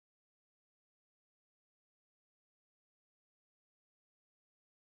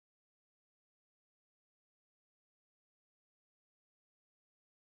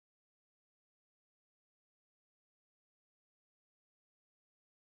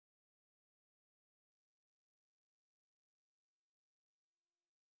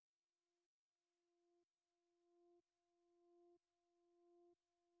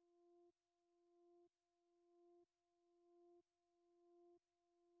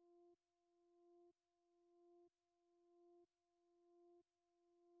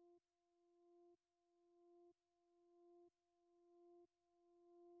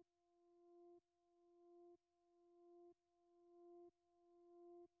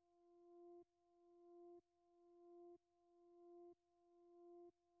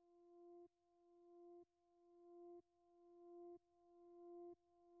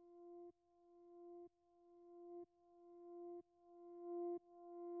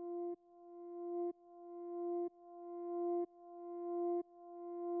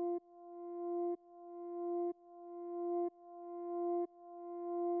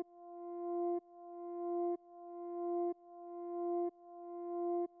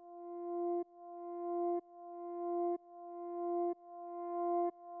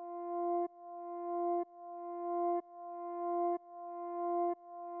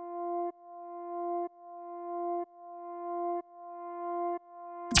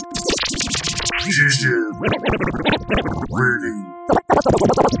Willy,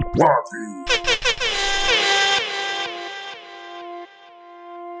 Papy.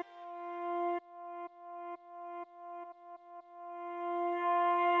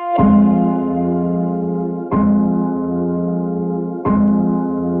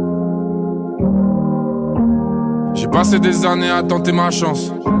 J'ai passé des années à tenter ma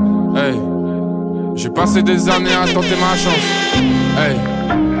chance. Hey. J'ai passé des années à tenter ma chance. Hey.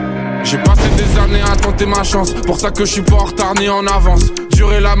 J'ai passé des années à tenter ma chance. Pour ça que je suis pas en retard ni en avance.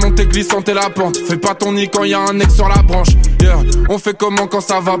 Durer la montée glissante et la pente. Fais pas ton nid quand y a un ex sur la branche. Yeah. On fait comment quand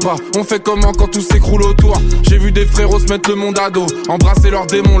ça va pas? On fait comment quand tout s'écroule autour? J'ai vu des frérots se mettre le monde à dos. Embrasser leurs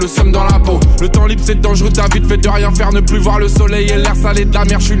démons, le seum dans la peau. Le temps libre c'est dangereux, t'as vite fait de rien faire. Ne plus voir le soleil et l'air salé de la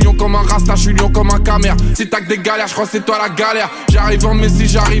mer. J'suis lion comme un rasta, j'suis lion comme un camère. Si t'as que des galères, j'crois c'est toi la galère. J'arrive en Messi,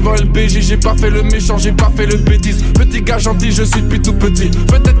 j'arrive en LBJ. J'ai pas fait le méchant, j'ai pas fait le bêtise. Petit gars gentil, je suis depuis tout petit.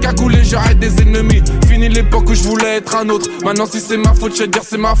 Peut-être qu'à couler j'arrête des ennemis. Fini l'époque où je voulais être un autre. Maintenant si c'est ma faute, je vais dire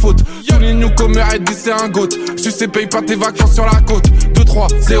c'est ma faute. Tony Newcomer et dit c'est un goat. Sucez paye pas tes vacances sur la côte. 2, 3,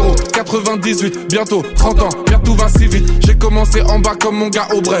 0, 98. Bientôt 30 ans, merde tout va si vite. J'ai commencé en bas comme mon gars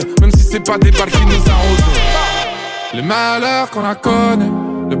Aubray. Même si c'est pas des balles qui nous arrosent. Les malheurs qu'on a connus,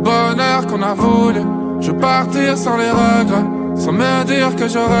 le bonheur qu'on a voulu. Je veux partir sans les regrets, sans me dire que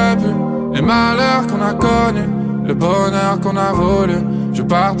j'aurais pu. Les malheurs qu'on a connus, le bonheur qu'on a voulu. Je veux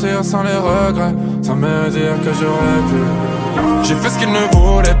partir sans les regrets, sans me dire que j'aurais pu. J'ai fait ce qu'il ne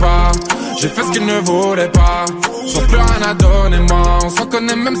voulait pas, j'ai fait ce qu'il ne voulait pas. Sans plus rien à donner moi, on s'en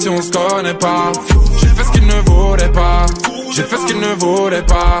connaît même si on se connaît pas. J'ai fait ce qu'il ne voulait pas, j'ai fait ce qu'il ne voulait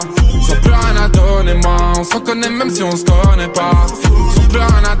pas. Sans plus rien à donner moi, on s'en connaît même si on se connaît pas. Sans plus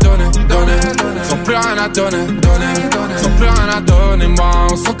rien à donner, sans plus rien à donner, sans plus rien à donner moi,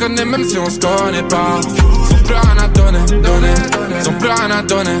 on s'en connaît même si on se connaît pas. Sans plus rien à donner, sans plus rien à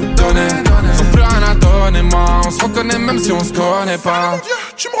donner, sans plus rien à donner moi, on se reconnaît même si on se connaît pas.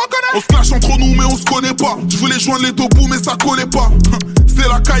 Tu me reconnais? On se clash entre nous mais on se connaît pas. Je voulais joindre les deux bouts mais ça collait pas. C'est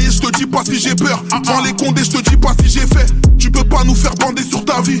la cahier, je te dis pas si j'ai peur. Devant les condés, je te dis pas si j'ai fait. Tu peux pas nous faire bander sur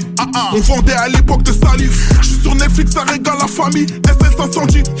ta vie. On vendait à l'époque de salive. Je suis sur Netflix, ça régale la famille. SS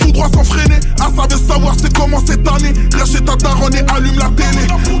incendie, tout droit sans freiner. Ah, ça veut savoir c'est comment cette année. Reste ta daronne et allume la télé.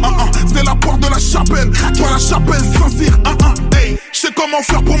 C'est la porte de la chapelle. Toi la chapelle Saint-Cyr. Hey, je sais comment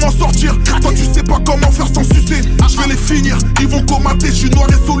faire pour m'en sortir. Toi tu sais pas comment faire sans sucer. Je vais les finir, ils vont comater. Je suis noir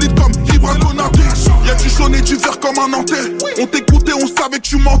et solide comme Ibra Konaté. Y'a du jaune et du vert comme un Nantais. On t'écoutait, on savait que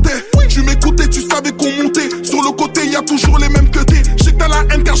tu mentais. Tu m'écoutais, tu savais qu'on montait. Sur le côté y'a toujours les mêmes que t'es. Je sais que t'as la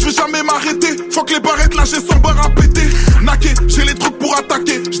haine car je vais jamais m'arrêter. Faut que les barrettes là j'ai 100 barres à péter. Naqué, j'ai les trucs pour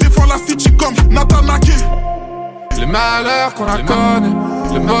attaquer. Je défends la city comme Nathan Naqué. Les malheurs qu'on a connus,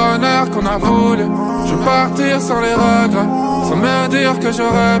 le bonheur qu'on a voulu. Je veux partir sans les regrets, sans me dire que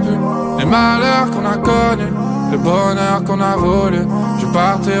j'aurais pu. Les malheurs qu'on a connus, le bonheur qu'on a voulu. Je veux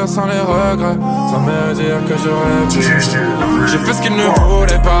partir sans les regrets, sans me dire que j'aurais pu. J'ai fait ce qu'il ne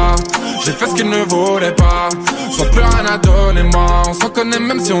voulait pas, j'ai fait ce qu'il ne voulait pas. Sans plus rien à donner moi, on s'en connaît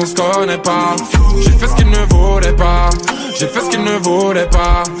même si on se connaît pas. J'ai fait ce qu'il ne voulait pas, j'ai fait ce qu'il ne voulait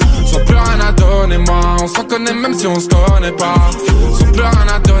pas. Sans plus rien à donner moi, on s'en connaît même si on se connaît pas. Sans plus rien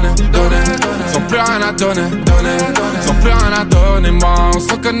à donner, sans plus rien à donner, sans plus rien à donner moi, on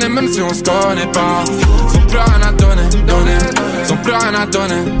s'en connaît même si on se connaît pas. Sans plus rien à donner, sans plus rien à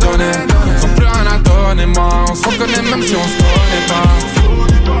donner, sans plus rien à donner moi, on s'en connaît même si on se connaît pas.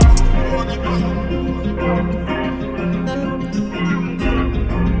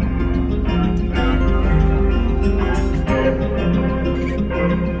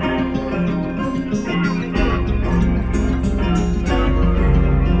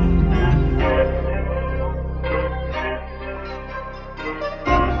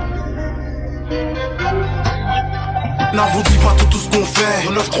 N'avons dit pas tout ce qu'on fait.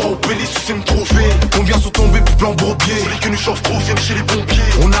 On 9-3 au Willy, c'est une trophée. Combien sont tombés pour plan bourbier? Celui que nous chauffe trop, viennent chez les pompiers.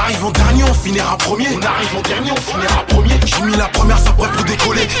 On arrive en dernier, on finira premier. On arrive en dernier, on finira premier. J'ai mis la première, ça prête pour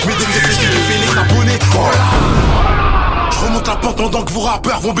décoller. J'mets des effets, j'ai fait les abonnés. Voilà. J'remonte la pente pendant que vos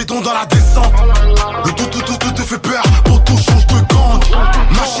rappeurs vont béton dans la descente. Le tout te fait peur. Pour tout change de gang.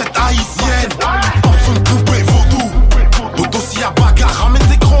 Machette haïtienne. Orphan de poupée, vaudou. Dodo s'il y a bagarre, ramène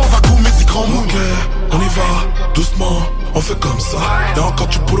tes grands, on va gommer tes grands mous. Ok, on y va, doucement, on fait comme ça. Y'a encore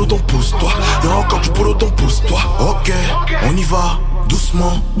du boulot, donc pousse-toi. Y'a encore du boulot, donc pousse-toi. Ok, on y va,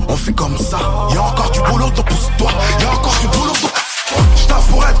 doucement, on fait comme ça. Y'a encore du boulot, donc pousse-toi. Y'a encore du boulot, donc pousse-toi. J't'affre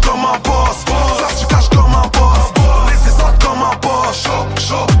pour être comme un boss. Ça tu caches comme un boss. Laisse autres comme un boss.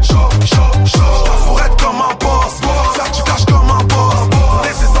 J't'affre pour être comme un boss. Ça tu caches comme un boss.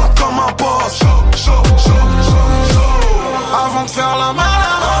 Laisse autres comme un boss. Avant de faire la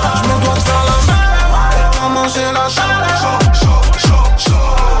malade, la chaleur.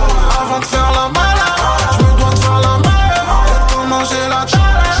 Avant de faire la malade, je me dois de faire la meilleure. Pour manger la chaleur.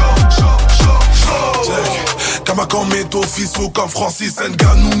 Kamakan Meto, fils ou comme Francis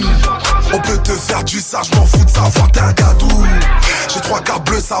Nganou. On peut te faire du ça, je m'en fous de savoir t'es un gadou. J'ai 3 cartes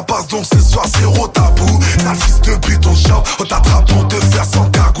bleues, ça passe donc ce soir zéro tabou. Sale fils de pute, on chante, on t'attrape pour te faire sans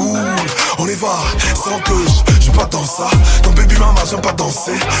cagoule. On y va, sans que j'aime pas dans ça. Ton baby mama, j'aime pas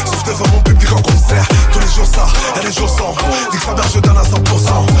danser. Sauf devant mon public en concert. Tous les jours ça, et les jours sans. Dis que Faber, je donne à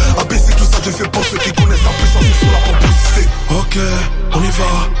 100%. ABC, tout ça, je fais pour ceux qui connaissent la puissance, ils sont là pour booster. Ok, on y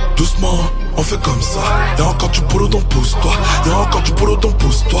va, doucement, on fait comme ça. Y'a encore du boulot, donc pousse-toi. Y'a encore du boulot, donc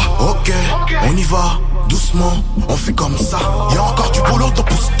pousse-toi. Ok, on y va, doucement, on fait comme ça. Y'a encore du boulot, donc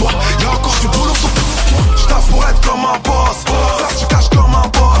pousse-toi. Y'a encore du boulot, donc pousse-toi. J'taffe pour être comme un boss. Ça, tu caches comme un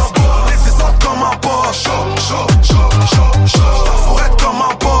boss. Les autres comme un boss. J'taffe pour être comme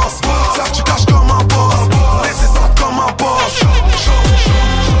un boss. Ça, tu caches comme un boss. Les autres comme un boss.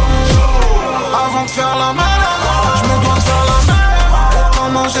 Avant de faire la malade, je me dois de faire la meilleure. Pour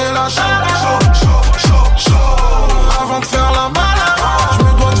manger la chaleur. Avant de faire la malade, je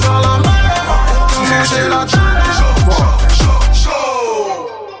me dois de faire la meilleure. Pour manger la chaleur.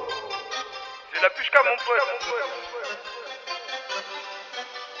 C'est la pushka mon pote.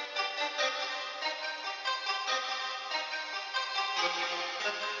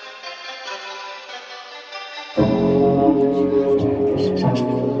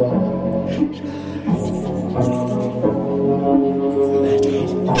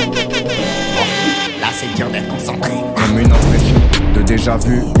 Là c'est dur d'être concentré. Comme une impression de déjà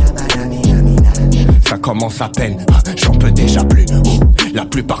vu. Ça commence à peine, j'en peux déjà plus. La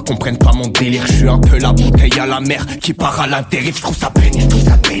plupart comprennent pas mon délire. Je suis un peu la bouteille à la mer qui part à la dérive. Je trouve ça pénible,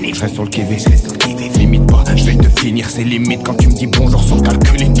 je reste sur le qui-vive. Limite pas, je vais te finir, c'est limite. Quand tu me dis bonjour sans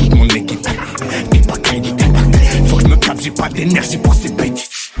calculer toute mon équipe. T'es pas crédit, faut que je me capte, j'ai pas d'énergie pour ces bêtises.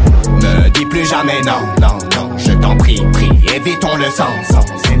 Ne dis plus jamais non, non, non, je t'en prie, évitons le sens,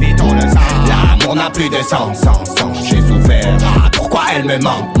 évitons le sens. L'amour n'a plus de sens, j'ai souffert, pourquoi elle me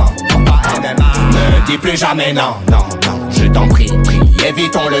manque, pourquoi elle me manque. Ne dis plus jamais non, non, non, je t'en prie,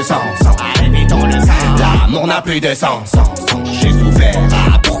 évitons le sens, évitons le sens. L'amour n'a plus de sens, j'ai souffert,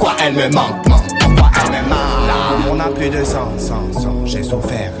 pourquoi elle me manque, pourquoi elle me manque. L'amour n'a plus de sens, j'ai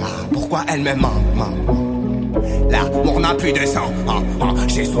souffert, pourquoi elle me manque. L'amour n'a plus de sang,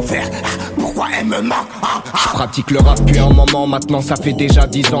 j'ai souffert, pourquoi elle me manque. Je pratique le rap depuis un moment, maintenant ça fait déjà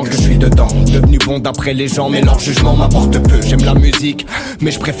 10 ans que je suis dedans. Devenu bon d'après les gens, mais leur jugement m'apporte peu. J'aime la musique,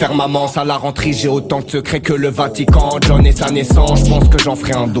 mais je préfère maman. À la rentrée j'ai autant de secrets que le Vatican. John et sa naissance, je pense que j'en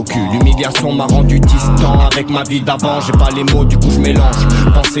ferai un docu. L'humiliation m'a rendu distant avec ma vie d'avant. J'ai pas les mots, du coup je mélange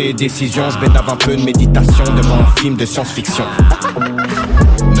pensée et décision. Je bédave un peu de méditation devant un film de science-fiction.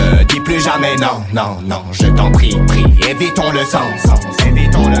 Ne dis plus jamais non, non, non, je t'en prie, évitons le sens,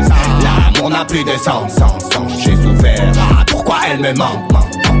 évitons le sens. L'amour n'a plus de sens, j'ai souffert, pourquoi elle me manque,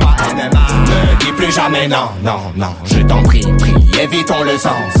 pourquoi elle me manque. Ne dis plus jamais non, non, non, je t'en prie, évitons le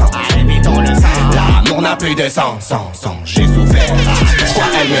sens, évitons le sens. L'amour n'a plus de sens, j'ai souffert, pourquoi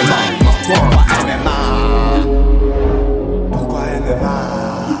elle me manque, pourquoi elle me manque, pourquoi elle me manque.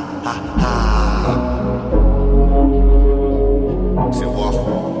 C'est moi.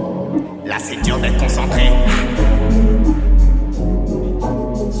 Là c'est dur d'être concentré.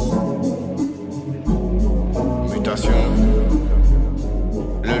 Mutation.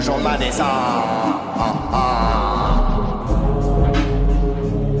 Le jour de ma naissance.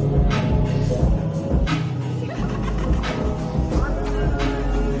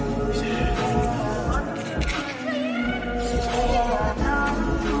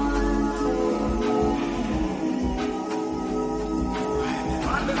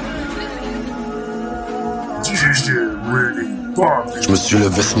 Je me suis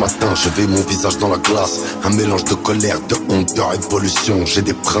levé ce matin, je vais mon visage dans la glace. Un mélange de colère, de honte, de révolution. J'ai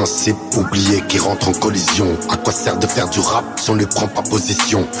des principes oubliés qui rentrent en collision. À quoi sert de faire du rap si on ne prend pas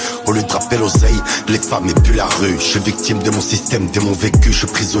position? Au lieu de rapper l'oseille, les femmes et puis la rue. Je suis victime de mon système, de mon vécu, je suis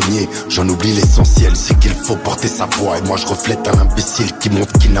prisonnier. J'en oublie l'essentiel, c'est qu'il faut porter sa voix. Et moi je reflète un imbécile qui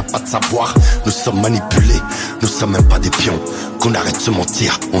montre qu'il n'a pas de savoir. Nous sommes manipulés, nous sommes même pas des pions. Qu'on arrête de se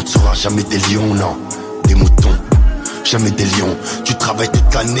mentir, on ne sera jamais des lions, non, des moutons. Jamais des lions, tu travailles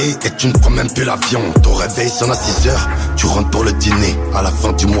toute l'année et tu ne prends même plus l'avion. Ton réveil sonne à 6 heures, tu rentres pour le dîner. À la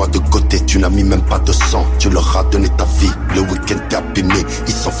fin du mois de côté, tu n'as mis même pas de sang. Tu leur as donné ta vie, le week-end t'es abîmé.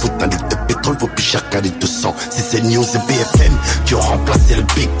 Ils s'en foutent, un litre de pétrole vaut plus cher qu'un litre de sang. Si c'est News et BFM qui ont remplacé le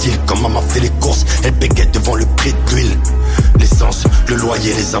big deal. Quand maman fait les courses, elle bégaye devant le prix de l'huile. L'essence, le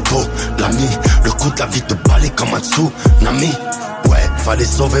loyer, les impôts, l'ami, le coût de la vie te balaye comme un tsunami. Ouais, fallait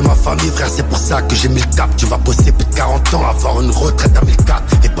sauver ma famille, frère, c'est pour ça que j'ai mis le cap. Tu vas bosser plus de 40 ans, avoir une retraite à 1004.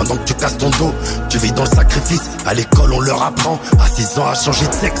 Et pendant que tu casses ton dos, tu vis dans le sacrifice. À l'école, on leur apprend, à 6 ans, à changer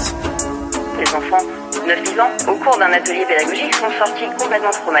de sexe. Les enfants, 9-10 ans, au cours d'un atelier pédagogique, sont sortis complètement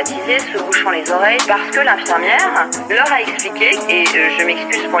traumatisés, se bouchant les oreilles, parce que l'infirmière leur a expliqué, et je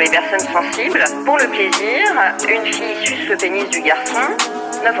m'excuse pour les personnes sensibles, pour le plaisir, une fille suce le pénis du garçon,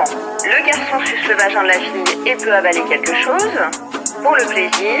 9 ans. Le garçon suce le vagin de la fille et peut avaler quelque chose, pour le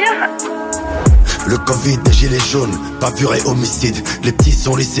plaisir. Le Covid, des gilets jaunes, bavure et homicide. Les petits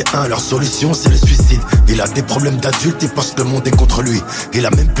sont lycéens, leur solution c'est le suicide. Il a des problèmes d'adulte, il pense que le monde est contre lui. Il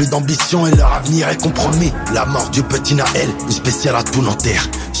a même plus d'ambition et leur avenir est compromis. La mort du petit Naël, une spéciale à tout Nanterre.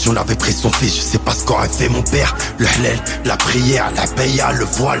 Si on avait pris son fils, je sais pas ce qu'aurait fait mon père. Le halal, la prière, la païa, le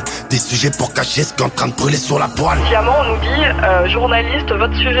voile. Des sujets pour cacher ce qui est en train de brûler sur la poêle. Sciemment, on nous dit, journaliste,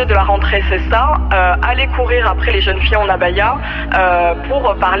 votre sujet de la rentrée c'est ça. Allez courir après les jeunes filles en abaya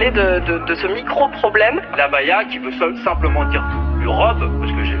pour parler de ce micro-problème. L'abaya qui veut simplement dire une robe,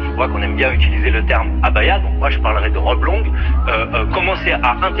 parce que je vois qu'on aime bien utiliser le terme abaya, donc moi je parlerai de robe longue. Commencer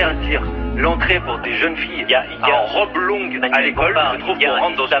à interdire l'entrée pour des jeunes filles en robe longue à l'école, je trouve qu'on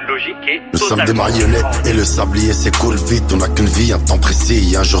rentre dans une logique qui est nous sommes des marionnettes et le sablier s'écoule vite. On n'a qu'une vie, un temps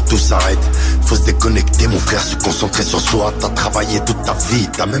précis, un jour tout s'arrête. Faut se déconnecter mon frère, se concentrer sur soi. T'as travaillé toute ta vie,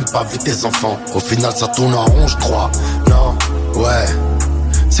 t'as même pas vu tes enfants. Au final ça tourne en rond je crois. Non, ouais.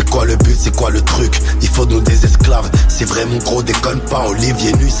 C'est quoi le but, c'est quoi le truc? Il faut nous des esclaves. C'est vrai mon gros, déconne pas.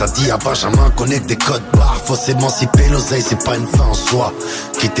 Olivier Nuit, ça dit à Benjamin qu'on est des codes barres. Faut s'émanciper, l'oseille c'est pas une fin en soi.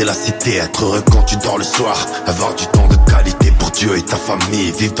 Quitter la cité, être heureux quand tu dors le soir. Avoir du temps de qualité pour Dieu et ta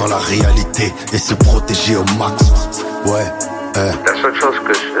famille. Vivre dans la réalité et se protéger au max. Ouais, La seule chose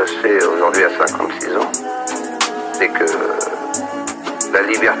que je sais aujourd'hui à 56 ans, c'est que la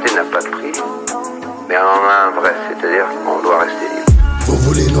liberté n'a pas de prix. Mais elle en a un vrai, c'est-à-dire qu'on doit rester libre. Vous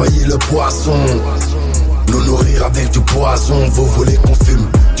voulez noyer le poisson, nous nourrir avec du poison. Vous voulez qu'on fume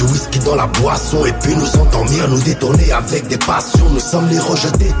du whisky dans la boisson et puis nous endormir, nous détourner avec des passions. Nous sommes les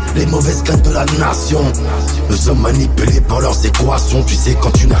rejetés, les mauvaises graines de la nation. Nous sommes manipulés par leurs équations. Tu sais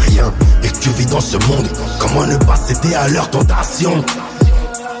quand tu n'as rien et que tu vis dans ce monde, comment ne pas céder à leurs tentations?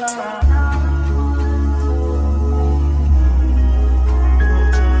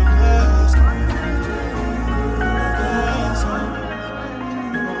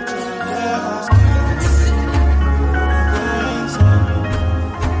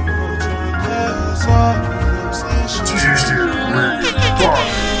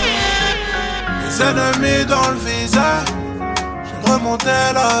 Ennemis dans le viseur, j'ai remonté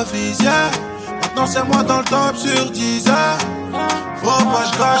la visière. Maintenant c'est moi dans le top sur 10 heures. Faut pas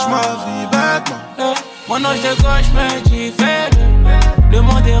je gâche ma vie bêtement. Maintenant je te gauche me dis fais-le. Le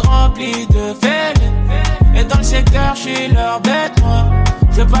monde est rempli de fêles. Et dans le secteur je suis leur bête moi.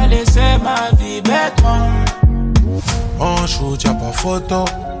 Je veux pas laisser ma vie bête moi. En shoot y'a pas photo.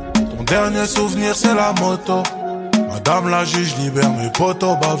 Ton dernier souvenir c'est la moto. Madame la juge libère mes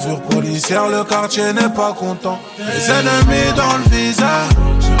potos. Bavure policière, le quartier n'est pas content. Les ennemis dans le viseur,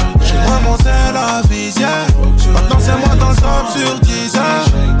 j'ai remonté la visière. Maintenant c'est moi dans le top sur 10 heures.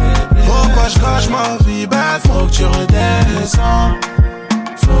 Faut pas je cache ma vie bête. Faut que tu redescends.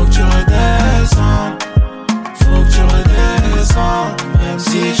 Faut que tu redescends. Faut que tu redescends. Même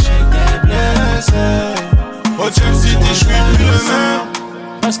si je sais que t'es blessé. Au Chelsea je suis plus le même.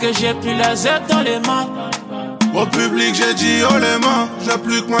 Parce que j'ai plus la Z dans les mains. Au public j'ai dit oh les mains. J'ai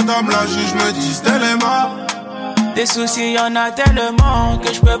plus que madame la juge me dit c'était les mains. Des soucis y'en a tellement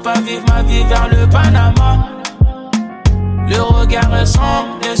que je peux pas vivre ma vie vers le Panama. Le regard est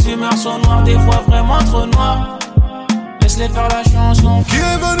sombre, les humeurs sont noires, des fois vraiment trop noires. Laisse-les faire la chanson. Qui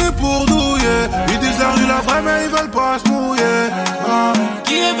est venu pour douiller? Ils disent la rue la vraie mais ils veulent pas se mouiller.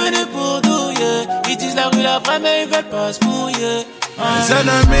 Qui est venu pour douiller? Ils disent la rue la vraie mais ils veulent pas se mouiller. Les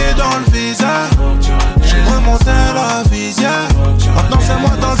ennemis dans le viseur, j'ai remonté la visière. Maintenant c'est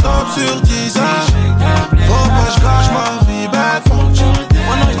moi dans le top sur 10 heures. Faut pas je gâche ma vie bête.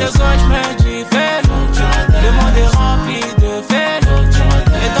 Maintenant je te gauche me dis fais-le. Le monde est rempli de fêles.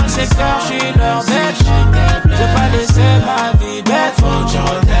 Et dans le secteur je suis leur bête. Je veux pas laisser ma vie bête. Faut que tu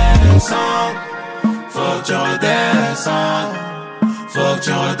redescendes. Faut que tu redescendes. Faut que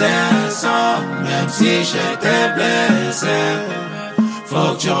tu redescendes. Même si j'étais blessé.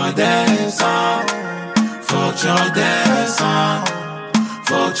 Faut que tu redescendes. Faut que tu redescendes.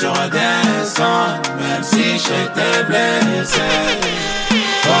 Faut que tu redescendes. Même si j'étais blessé.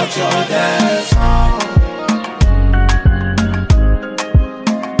 Faut que tu redescendes.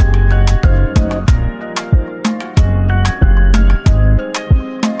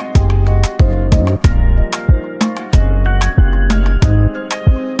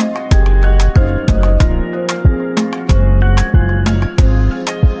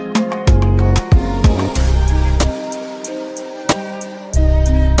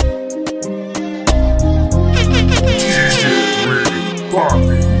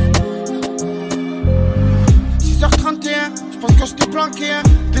 flanqué, hein.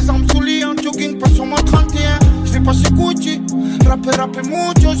 Des armes sous lit, en jogging, pas sur moi 31. Je vais pas chez Gucci, rapper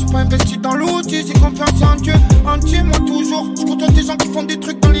mucho. J'ai pas investi dans l'outil, j'ai confiance en Dieu, moi toujours. Je côtoie des gens qui font des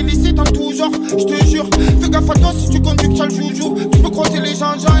trucs dans l'illicite en tout genre. Je te jure, fais gaffe à toi si tu conduis que t'as le joujou. Tu peux croiser les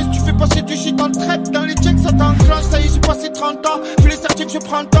gens, et si tu fais passer du shit en traite, dans les checks ça t'enclenche. Ça y est, j'ai passé 30 ans, vu les certifs je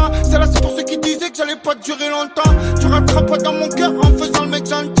prends le temps. Celle-là c'est pour ceux qui disaient que j'allais pas durer longtemps. Tu rattrapes pas dans mon cœur en faisant le mec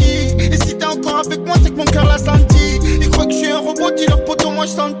gentil. Et si t'es encore avec moi, c'est que mon cœur l'a senti. Ils croient que je suis un robot, dis-leur poteau, moi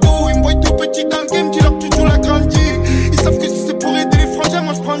je sens tout. Ils me voient tout petit dans le game, dis-leur que tu joues la grandie. Ils savent que si c'est pour aider les frangins,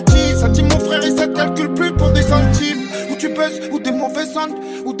 moi je prends le tir. Ça dit mon frère et ça te calcule plus pour des centimes. Ou tu buzz, ou des mauvaises ondes,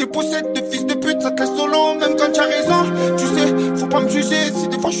 ou des possèdes de fils de pute, ça te laisse solo, même quand t'as raison. Tu sais, faut pas me juger, si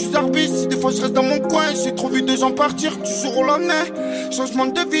des fois je suis arbitre, si des fois je reste dans mon coin. J'ai trop vu de gens partir du jour au lendemain. Changement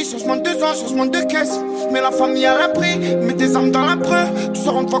de vie, changement de zone, changement de caisse. Mais la famille a l'abri, mets des armes dans la preu. Tu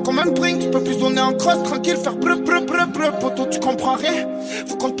sors en fois comme un bring, tu peux plus donner en crosse, tranquille, faire bleu. Poto, tu comprends rien,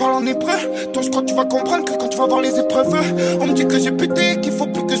 faut qu'on te parle en hébreu. Toi je crois que tu vas comprendre que quand tu vas voir les épreuves. On me dit que j'ai pété, qu'il faut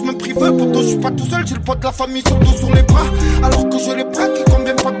plus que je me prive. Poto, je suis pas tout seul, j'ai le poids de la famille surtout sur les bras. Alors que je les braque, et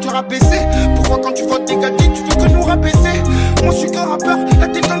combien de fois que tu rabaissé. Pourquoi quand tu vois des gadgets, tu veux que nous rabaisser. Moi je suis qu'un rappeur, la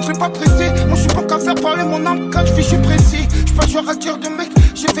détente je vais pas presser. Moi je suis pas qu'à faire parler mon âme quand je suis précis. Je suis pas joueur à dire de mec,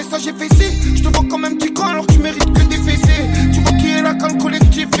 j'ai fait ça, j'ai fait ci. Je te vois comme un petit con alors tu mérites que des fessées. Tu vois qui est là quand le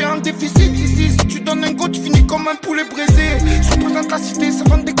collectif est en déficit. Ici si tu donnes un go tu finis comme un poulet braisé. Je représente la cité, ça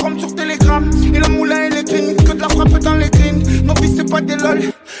vend des chrome sur Telegram. Et la moulin elle est green, que de la frappe dans les greens. Nos vies c'est pas des lol,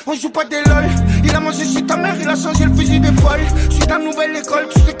 on joue pas des lol. Il a mangé chez ta mère, il a changé le fusil d'épaule. Je suis dans la nouvelle école,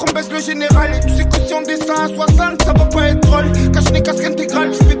 tu sais qu'on baisse le général. Et tu sais que si on descend à 60, ça va pas être drôle. Cache les casques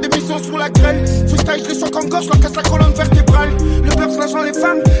intégrales, je fais des missions sous la grêle. Freestyle, je les choque en gorge, je leur casse la colonne vertébrale. Le beurre, l'argent, les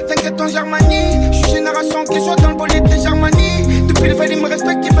femmes, t'inquiète en Germanie. Je suis génération qui joue dans le bolide des Germanies. Depuis le veille, ils me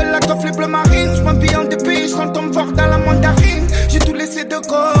respectent, ils veulent la toffe, les bleus marines. Je m'habille en DP, je sens le tombe fort dans la mandarine. J'ai tout laissé de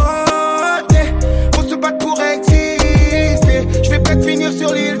côté, faut se battre pour exister. Je vais peut-être finir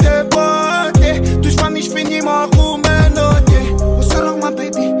sur l'île de beauté. Touche famille, je finis mort ou menotté. Oh salam ma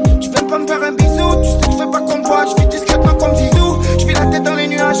baby, tu viens pas me faire un bisou. Tu sais que je veux pas qu'on me voit, je vis discrètement comme Zizou. Je vis la tête dans les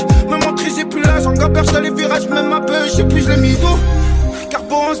nuages, me montrer j'ai plus l'âge. En gaberge dans les virages, même ma peu, je sais plus je l'ai mis où. Car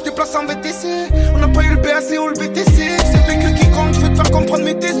bon, on se déplace en VTC. On n'a pas eu le BAC ou le BTC. C'est le vécu qui compte, je veux te faire comprendre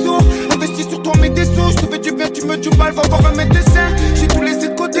mes dessous. Investis sur toi, mets des sous. Je te fais du bien, tu me du mal, va voir un médecin. J'ai tout laissé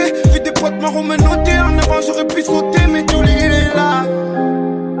de côté, vu des potes morts ou me noter. En avant, j'aurais pu sauter, mais Jolie, il est là.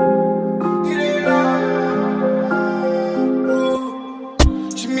 Il est là. Oh.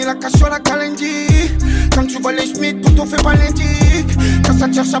 J'ai mis la cache sur la calendie. Quand tu vois les schmitts, pourtant fais pas l'indique. Quand ça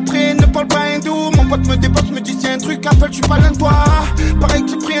te cherche après, ne parle pas hindou. Mon pote me débosse, me dit c'est un truc, appelle, je suis pas l'un de toi. Pareil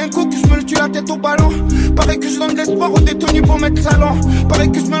que j'ai pris un coup, que je me le tue la tête au ballon. Pareil que je donne de l'espoir aux détenus pour mettre salon.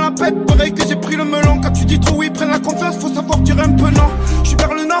 Pareil que je me la pète, pareil que j'ai pris le melon. Quand tu dis trop oui, prenne la confiance, faut savoir dire un peu non. Je suis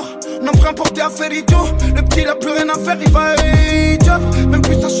vers le nord, on a pris un porté à faire idiot. Le petit il a plus rien à faire, il va et job. Même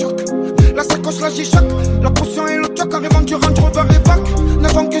plus ça choque, la sacoche là j'y choque. La potion et le choc, arrivant du Range Rover et vac.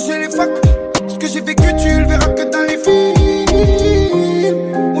 9 ans que j'ai les facs. Ce que j'ai vécu, tu le verras que dans les films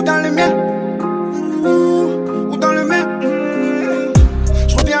ou dans les miens, ou dans le mien.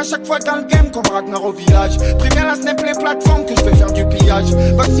 Je reviens à chaque fois dans le game comme Ragnar au village. Préviens la snap les plateformes que je vais faire du pillage.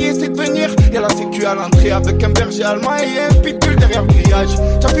 Vas-y essaie de venir, y'a la sécu à l'entrée. Avec un berger allemand et un pitbull derrière le grillage.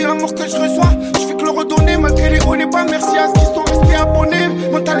 T'as vu l'amour que je reçois, je fais que le redonner. Malgré les hauts, les bas, merci à ceux qui sont restés abonnés.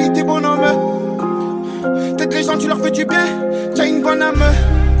 Mentalité bonhomme, t'aides les gens, tu leur fais du bien. T'as une bonne âme.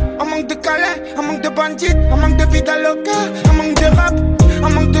 Un manque de câlin, un manque de bandits, un manque de vie d'aloca, un manque de rap, un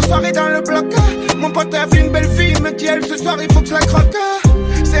manque de soirée dans le bloc. Mon pote a vu une belle fille, il me dit elle ce soir il faut que je la croque.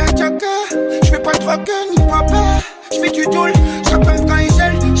 C'est un tchaka, je fais pas de drogue ni de papa. Je fais du doule, je rappe même quand il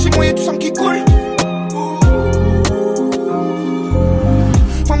gèle, chez moi y'a du sang qui coule.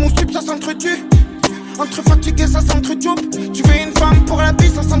 Femme ou stup ça s'entretue, entre fatigué ça s'entretue. Tu veux une femme pour la vie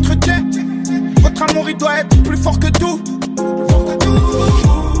ça s'entretient. Votre amour il doit être plus fort que tout. Plus fort que tout.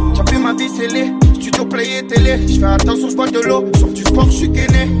 J'ai ma vie scellée, studio play et télé. J'fais attention, j'bois de l'eau, sur du sport, j'suis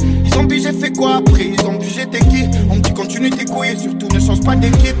gainé. Ils ont dit j'ai fait quoi après, ils ont dit j'étais qui. On me dit continue tes couilles, surtout ne change pas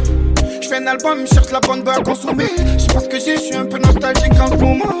d'équipe. J'fais un album, ils cherchent la bonne beurre à consommer. J'sais pas ce que j'ai, j'suis un peu nostalgique en ce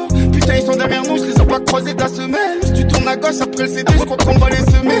moment. Putain ils sont derrière nous, j'les ai pas croisés de la semaine. Si tu tournes à gauche après le CD, j'crois qu'on va les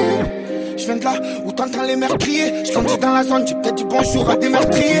semer. Je viens de là où t'entends les mères crier. Je conduis dans la zone, j'ai peut-être dit bonjour à des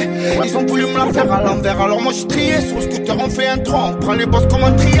meurtriers. Ils ont voulu me la faire à l'envers, alors moi j'suis trié. Sur le scooter on fait un 3, on prend les boss comme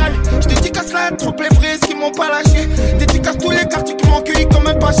un trial. Je dédicace la trop les vrais, qui m'ont pas lâché. Dédicace tous les quartiers qui m'ont accueilli comme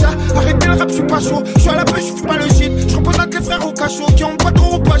un pacha. Arrêtez le rap, j'suis pas chaud. J'suis à la beuh, j'fuis pas le shit. J'représente les frères au cachot qui ont pas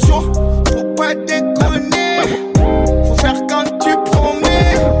trop ou pas chaud. Faut pas déconner, faut faire quand tu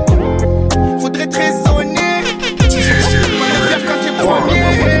promets. Faudrait te raisonner, pas le faire quand tu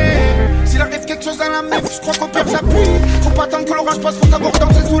je passe, faut savoir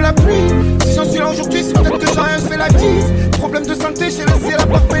danser sous la pluie. Si j'en suis là aujourd'hui, c'est peut-être que j'ai rien fait la 10. Problème de santé, j'ai laissé la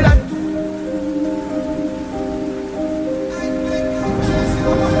barbe et la...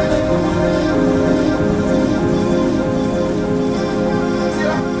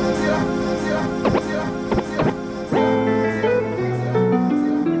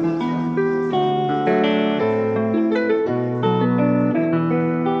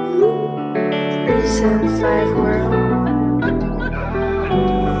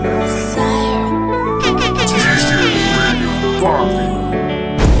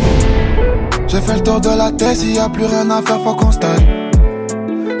 J'ai fait le tour de la tête, s'il y a plus rien à faire, faut qu'on stagne.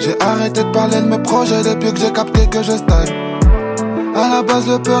 J'ai arrêté de parler de mes projets depuis que j'ai capté que je stagne. À la base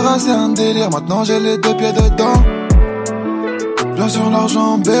le peur c'est un délire, maintenant j'ai les deux pieds dedans. Bien sûr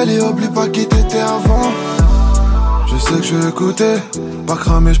l'argent embellit, oublie pas qui t'étais avant. Je sais que je suis écouté, pas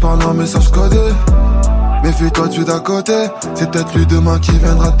cramé, je parle en message codé. Méfie-toi, tu d'à côté, c'est peut-être lui demain qui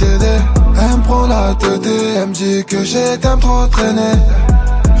viendra t'aider. Elle me prend la tête, elle me dit que t'aime trop traîner.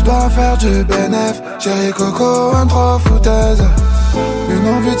 Je dois faire du bénéf, chérie coco, un trop foutaise. Une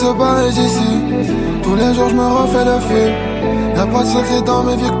envie de se barrer d'ici, tous les jours je me refais le film. Y'a pas de secret dans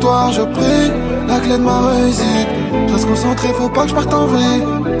mes victoires, je prie, la clé de ma réussite. Je reste concentré, faut pas que je parte en vrille.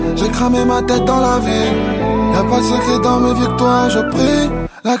 J'ai cramé ma tête dans la ville. Y'a pas de secret dans mes victoires, je prie,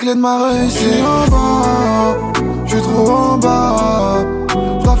 la clé de ma réussite. J'suis en bas, j'suis trop en bas.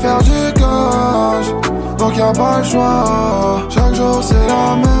 J'dois faire du cash, donc y'a pas le choix. Chaque jour c'est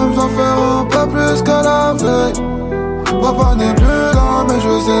la même, j'dois faire un peu plus que la veille. Papa n'est plus là, mais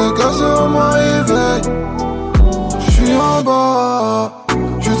je sais que sur moi il veille. J'suis en bas,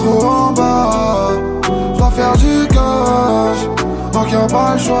 j'suis trop en bas. J'dois faire du cash, donc y'a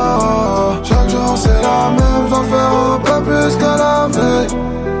pas le choix. Chaque jour c'est la même, j'dois faire un peu plus que la veille.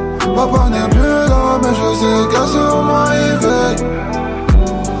 Papa n'est plus là, mais je sais que sur moi il veille.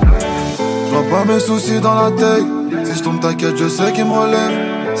 J'vois pas mes soucis dans la tête. Si j'tombe t'inquiète, je sais qu'il me relève.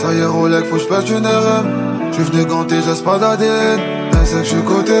 Ça y est Rolex, faut que j'pète une RM. J'suis venu ganter, j'ai pas d'ADN. Elle sait que j'suis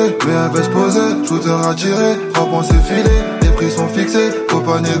coté, mais elle veut se poser. Shooter à tirer, 3 points c'est filé. Les prix sont fixés, faut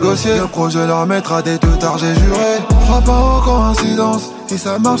pas négocier. Le projet leur mettra des deux tard, j'ai juré. J'crois pas aux coïncidences. Si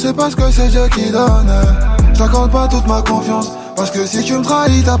ça marche, c'est parce que c'est Dieu qui donne. J'accorde pas toute ma confiance, parce que si tu me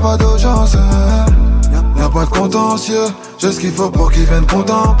trahis, t'as pas d'urgence. Y'a pas de contentieux, j'ai ce qu'il faut pour qu'ils viennent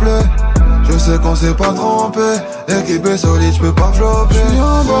contempler. Je sais qu'on s'est pas trompé, l'équipe est solide, j'peux pas flopper. J'suis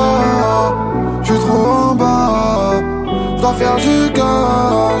en bas, j'suis trop en bas. J'dois faire du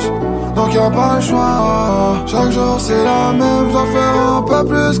cash, donc y'a pas le choix. Chaque jour c'est la même, j'dois faire un peu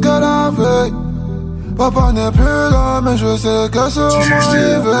plus que la veille. Papa n'est plus là, mais je sais que sur moi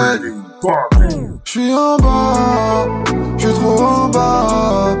il veille. J'suis en bas, j'suis trop en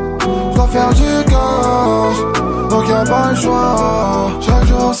bas. J'dois faire du cash, donc y'a pas le choix. Chaque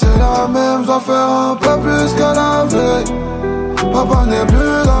jour c'est la même, j'dois faire un peu plus que la veille. Papa n'est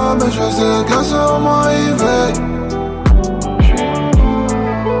plus là, mais je sais que sur moi il veille.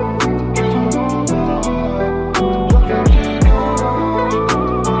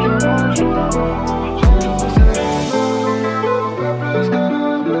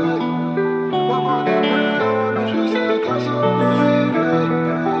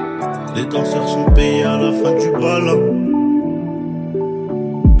 Les danseurs sont payés à la fin du ballon.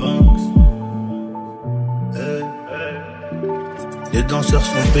 Les danseurs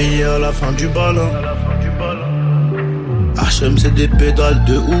sont payés à la fin du ballon. HM c'est des pédales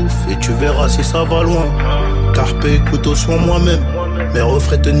de ouf et tu verras si ça va loin. Carpe couteau sur moi-même. Mes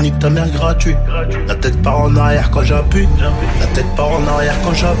refrains te niquent ta mère gratuit. La tête part en arrière quand j'appuie. La tête part en arrière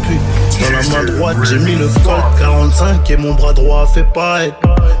quand j'appuie. Dans la main droite j'ai mis le Colt 45 et mon bras droit fait pareil.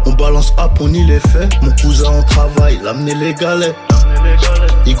 On balance up, on y les fait. Mon cousin en travail, l'amener les galets.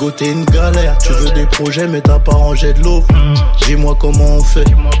 Igo t'es une galère, tu veux des projets mais t'as pas rangé de l'eau. Dis-moi comment on fait.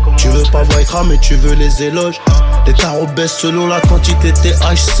 Tu veux pas voir écran mais tu veux les éloges. Les tarots baissent selon la quantité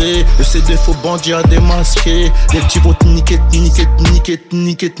THC. Le CD faux bandit à démasquer. Les petits vont te niquer,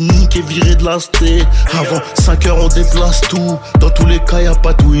 virer de la sté. Avant 5 heures on déplace tout. Dans tous les cas y'a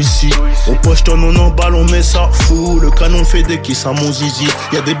pas tout ici. On pochetonne, on emballe, on met ça fou. Le canon fait des kisses à mon zizi.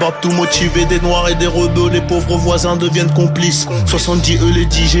 Y'a des babes tout motivés, des noirs et des rebeux. Les pauvres voisins deviennent complices. 70 les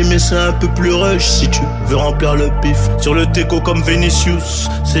DJ mais c'est un peu plus rush. Si tu veux remplir le pif sur le teco comme Vinicius,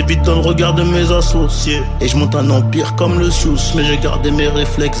 c'est vite dans le regard de mes associés. Et je monte un empire comme le Sius, mais j'ai gardé mes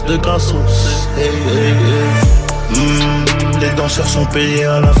réflexes de grassos. Hey, hey, hey. Les danseurs sont payés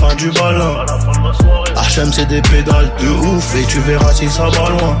à la fin du ballon. HM c'est des pédales de ouf et tu verras si ça va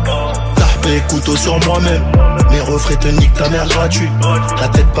loin. Tarpé couteau sur moi-même. Mes refrains te niquent ta mère gratuit. La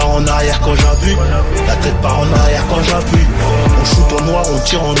tête part en arrière quand j'appuie. La tête part en arrière quand j'appuie. On shoot en noir, on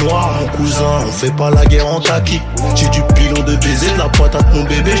tire en noir, mon cousin. On fait pas la guerre en taquis. J'ai du pilon de baiser, de la patate mon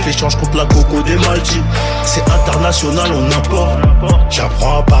bébé. Je l'échange contre la coco des Maldives. C'est international, on importe.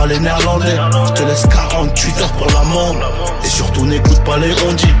 J'apprends à parler néerlandais. Je te laisse 48 heures pour l'amende. Et surtout n'écoute pas les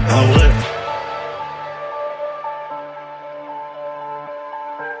ondits, un vrai.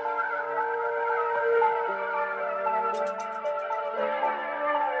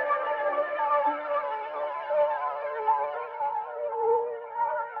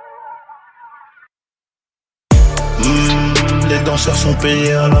 Les danseurs sont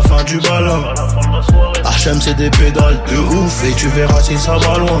payés à la fin du ballon. HM c'est des pédales de ouf et tu verras si ça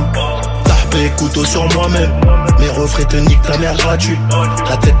va loin. Tarpé, couteau sur moi-même. Mes refrains te niquent ta mère gratuit.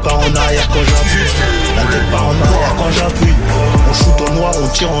 La tête part en arrière quand j'appuie. La tête part en arrière quand j'appuie. On shoot en noir, on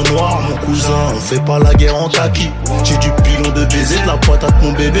tire en noir, mon cousin. On fait pas la guerre en taquis. J'ai du pilon de baiser, de la patate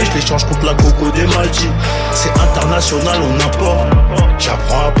mon bébé. Je l'échange contre la coco des Maldives. C'est international, on importe.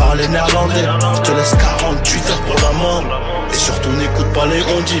 J'apprends à parler néerlandais. Je te laisse 48 heures pour l'amende. Et surtout n'écoute pas les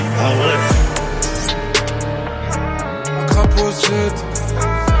ondits, en vrai. Crapaud sud.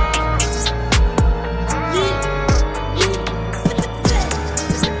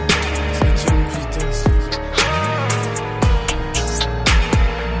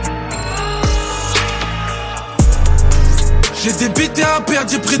 J'ai débité à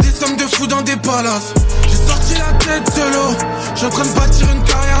perdre, j'ai pris des sommes de fous dans des palaces. J'ai sorti la tête de l'eau, j'suis en train de bâtir une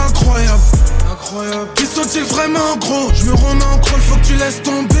carrière incroyable. Qui sont-ils vraiment gros? Je me remets en crawl, faut que tu laisses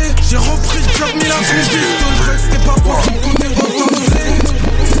tomber. J'ai repris le job, mis la compiste. C'était pas possible qu'on t'ait retenté.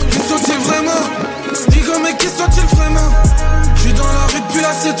 Qui sont-ils vraiment? Digo mais qui sont-ils vraiment? J'suis dans la rue depuis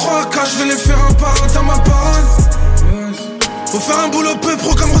la C3K, j'vais les faire un par un, t'as ma parole. Faut faire un boulot peu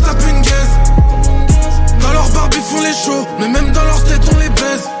pro comme retaper une gaze. Dans leur barbe ils font les shows, mais même dans leur tête on les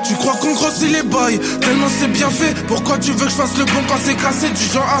baise. Tu crois qu'on grossit les bails, tellement c'est bien fait. Pourquoi tu veux que je fasse le bon quand c'est cassé? Du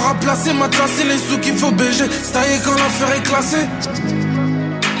genre à remplacer, matlasser les sous qu'il faut beiger. C'est taillé quand l'affaire est classée.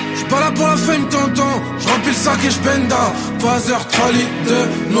 J'suis pas là pour la fame tonton, j'remplis le sac et j'benda. Phaser, 3 litres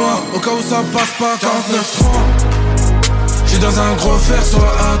de noir, au cas où ça passe pas 49-30. J'suis dans un gros fer sur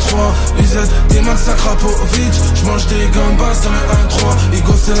la A3. UZ, des mains de Sakrapovic. J'mange des gambas dans le 1-3.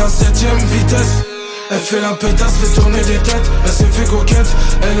 Igo c'est la 7ème vitesse. Elle fait la pétasse, fait tourner des têtes. Elle s'est fait coquette,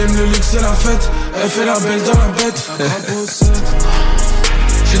 elle aime le luxe et la fête. Elle fait la belle dans la bête.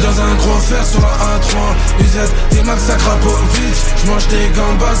 J'suis dans un gros fer sur la A3. UZ, des max Sakrapovic. J'mange des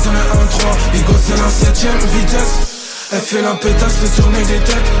gambas dans le 1-3. Igo c'est la 7ème vitesse. Elle fait la pétasse, fait tourner des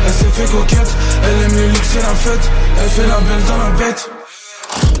têtes. Elle s'est fait coquette, elle aime le luxe et la fête. Elle fait la belle dans la bête.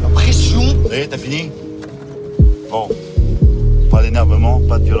 La pression. Eh, t'as fini? Bon, pas d'énervement,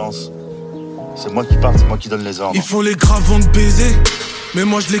 pas de violence. C'est moi qui parle, c'est moi qui donne les ordres. Ils font les graves avant de baiser, mais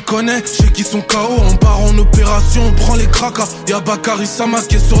moi je les connais, je sais qu'ils sont KO. On part en opération, on prend les cracas. Y'a Bakary Sama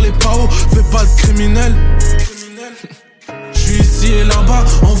qui est sur les PAO. Fais pas le criminel. J'suis ici et là-bas,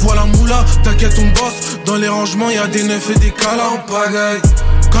 envoie la moula. T'inquiète on bosse, dans les rangements y'a des neufs et des calas en pagaille.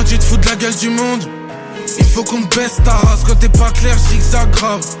 Quand tu te fous de la gueule du monde, il faut qu'on te baisse ta race. Quand t'es pas clair, j'dis que ça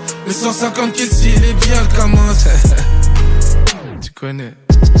grave. Mais 150 kills si il est bien le Kamas. Tu connais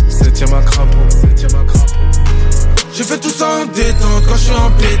 7ème à crapaud. J'ai fait tout ça en détente quand j'suis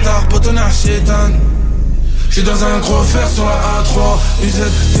en pétard, potonard chétan. J'suis dans un gros fer sur la A3.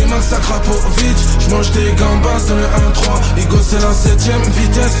 UZ, des max Sakrapovic. J'mange des gambas dans le 1-3. Igo c'est la 7ème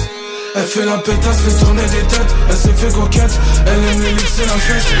vitesse. Elle fait la pétasse, fait tourner des têtes. Elle s'est fait coquette, elle aime le luxe et la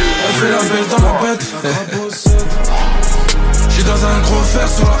fête. Elle fait la belle dans la bête. J'suis dans un gros fer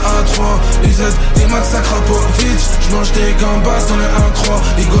sur la A3. UZ, des max Sakrapovic. J'mange des gambas dans le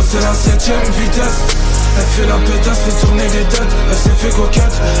 1-3. Igo c'est la 7ème vitesse. Elle fait la pétasse, fait tourner des têtes. Elle s'est fait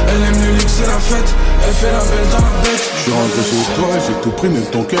coquette, elle aime le luxe et la fête. Elle fait la belle dans la bête. J'suis rentré chez toi, j'ai tout pris, même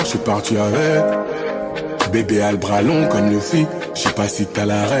ton cœur, j'suis parti avec. Bébé a le bras long comme le fit, j'sais pas si t'as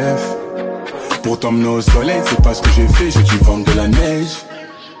la rêve. Pour t'emmener au soleil, c'est pas ce que j'ai fait, j'ai dû vendre de la neige.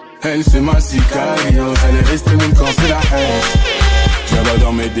 Elle c'est ma sicario, elle est restée même quand c'est la haine. J'la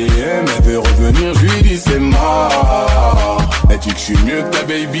dans mes DM, elle veut revenir, j'lui dis c'est mort. Elle dit que j'suis mieux que ta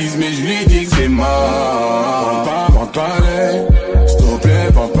babies, mais j'lui dis que c'est mort. Vente pas l'œil, s'il te plaît,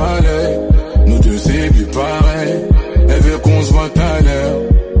 vente pas l'œil. Nous deux c'est plus pareil, elle veut qu'on se voit tout à l'heure.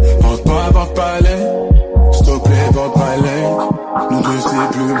 Vente pas l'œil, s'il te plaît, vente pas l'œil. Nous deux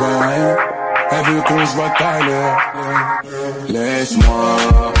c'est plus pareil, elle veut qu'on se voit tout à l'heure. Laisse-moi,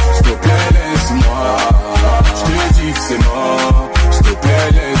 s'il te plaît, laisse-moi. J'te dis que c'est mort. S'il te plaît,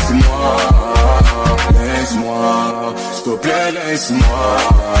 laisse-moi. Laisse-moi. S'il te plaît, laisse-moi.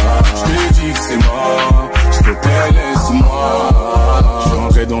 J'te dis que c'est mort. S'il te plaît, laisse-moi. Je suis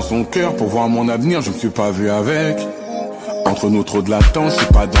rentré dans son cœur pour voir mon avenir, je me suis pas vu avec. Entre nous trop de latence, je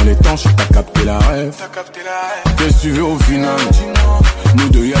suis pas dans les temps, je sais pas capté la rêve. Qu'est-ce que tu veux au final? Nous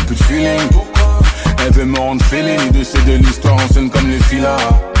deux y'a plus de feeling. Elle veut me rendre feeling, les deux c'est de l'histoire, on sonne comme les filas.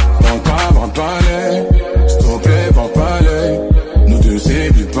 Prends pas l'œil, s'il te plaît, prends pas l'œil. Nous deux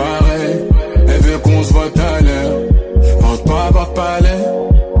c'est plus pareil. Elle veut qu'on se voit à l'heure. Porte pas l'œil,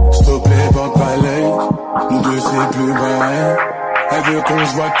 s'il te plaît, porte pas l'œil. Nous deux c'est plus pareil. Elle veut qu'on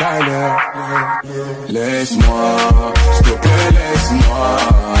se voit à l'heure. Laisse-moi, s'il te plaît, laisse-moi.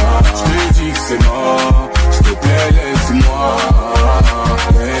 Je te dis que c'est mort. S'il te plaît, laisse-moi.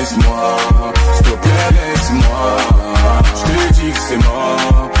 Laisse-moi, s'il te plaît, laisse-moi. Je te dis que c'est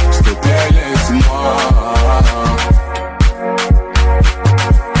mort. S'il te plaît, laisse-moi.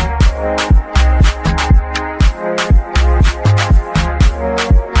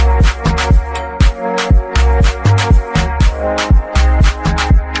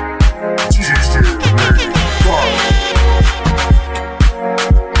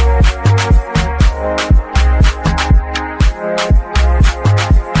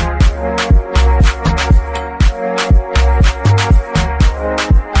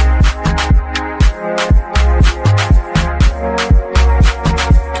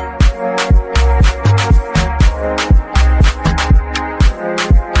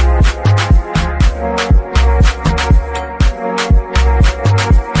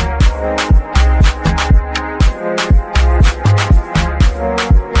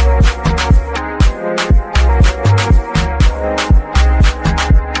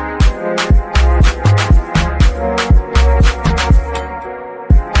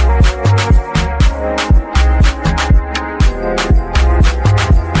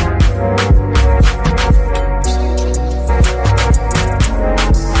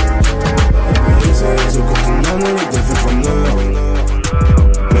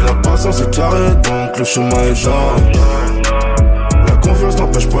 Le chemin est jarre. La confiance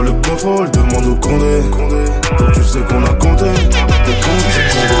n'empêche pas le contrôle. Demande au Condé. Donc tu sais qu'on a compté. Des comptes et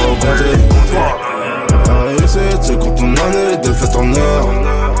qu'on va compter. La réussite c'est quand on année les défaites en heure.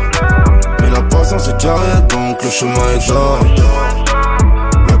 Mais la patience est carrée. Donc le chemin est jarre.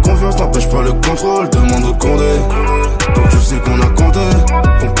 La confiance n'empêche pas le contrôle. Demande au Condé. Donc tu sais qu'on a compté.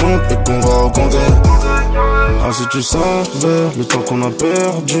 Qu'on compte et qu'on va compter. Ah si tu savais le temps qu'on a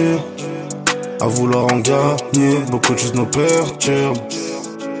perdu à vouloir en gagner, beaucoup de choses nous perturbent.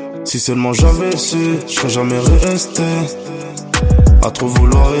 Si seulement j'avais su, je serais jamais resté. À trop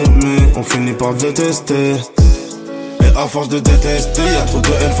vouloir aimer, on finit par détester. Et à force de détester, y'a trop de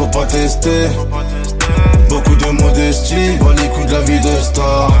haine, faut pas tester. Beaucoup de modestie, bas les coups de la vie de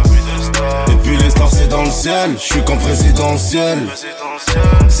star. Et puis les stars c'est dans le ciel, je suis qu'en présidentiel.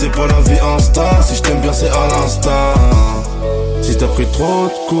 C'est pas la vie Insta, si je t'aime bien c'est à l'instant. Si t'as pris trop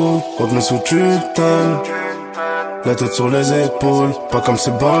de coups, on te met sous tutelle. La tête sur les épaules, pas comme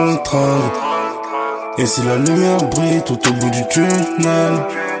ces baltringues. Et si la lumière brille tout au bout du tunnel,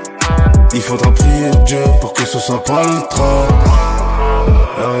 il faudra prier Dieu pour que ce soit pas le train.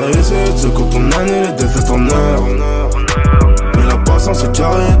 La réussite c'est quand on annule les défaites en heure. Mais la patience est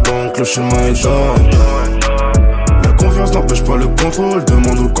carrée donc le chemin est jarre. La confiance n'empêche pas le contrôle,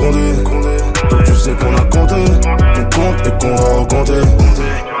 demande au Condé. Donc tu sais qu'on a compté, qu'on compte et qu'on va recompter.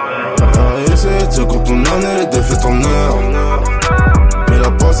 La réussite c'est quand on annule les défaites en heure. Mais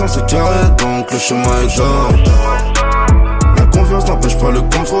la patience est carrée donc le chemin est jarre. La confiance n'empêche pas le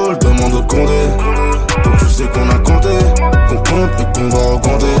contrôle, demande au Condé. Donc tu sais qu'on a compté, qu'on compte et qu'on va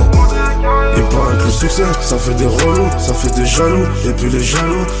recompter. Il paraît que le succès, ça fait des relous, ça fait des jaloux. Et puis les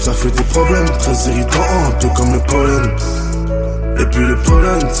jaloux, ça fait des problèmes très irritants, un peu comme le pollen. Et puis le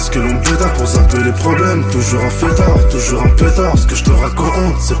pollen, c'est ce que l'on pétard pour zapper les problèmes. Toujours un fêtard, toujours un pétard. Ce que je te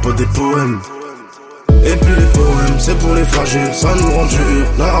raconte, c'est pas des poèmes. Et puis les poèmes, c'est pour les fragiles, ça nous rend dur.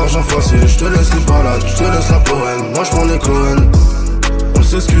 L'argent facile, je te laisse les balades, je te laisse la poème. Moi je prends les Cohen. On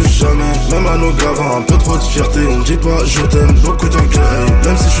s'excuse jamais, même à nos gavins. Un peu trop de fierté, on me dit pas je t'aime. Beaucoup d'orgueil,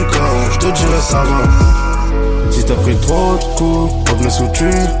 même si je suis carré, je te dirais ça va. Si t'as pris trop de coups, on te met sous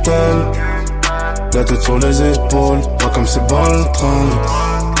tutelle. La tête sur les épaules, pas comme ces baltringues.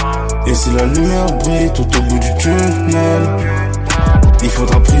 Et si la lumière brille tout au bout du tunnel, il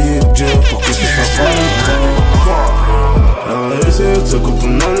faudra prier Dieu pour que ce soit pas le train. La réussite c'est quand on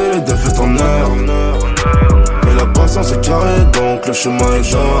annule les défaites en heure. Mais la patience est carrée donc le chemin est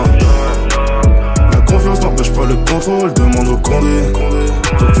jarre. La confiance n'empêche pas le contrôle, demande au Condé.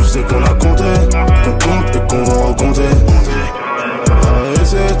 Donc tu sais qu'on a compté, qu'on compte et qu'on va recompter. La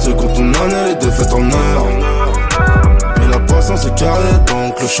réussite c'est quand on annule les défaites en heure. Mais la patience est carrée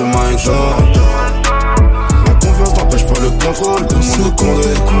donc le chemin est jarre. contrôle, demande au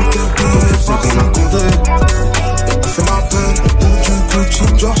condé. Tu sais qu'on a compté. On fait la peine, du Gucci,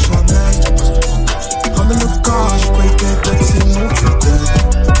 Dior, Chanel. Ramène le cash, paye tes dettes, sinon tu t'aides.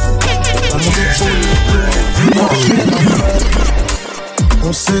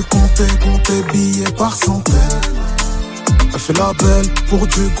 On sait compter billets par centaines. Elle fait la belle pour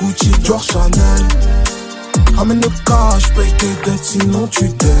du Gucci, Dior, Chanel. Ramène le cash, paye tes dettes, sinon tu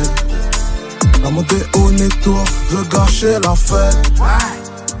t'aides. La mode est honnête, veut gâcher la fête.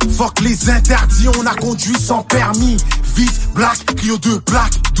 Fuck les interdits, on a conduit sans permis. Vite, black, Clio 2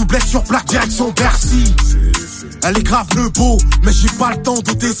 plaques, doublette sur plaque, direction Bercy. Elle est grave le beau, mais j'ai pas le temps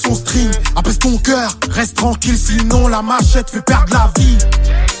d'ôter son string. Apaise ton cœur, reste tranquille, sinon la machette fait perdre la vie.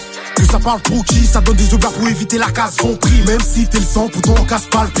 Que ça parle pour qui, ça donne des auberges pour éviter la casse son prix. Même si t'es le sang, pourtant on casse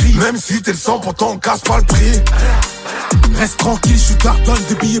pas le prix. Même si t'es le sang, pourtant on casse pas le prix. Reste tranquille, je te donne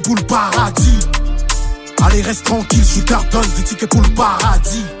des billets pour le paradis. Allez reste tranquille, je te donne des tickets pour le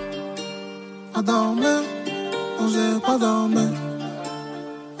paradis. Pas dormir, non j'ai pas dormi.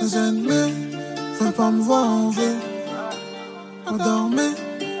 Les ennemis veulent pas me voir en vie. Pas dormir,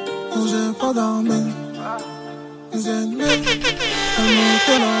 non j'ai pas dormi. Les ennemis veulent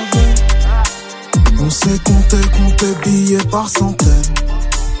monter la vie. On sait compter billets par centaines.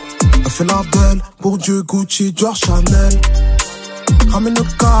 Elle fait la belle pour du Gucci, Dior, Chanel. Ramène le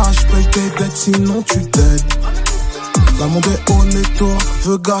cash, paye tes dettes, sinon tu t'aides. La monde est honnête,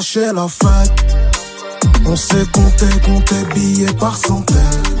 veut gâcher la fête. On sait compter billets par centaines.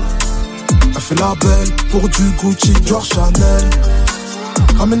 Elle fait la belle pour du Gucci, Dior, Chanel.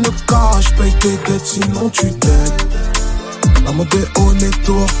 Ramène le cash, paye tes dettes, sinon tu t'aides. La mode est honnête,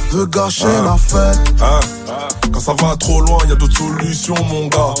 veut gâcher la fête. Quand ça va trop loin, y'a d'autres solutions, mon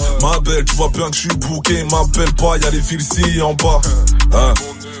gars. Ma belle, tu vois bien que je suis bouqué. M'appelle pas, y'a les fils ici en bas.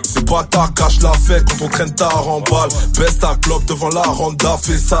 C'est pas ta cache la fête quand on traîne ta remballe. Baisse ta clope devant la ronda.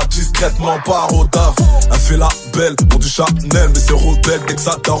 Fais ça discrètement par au taf. Elle fait la belle pour du Chanel, mais c'est rebelle dès que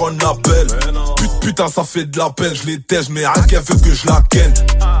ça daronne appelle. Putain ça fait de la peine, je les tèche mais rien qu'elle veut que je la ken.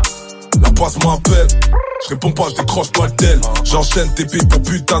 La passe m'appelle, je réponds pas, je décroche pas le tel. J'enchaîne TP pour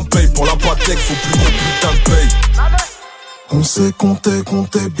putain de paye. Pour la patek faut plus gros putain de paye. On sait compter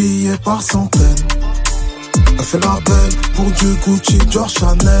billets par centaines. Elle fait la belle pour du Gucci, Dior,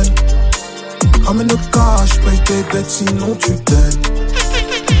 Chanel. Ramène le cash, paye tes dettes, sinon tu t'aides.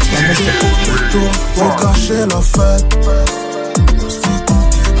 La mode est pour toi, faut gâcher la fête. On sait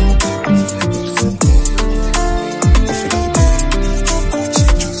compter billets par centaines. Elle fait la belle pour du Gucci,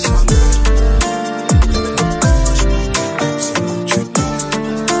 Dior, Chanel. Ramène le cash, paye tes dettes, sinon tu t'aides.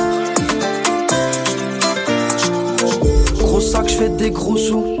 Gros sac, j'fais des gros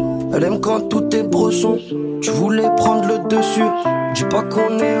sous. Elle aime quand tout est bresson. Tu voulais prendre le dessus. Dis pas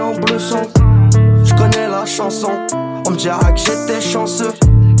qu'on est en bleu sang. Je connais la chanson. On me dira que j'étais chanceux.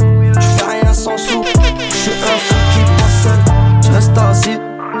 Je fais rien sans sous. Je suis un fou qui passe seul. Je reste assis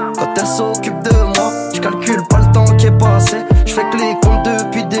quand elle s'occupe de moi. Je calcule pas le temps qui est passé. Je fais que les comptes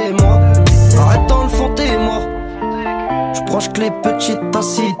depuis des mois. Arrête dans le fond t'es mort. Je branche que les petites à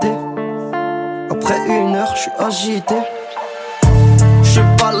cité. Après 1 heure je suis agité. J'suis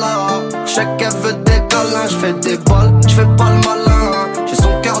pas là, j'sais qu'elle veut des câlins, j'fais des balles, j'fais pas le malin, j'ai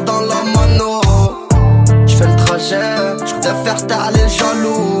son cœur dans la mano. J'fais le trajet, j'voudrais faire taire les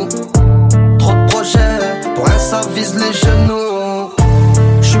jaloux. Trop de projets, pour rien ça vise les genoux.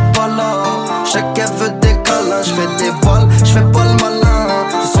 J'suis pas là, j'sais qu'elle veut des câlins, j'fais des balles, j'fais pas le malin,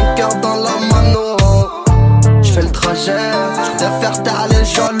 j'ai son cœur dans la mano. J'fais le trajet, j'voudrais faire taire les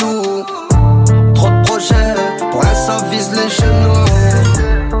jaloux. Trop de projets, pour rien ça vise les genoux.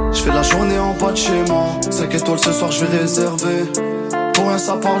 Je fais la journée en bas de chez moi. 5 étoiles ce soir je vais réserver. Pour un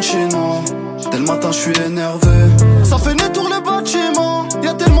ça parle chinois. Dès le matin je suis énervé. Ça fait né tour le bâtiment.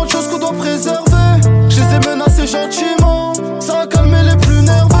 Y'a tellement de choses qu'on doit préserver. Je les ai menacés gentiment. Ça a calmé les plus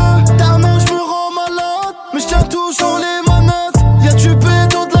nerveux. Tellement je me rends malade. Mais je tiens toujours les manettes. Y'a du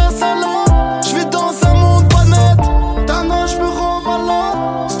béton de la salade. Je vis dans un monde pas net. Tellement je me rends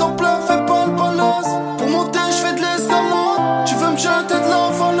malade. S'il te plaît fais pas le balèze. Pour monter je fais de l'escalade. Tu veux me jeter de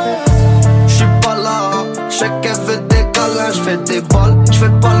la falaise. J'suis pas là, j'sais qu'elle veut des câlins, j'fais des balles, j'fais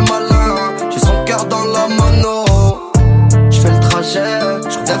pas le malin, j'ai son cœur dans la mano. J'fais le trajet,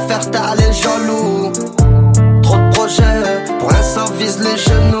 j'voudrais faire taire les jaloux. Trop de projets, pour rien ça vise les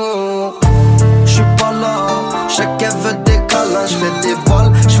genoux. J'suis pas là, j'sais qu'elle veut des câlins, j'fais des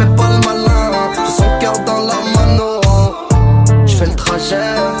balles, j'fais pas le malin, j'ai son cœur dans la mano. J'fais le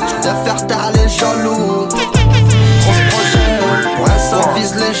trajet, j'voudrais faire taire les jaloux. Trop de projets, pour rien ça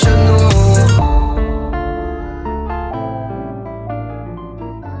vise les genoux.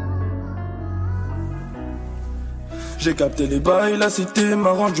 J'ai capté les bails, la cité m'a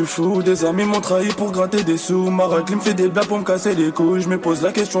rendu fou. Des amis m'ont trahi pour gratter des sous. Ma raclée me fait des blagues pour me casser les couilles. Je me pose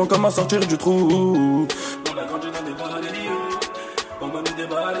la question comment sortir du trou. On a grandi dans des barrières, on m'a mis des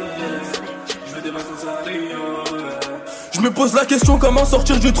barrières. Je veux des vacances à Rio. Je me pose la question comment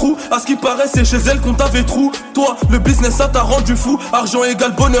sortir du trou. À ce qui paraît c'est chez elle qu'on t'avait trou. Toi le business ça t'a rendu fou. Argent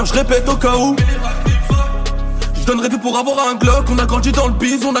égale bonheur, je répète au cas où. Je donnerais tout pour avoir un Glock. On a grandi dans le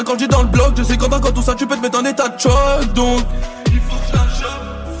biz, on a grandi dans le bloc. Je sais quand tout ça tu peux te mettre en état de choc. Donc il faut que je la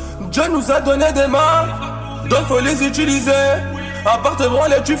chope. Dieu nous a donné des mains, donc faut les utiliser. À part te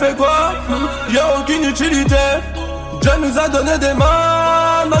branler tu fais quoi? Y'a aucune utilité. Dieu nous a donné des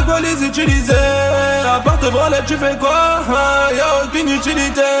mains, donc faut les utiliser. À part te branler tu fais quoi? Y'a aucune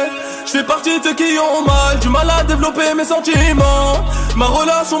utilité. Je fais partie de ceux qui ont mal, du mal à développer mes sentiments. Ma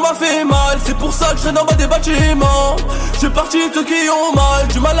relation m'a fait mal, c'est pour ça que je traîne en bas des bâtiments. Je fais partie de ceux qui ont mal,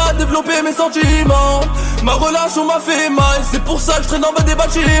 du mal à développer mes sentiments. Ma relation m'a fait mal, c'est pour ça que je traîne en bas des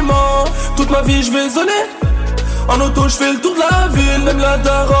bâtiments. Toute ma vie je vais zoner, en auto je fais le tour de la ville. Même la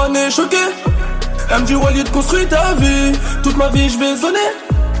daronne est choquée, elle me dit Willy construis ta vie. Toute ma vie je vais zoner,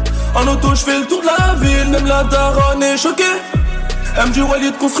 en auto je fais le tour de la ville. Même la daronne est choquée, elle me dit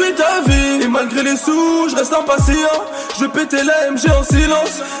Willy construis ta vie. Et malgré les sous, je reste impatient. Je vais péter la MG en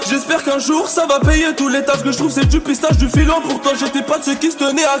silence. J'espère qu'un jour ça va payer. Tous les tafs que je trouve c'est du pistache, du filon. Pourtant j'étais pas de ceux qui se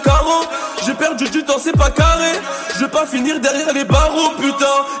tenaient à carreau. J'ai perdu du temps, c'est pas carré. Je vais pas finir derrière les barreaux. Putain,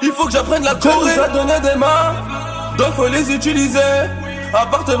 il faut que j'apprenne la Corée. Dieu nous a donné des mains, donc faut les utiliser. À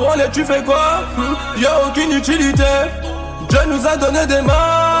part te branler tu fais quoi? Y'a aucune utilité. Dieu nous a donné des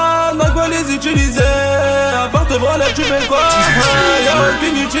mains, donc faut les utiliser. À part te branler tu fais quoi? Y'a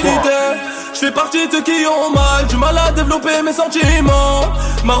aucune utilité. Je fais partie de ceux qui ont mal, du mal à développer mes sentiments.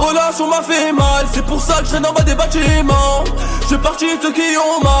 Ma relation m'a fait mal, c'est pour ça que je traîne en bas des bâtiments. Je fais partie de ceux qui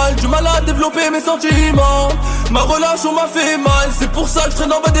ont mal, du mal à développer mes sentiments. Ma relation m'a fait mal, c'est pour ça que je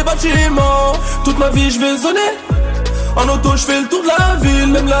traîne en bas des bâtiments. Toute ma vie je vais zoner, en auto je fais le tour de la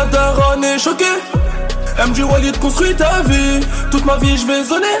ville. Même la daronne est choquée, elle me dit Willy construis ta vie. Toute ma vie je vais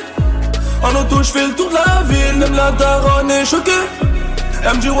zoner, en auto je fais le tour de la ville. Même la daronne est choquée,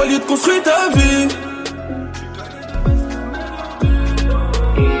 elle me dit Willy construis ta vie.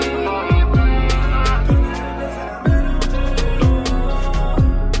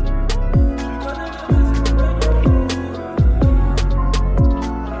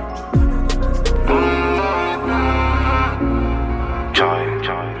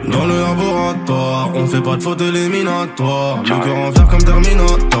 Dans le laboratoire, on fait pas de faute éliminatoire. Le cœur en fer comme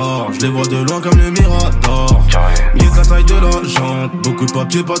Terminator, je les vois de loin comme le Mirador. Mieux que la taille de la jante, beaucoup de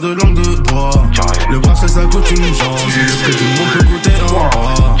papier, pas de langue de bois. Le bracelet ça coûte une jambe, et le prix du monde peut coûter un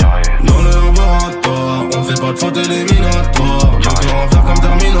bras. Dans le laboratoire, on fait pas de faute éliminatoire. Le cœur en fer comme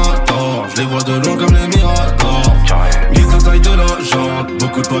Terminator, je les vois de loin comme le Mirador. Mieux que la taille de la jante,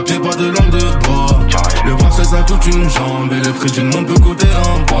 beaucoup de papier, pas de langue de bois. Le bracelet ça coûte une jambe, et le prix du monde peut coûter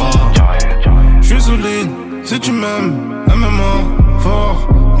un bras. J'suis solide, si tu m'aimes, MMA, fort.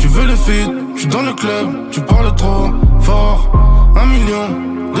 Tu veux le feed, j'suis dans le club, tu parles trop fort. 1 million,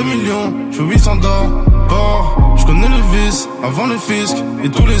 2 millions, j'fais 800 d'or. J'connais le vice, avant le fisc, et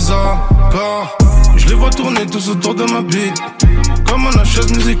tous les accords. Je les vois tourner tous autour de ma bite, comme un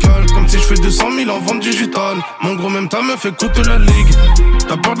chaise musicale, comme si je fais 200 000 en vente digitale. Mon gros même ta meuf écoute la ligue.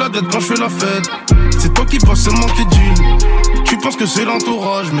 T'as peur de la dette quand je fais la fête. C'est toi qui passe, c'est moi qui deal. Tu penses que c'est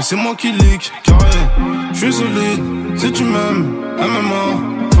l'entourage, mais c'est moi qui leak. Carré, je suis solide, si tu m'aimes,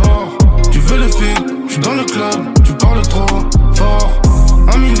 MMA, fort. Tu veux le feed, je suis dans le club, tu parles trop fort.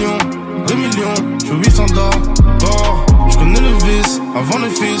 1 million, 2 millions, je fais 800 d'or. Je connais le vice, avant le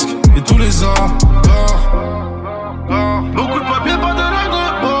fisc, et tous les accords. Beaucoup de papier, pas de langue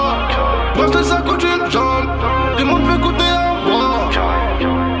de bois. Parce que ça coûte une jambe, tout le monde peut coûter un bras.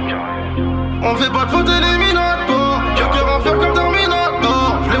 On fait pas de faute éliminatoire. Le cœur en fer comme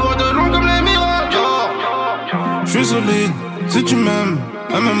Terminator, je les vois de loin comme les Miradors. Je suis solide, si tu m'aimes,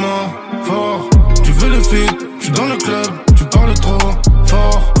 MMA, fort. Tu veux le feed, je suis dans le club, tu parles trop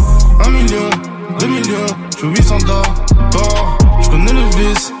fort. 1 million, 2 millions, je fais 800 d'or. Je connais le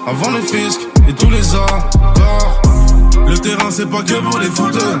vice, avant le fisc, et tous les accords. Le terrain c'est pas que pour les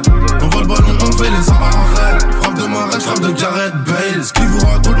footeux. On voit le ballon, on fait les arrêts. Frappe de Marais, frappe de Gareth Bale. Ce qui vous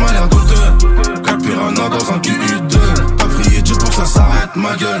raconte m'a l'air douteux. 4 piranhas dans un QU2. T'as prié Dieu pour que ça s'arrête,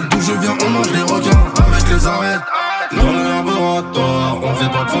 ma gueule. D'où je viens, on mange les requins avec les arêtes. Dans le laboratoire, on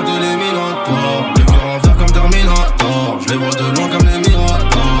fait pas de faute éliminatoire. Le cœur en fer comme Terminator, je les vois de loin comme les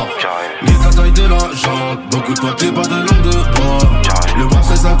Miradors. Mieux que la taille de la jante, beaucoup de papier, pas de langue de bois. Le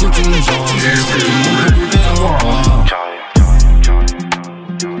bracelet ça coûte une jambe, et le prix du monde peut coûter un bras.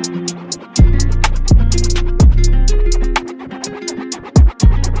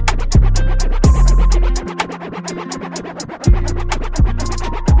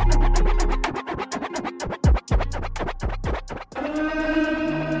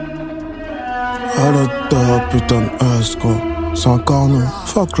 Elle est de putain de S quoi. C'est encore nous,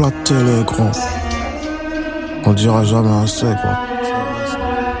 fuck la télé gros. On dira jamais assez quoi.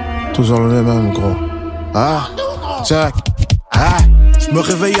 Toujours les mêmes gros. Ah, check. Ah, je me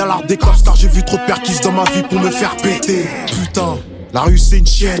réveille à l'art des cosses car j'ai vu trop de perquises dans ma vie pour me faire péter. Putain, la rue c'est une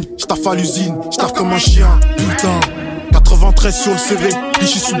chienne, j'taffe à l'usine, j'taffe comme un chien. Putain, 93 sur le CV,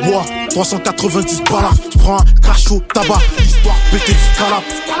 Clichy sous bois, 390 balles. J'prends un cachot, tabac, histoire de péter du calap.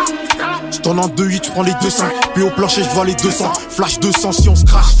 J'tourne en 2-8, j'prends les 2-5, puis au plancher j'vois les 200. Flash 200 si on se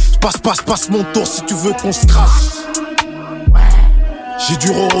crache, passe mon tour si tu veux qu'on se crache. J'ai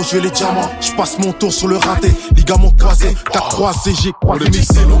du roro, je vais les diamants. J'passe mon tour sur le raté, ligament croisé, 4 croisés, j'ai croisé mes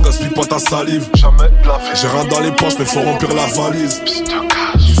salons. Gaspille pas ta salive, jamais de la vie. J'ai rien dans les poches, mais faut remplir la valise.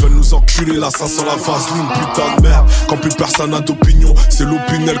 Ils veulent nous enculer, là ça sent la vaseline, putain de merde. Quand plus personne n'a d'opinion, c'est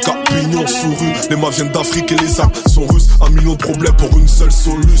l'opinel capignon sous rue. Les mains viennent d'Afrique et les armes sont russes. 1 million de problèmes pour une seule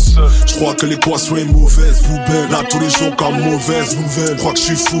soluce. J'crois que l'équation est mauvaise, vous belle. Là tous les jours comme mauvaise nouvelle. J'crois que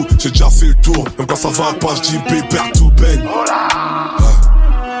j'suis fou, j'ai déjà fait le tour. Même quand ça va pas, j'dis pépère tout baigne.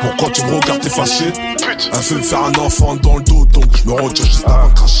 Pourquoi tu me regardes, t'es fâché? Elle veut me faire un enfant dans le dos, donc je me retire juste avant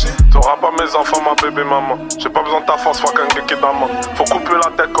de cracher. T'auras pas mes enfants, ma bébé maman. J'ai pas besoin de ta force, fuck un geek d'amant. Faut couper la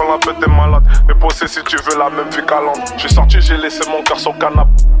tête quand la bête est malade. Et bosser si tu veux la même vie qu'à Londres. J'suis sorti, j'ai laissé mon cœur sur le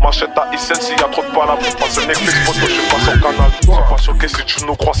canapé. M'achète ta ICL s'il y a trop de palabres. Passe Netflix photo, j'suis pas sur le canal. Sois pas choqué si tu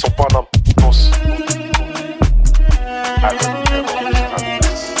nous crois sur Paname. Tous.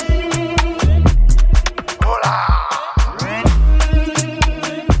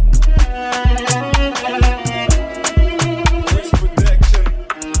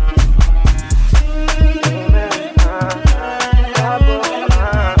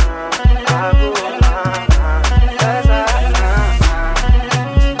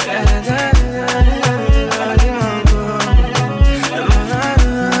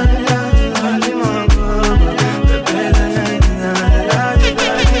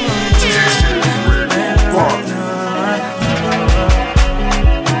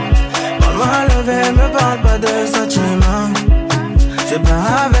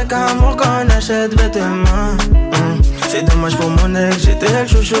 C'est dommage pour mon ex, j'étais le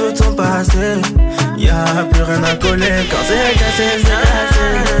chouchou de son passé. Y'a plus rien à coller quand c'est cassé, c'est cassé.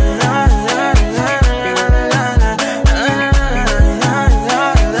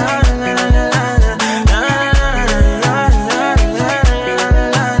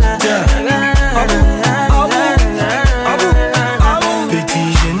 Petit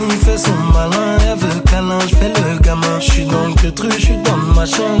génie fait son malin, elle veut câlin, j'fais le gamin. J'suis dans le queutru, j'suis dans le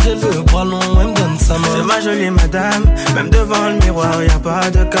machin, j'ai le bras long, elle me donne sa main. C'est ma jolie madame, même devant le miroir, y'a pas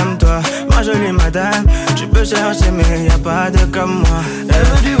de comme toi. Ma jolie madame, tu peux chercher mais y'a pas de comme moi. Elle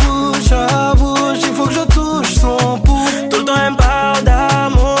veut du bouche à bouche, il faut que je touche son pouls. Tout le temps elle me parle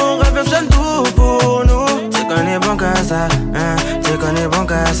d'amour, elle veut que j'aime tout pour nous. C'est qu'on est bon qu'à ça, hein, c'est qu'on est bon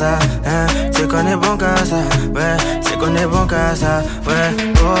qu'à ça, hein, c'est qu'on est bon qu'à ça, ouais, c'est qu'on est bon qu'à ça, ouais,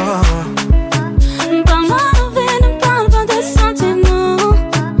 oh. Parle-moi d'envie, ne parle pas de sentiments.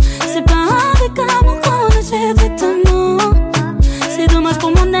 C'est pas avec amour qu'on achète vêtements. C'est dommage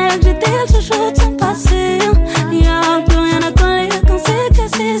pour mon ex, j'étais le chouchou de son passé. Y'a plus rien à coller quand c'est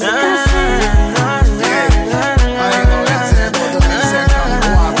cassé, c'est cassé.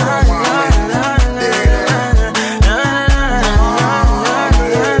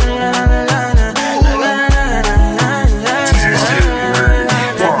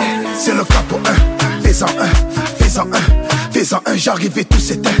 C'est le capot 1, fais-en un, fais-en un, fais-en un, j'arrive et tout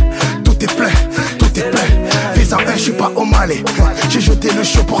s'éteint. Tout est plein, tout est plein. Fais-en un, j'suis pas au Malais. J'ai jeté le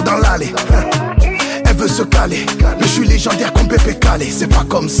chaud dans l'allée. Elle veut se caler, mais j'suis légendaire comme Pépé calé. C'est pas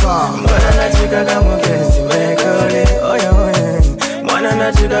comme ça.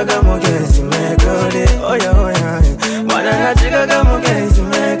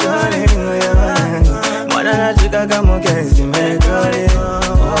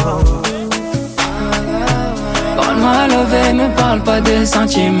 Parle-moi levé, me parle pas de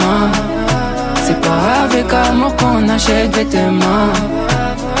sentiments. C'est pas avec amour qu'on achète vêtements.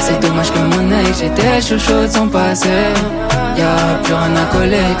 C'est dommage que mon ex, j'étais chouchou de son passé. Y'a plus rien à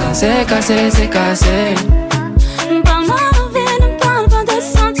coller quand c'est cassé, c'est cassé. Parle-moi d'envie, ne parle pas de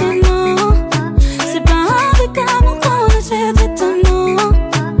sentiments. C'est pas avec amour qu'on achète vêtements.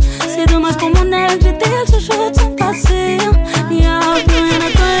 C'est dommage pour mon ex, j'étais le chouchou de son passé. Y'a plus rien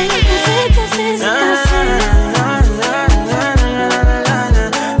à coller quand c'est cassé, c'est cassé.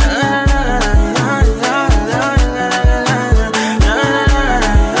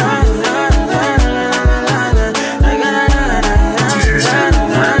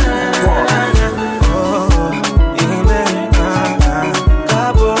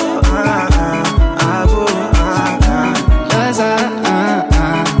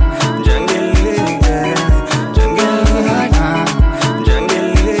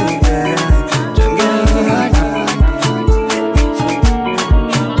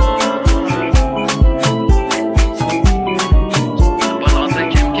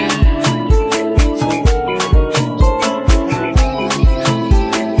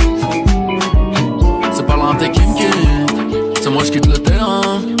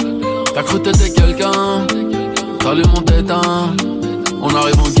 T'as cru t'étais quelqu'un, t'allumes mon tétin. On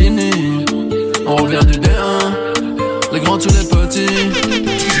arrive en Guinée, on revient du D1. Les grands tuent les petits,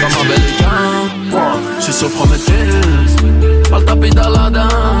 comme un bel équin. J'suis sur Prometheus, pas le tapis d'Aladin.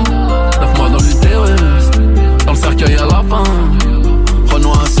 9 mois dans l'utérus, dans le cercueil à la fin.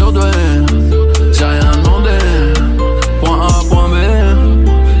 Renoir surdoué, j'ai rien demandé. Point A, point B,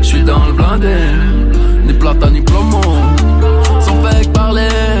 j'suis dans le blindé. Ni plata ni plomo, sans fake parler.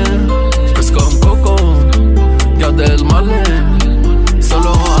 J'pèse comme Coco, gardez le malais.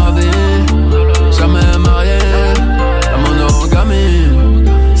 Solo à vie, jamais marié. La monogamie,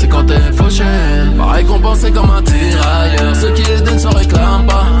 c'est quand t'es fauché. Pas récompensé comme un tirailleur. Ceux qui aident ne se réclament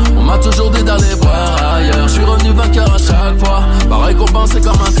pas. On m'a toujours dit d'aller voir ailleurs. J'suis revenu vainqueur à chaque fois. Pas récompensé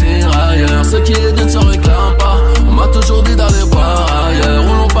comme un tirailleur. Ceux qui aident ne se réclament pas. On m'a toujours dit d'aller voir ailleurs.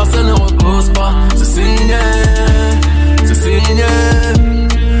 Où l'on passe ne repose pas. C'est signé, c'est signé,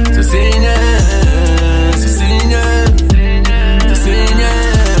 c'est signé, c'est signé, c'est signé,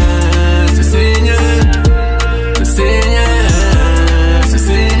 c'est signé, c'est signé, c'est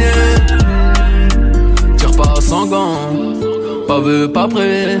signé. Tire pas sans gants, pas vu, pas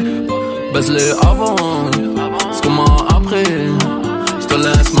prêt. Baisse-les avant, c'est comment après. J'te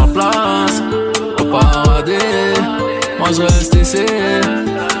laisse ma place au paradis. Moi je reste ici,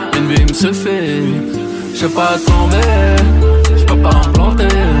 une vie me se fait. J'sais pas tomber, j'peux pas me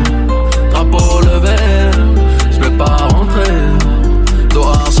planter. Drapeau levé, j'vais pas rentrer. Dos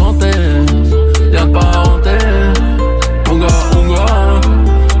argenté, y'a de parenté. Unga, unga,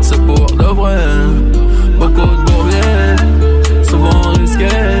 c'est pour de vrai. Beaucoup de bourbiers, souvent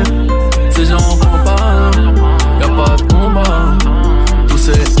risqués. Ces gens font pas, y'a pas de combat. Tous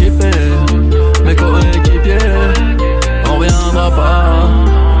équipés, mes coéquipiers. On reviendra pas,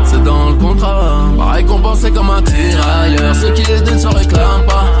 c'est dans le contrat. Pas récompensé comme un tirailleur. Ceux qui aident ne se réclament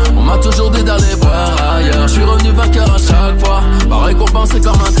pas. On m'a toujours dit d'aller voir ailleurs. J'suis revenu vainqueur à chaque fois. Pas récompensé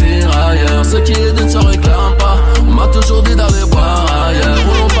comme un tirailleur. Ceux qui aident ne se réclament pas. On m'a toujours dit d'aller voir ailleurs.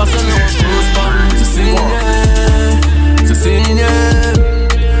 Où l'on passe ne repose pas. C'est signé, c'est signé,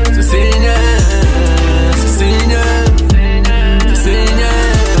 c'est signé, c'est signé, c'est signé,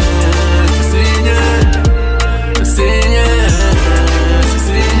 c'est signé, c'est signé, c'est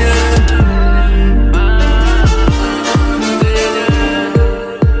signé.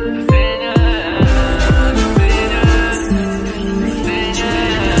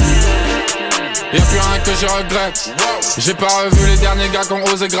 Y'a plus rien que je regrette. J'ai pas revu les derniers gars qui ont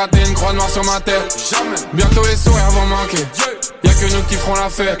osé gratter une croix noire sur ma tête. Bientôt les sourires vont manquer. Y'a que nous qui ferons la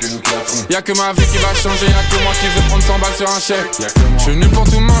fête. Y'a que ma vie qui va changer. Y'a que moi qui veux prendre 100 balles sur un chèque. J'suis venu pour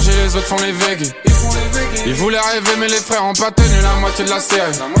tout manger, les autres font les végues. Ils voulaient rêver mais les frères ont pas tenu la moitié de la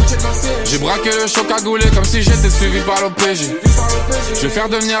série. J'ai braqué le choc à gouler comme si j'étais suivi par l'OPJ. Je vais faire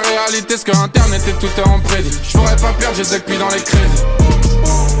devenir réalité ce que internet et tout en prédit. J'pourrais pas perdre, j'ai depuis dans les crédits.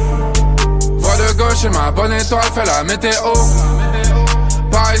 Voix de gauche et ma bonne étoile fait la météo.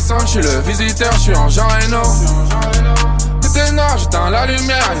 Paris centre, j'suis le visiteur, j'suis en Jean Reno. Tout est noir, j'éteins la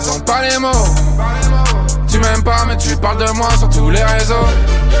lumière, ils ont pas les mots. Tu m'aimes pas mais tu parles de moi sur tous les réseaux.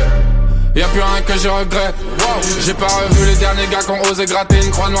 Y'a plus rien que je regrette. J'ai pas revu les derniers gars qui ont osé gratter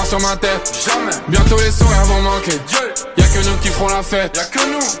une croix noire sur ma tête. Bientôt les sourires vont manquer. Y'a que nous qui ferons la fête. Y'a que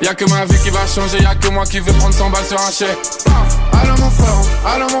nous. Y'a que ma vie qui va changer. Y'a que moi qui veux prendre 100 balles sur un chèque. Allô mon frère,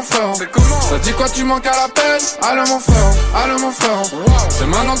 allô mon frère. C'est comment? Ça dit quoi tu manques à l'appel? Allô mon frère, allô mon frère. C'est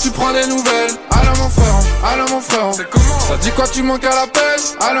maintenant que tu prends des nouvelles. Allô mon frère, allô mon frère. C'est comment? Ça dit quoi tu manques à l'appel?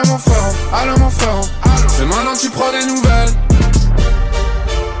 Allô mon frère, allô mon frère. C'est maintenant que tu prends des nouvelles.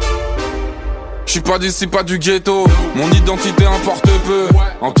 J'suis pas d'ici, pas du ghetto. Mon identité importe peu.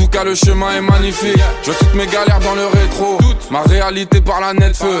 En tout cas le chemin est magnifique. Je vois toutes mes galères dans le rétro. Ma réalité par la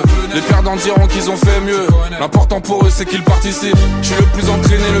net feu. Les perdants diront qu'ils ont fait mieux. L'important pour eux c'est qu'ils participent. J'suis le plus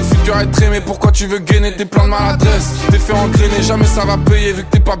entraîné, le futur est très. Mais pourquoi tu veux gainer? T'es plein de maladresse. T'es fait engrainer, jamais ça va payer. Vu que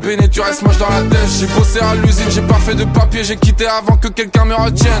t'es pas béné, tu restes moche dans la tête. J'ai bossé à l'usine, j'ai pas fait de papier. J'ai quitté avant que quelqu'un me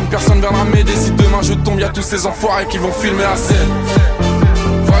retienne. Personne viendra m'aider si demain je tombe. Y'a tous ces enfoirés qui vont filmer la scène.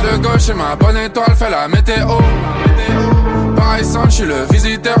 Voix de gauche et ma bonne étoile fait la météo. Paris centre, j'suis le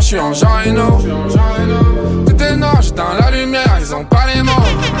visiteur, j'suis en Jean Reno. Tout est noir, j'éteins la lumière, ils ont pas les mots.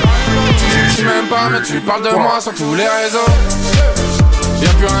 Tu m'aimes pas mais tu parles de moi sur tous les réseaux. Y'a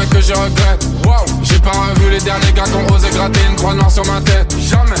plus rien que je regrette. J'ai pas revu les derniers gars qui ont osé gratter une croix noire sur ma tête.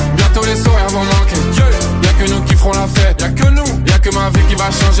 Jamais. Bientôt les sourires vont manquer. Y'a que nous qui ferons la fête. Y'a que nous. Y'a que ma vie qui va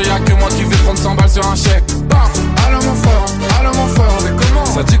changer. Y'a que moi qui vais prendre 100 balles sur un chèque. Allô mon frère, allô mon frère. C'est comment?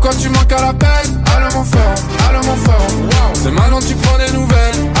 Ça dit quoi tu manques à l'appel? Allô mon frère, allô mon frère. C'est maintenant que tu prends des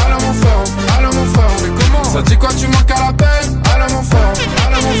nouvelles. Allô mon frère, allô mon frère. C'est comment? Ça dit quoi tu manques à l'appel? Allô mon frère,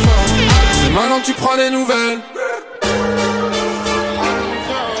 allô mon frère. prends des nouvelles.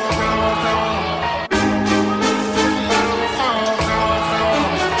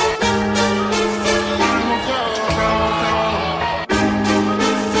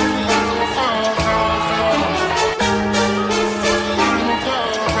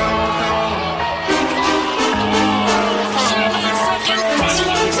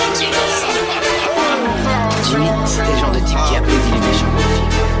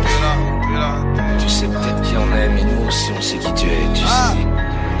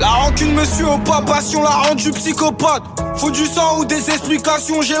 La rancune me suit au pas, passion l'a rendu psychopathe. Faut du sang ou des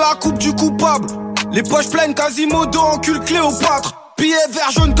explications, j'ai la coupe du coupable. Les poches pleines, Quasimodo, encule Cléopâtre. Billets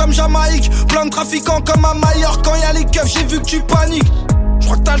vert jaune comme Jamaïque, plein de trafiquants comme à Maillard. Quand y'a les keufs, j'ai vu que tu paniques.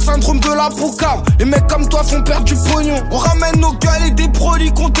 J'crois que t'as le syndrome de la poucave. Les mecs comme toi font perdre du pognon. On ramène nos gueules et des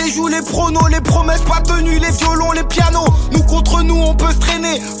prolis, qu'on déjoue les pronos. Les promesses pas tenues, les violons, les pianos. Nous contre nous, on peut se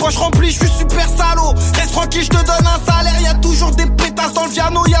traîner. Poche remplie, j'suis super salaud. Reste tranquille, j'te donne un salaire. Y'a toujours des pétasses dans le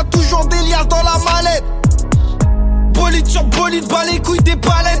piano, y'a toujours des liasses dans la mallette. Bolide sur bolide, bas les couilles des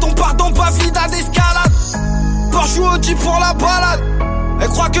palettes. On part dans Pavlida d'escalade. Porsche ou Audi pour la balade. Elle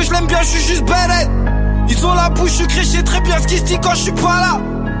croit que je l'aime bien, j'suis juste bête. Ils ont la bouche sucrée, j'sais très bien ce qui se dit quand j'suis pas là.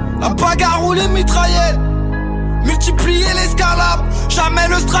 La bagarre ou les mitraillettes, multiplier l'escalade. Jamais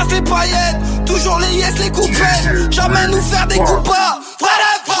le strass, les paillettes, toujours les yes, les coupettes. Jamais nous faire des coups bas.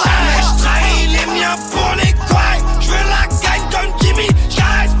 Jamais j'trahis les miens pour les coins. J'veux la gagne comme Jimmy.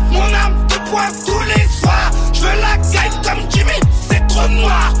 J'caresse mon âme de poing tous les soirs. J'veux la gagne comme Jimmy. C'est trop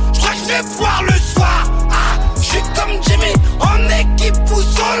noir, j'crois que j'vais boire le soir. Ah, j'suis comme Jimmy, en équipe ou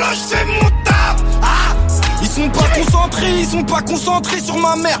solo, j'fais mon taf. Ah, ils sont pas concentrés sur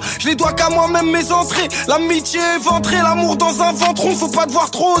ma mère. Je les dois qu'à moi-même mes entrées. L'amitié éventrée, l'amour dans un ventron. Faut pas te voir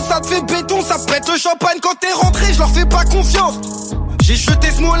trop, ça te fait béton. Ça pète le champagne quand t'es rentré, je leur fais pas confiance. J'ai jeté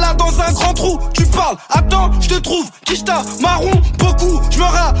ce mot-là dans un grand trou. Tu parles, attends, je te trouve. Kishta, marron, beaucoup. Je me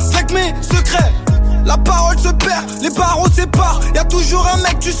rase avec mes secrets. La parole se perd, les barreaux séparent. Y'a toujours un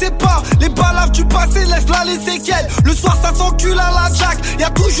mec, tu sais pas. Les balaves du passé, laisse là les séquelles. Le soir, ça s'encule à la jack. Y'a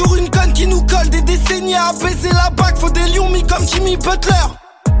toujours une conne qui nous colle. Des décennies à baiser la bague. Faut des lions mis comme Jimmy Butler.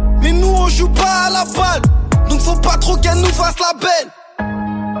 Mais nous, on joue pas à la balle. Donc faut pas trop qu'elle nous fasse la belle.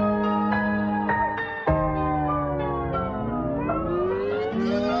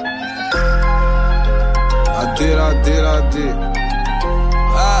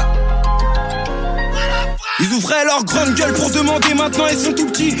 Ah. Ils ouvraient leur grande gueule pour demander, maintenant ils sont tout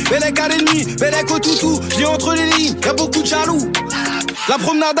petits. Bellec à l'ennemi, Bellec au toutou. J'ai entre les lignes, y'a beaucoup de jaloux. La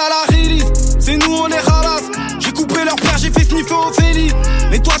promenade à la release, c'est nous on est ralasse. J'ai coupé leur père, j'ai fait sniffer Ophélie.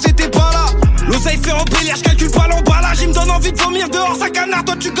 Mais toi t'étais pas là, l'oseille fait embellir, j'calcule pas l'emballage. Il me donne envie de vomir dehors sa canard.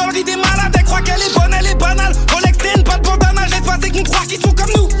 Toi tu gauleries des malades, elle croit qu'elle est bonne, elle est banale. Rolex TN, pas de bandana, j'ai pas que nous croire qu'ils sont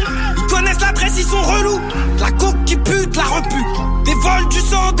comme nous. Ils connaissent l'adresse, ils sont relous. La coke qui pute, la repute. Des vols, du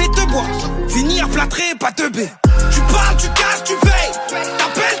sang, des te bois. Finir plâtré, pas teubé. Tu parles, tu casses, tu payes.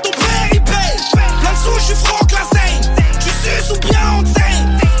 T'appelles ton père, il paye. Plein de sous, j'suis Franck Lassaigne. Tu suces ou bien on te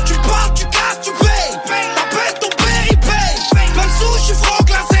saigne. Tu parles, tu casses, tu payes. T'appelles ton père, il paye. Plein de sous, j'suis Franck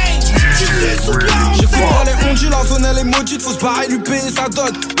Lassaigne. Tu suces ou bien on te saigne. J'ai fait pas les ondits, la zone elle est maudite. Faut se barrer, lui payer sa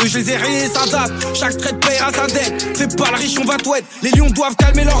dot. Eux je les ai rayés, ça date. Chaque trait payera sa dette. Fais pas le riche, on va t'ouette. Les lions doivent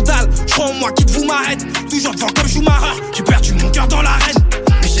calmer leur dalle. J'crois en moi, quitte vous m'arrête. Toujours devant comme Schumacher. J'ai perdu mon cœur dans l'arène.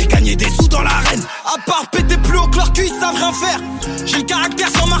 J'ai gagné des sous dans l'arène. À part péter plus haut que leur cul, ils savent rien faire. J'ai le caractère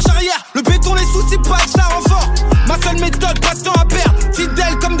sans marche arrière. Le béton, les sous, c'est pas que ça renfort. Ma seule méthode, pas de temps à perdre.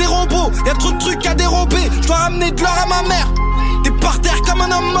 Fidèles comme des robots, y'a trop de trucs à dérober. J'dois ramener de l'or à ma mère. T'es par terre comme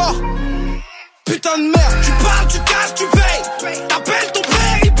un homme mort. Putain de merde. Tu parles, tu casses, tu payes. T'appelles ton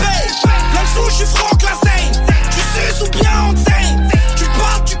père, il paye. Plein de sous, j'suis Franck Lassaigne. Tu suces ou bien on te saigne. Tu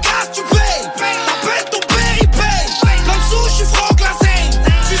parles, tu casses, tu payes. T'appelles ton père, il paye. Plein de sous, j'suis Franck Lassaigne.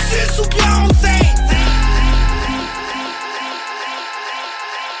 Tu suces ou bien on te saigne.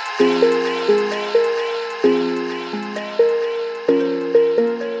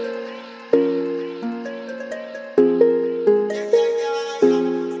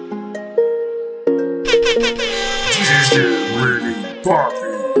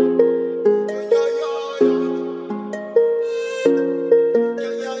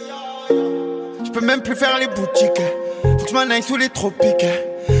 Je peux même plus faire les boutiques. Faut que je m'en aille sous les tropiques.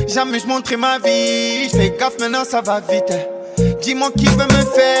 Jamais je montrais ma vie. Je fais gaffe maintenant ça va vite. Dis-moi qui veut me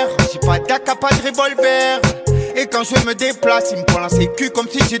faire. J'ai pas d'AK, pas de revolver. Et quand je me déplace, il me prend la sécu comme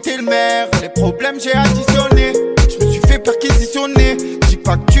si j'étais le maire. Les problèmes j'ai additionné. Je me suis fait perquisitionner. Dis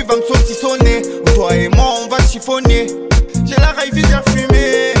pas que tu vas me saucissonner. Toi et moi on va chiffonner. J'ai la raille visère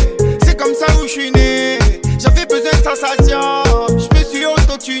fumée. C'est comme ça où je suis né. J'avais besoin de sensation. Je me suis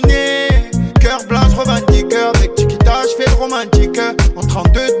auto-tuné. Cœur blanc.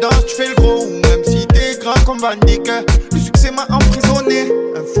 vandique. Le succès m'a emprisonné.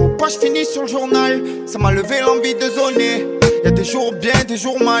 Un faux pas, je finis sur le journal. Ça m'a levé l'envie de zoner. Y'a des jours bien, des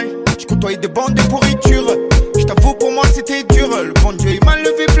jours mal. Je côtoyais des bandes de pourriture. Je t'avoue, pour moi c'était dur. Le bon Dieu il m'a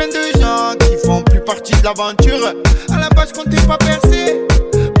levé plein de gens qui font plus partie de l'aventure. À la base, je comptais pas percer.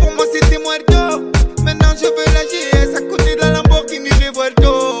 Pour moi c'était muerto. Maintenant je veux la GS à côté de la Lamborghini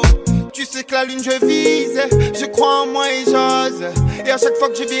Revuelto. Tu sais que la lune je vise. Je crois en moi et j'ose. Et à chaque fois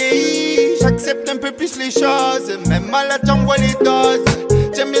que je vieillis, j'accepte un peu plus les choses. Même malade j'envoie les doses.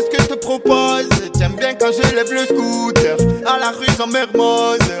 J'aime bien ce que je te propose. J'aime bien quand je lève le scooter à la rue en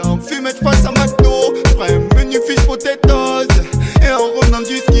Mermoz. En fumette je passe à McDo. Je prends un menu fish potatoes. Et en revenant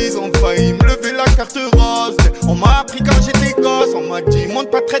du ski ils ont failli me lever la carte rose. On m'a appris quand j'étais gosse. On m'a dit monte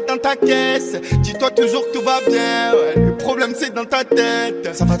pas traite dans ta caisse. Dis-toi toujours que tout va bien, ouais. Le problème c'est dans ta tête.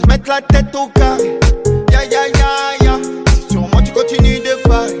 Ça va te mettre la tête au carré. Ya ya ya ya. Si sur moi tu continues de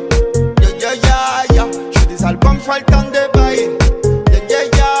parler. Ya ya ya ya. J'fais des albums, j'fais le temps de bailler. Ya ya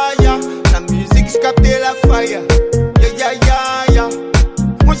ya ya. La musique j'captais la faille. Ya ya ya ya.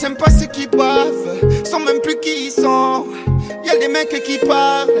 Moi j'aime pas ceux qui bavent. Ils sont même plus qui ils sont. Y'a des mecs qui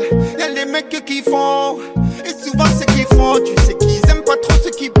parlent. Y'a des mecs qui font. Et souvent ceux qui font, tu sais qu'ils aiment pas trop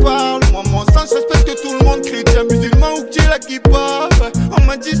ceux qui parlent. Moi mon sens, je respecte tout le monde, chrétien, musulman ou qui là qui parle. On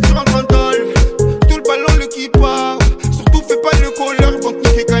m'a dit si tu rentres en dol, tout le ballon le qui part. Surtout fais pas le colleur, vont te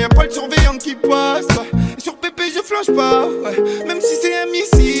niquer quand y'a pas le surveillant qui passe. Et sur Pépé je flanche pas, ouais. Même si c'est un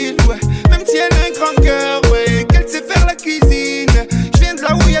missile, ouais. Même si elle a un grand cœur, ouais. Qu'elle sait faire la cuisine. Je viens de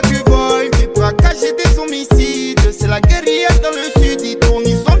là où y'a du vol, des braquages et des homicides. C'est la guérilla dans le sud, ils tournent,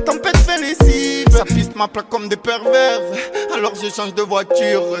 ils sont tempête fait lessive. Ça piste ma plaque comme des pervers, alors je change de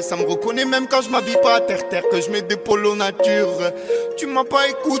voiture. Ça me reconnaît même quand je m'habille pas à terre-terre, que je mets des polos nature. Tu m'as pas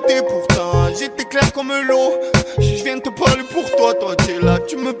écouté pourtant, j'étais clair comme l'eau. Je viens te parler pour toi, toi t'es là,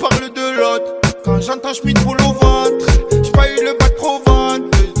 tu me parles de l'autre. Quand j'entends Schmitt roule au ventre, j'ai pas eu le bac pro ventre.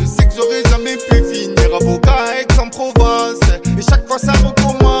 Je sais que j'aurais jamais pu finir avocat à Aix-en-Provence. Et chaque fois ça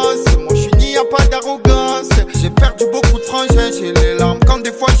recommence, moi je suis ni y'a pas d'arrogance. J'ai perdu beaucoup de frangins, j'ai les larmes quand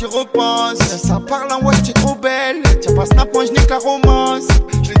des fois j'y repense. Ça parle en ouais, t'es trop belle. Tiens pas snap, moi je nique la romance.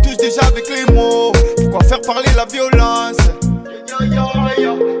 Je les touche déjà avec les mots. Pourquoi faire parler la violence?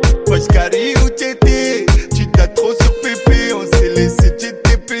 Oscari où t'étais? Tu dates trop sur Pépé. On s'est laissé,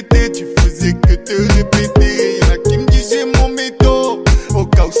 t'étais pété. Tu faisais que te répéter. Y'en a qui me disent j'ai mon métaux. Au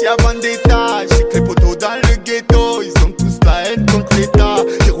cas où s'il y a vendetta. J'ai que les potos dans le ghetto. Ils ont tous la haine contre l'État.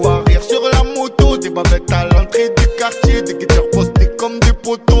 Des roues arrière sur la moto. Des bavettes à l'entrée du quartier. Des guetteurs postés comme des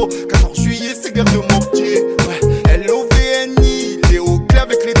poteaux. 14 juillet c'est guerre de mortier. Ouais, LOVNI. Les hauts clés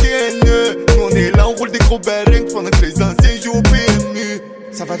avec les TNE. Nous on est là, on roule des gros bearings pendant que les anciens jouent au PMU.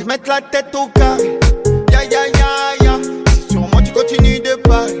 Ça va te mettre la tête au carré. Ya ya ya ya. Si sur moi tu continues de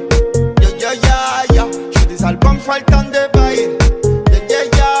parler. Ya ya ya ya. J'fais des albums, j'fais le temps de bailler. Ya ya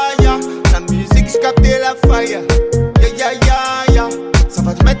ya ya. La musique j'captais la faille. Ya ya ya ya. Ça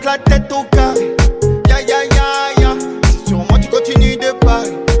va te mettre la tête au carré. Ya ya ya ya. Si sur moi tu continues de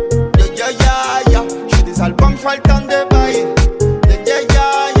parler. Ya ya ya ya. J'fais des albums, j'fais le temps de bailler. Ya ya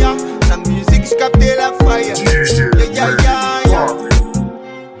ya ya. La musique j'captais la faille. Ya ya ya ya.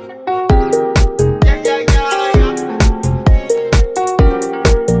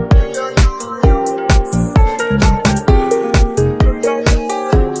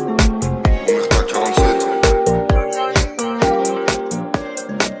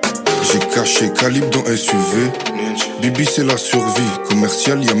 Caché calibre dans SUV. Bibi c'est la survie.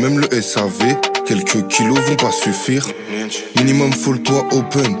 Commercial, y'a même le SAV. Quelques kilos vont pas suffire. Minimum faut le toit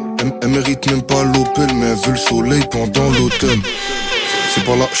open. Elle mérite même pas l'Opel, mais elle veut le soleil pendant l'automne. C'est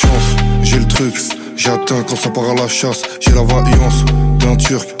pas la chance, j'ai le truc. J'atteins quand ça part à la chasse. J'ai la vaillance d'un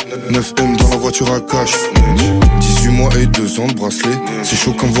turc. 9M dans la voiture à cash. 18 mois et 2 ans de bracelet. C'est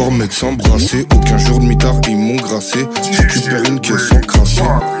chaud comme voir médecin brassé. Aucun jour de mitard ils m'ont grassé. J'récupère une caisse encrassée.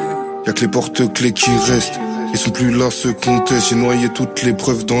 Y'a que les porte-clés qui restent. Ils sont plus là ceux qu'on teste. J'ai noyé toutes les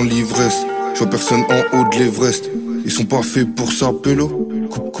preuves dans l'ivresse. J'vois personne en haut de l'Everest. Ils sont pas faits pour ça, pélo.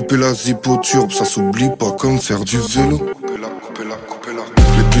 Couper la zip au turbe, ça s'oublie pas comme faire du vélo.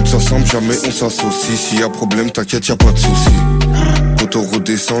 Les putes s'assemblent, jamais on s'associe. S'il y a problème, t'inquiète, y'a pas de soucis. Auto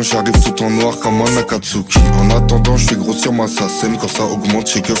redescend, j'arrive tout en noir comme un Akatsuki. En attendant, j'fais grossir ma SACEM. Quand ça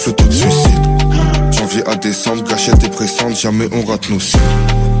augmente, j'ai keuf le taux de suicide. Janvier à décembre, gâchette et pressante, jamais on rate nos cibles.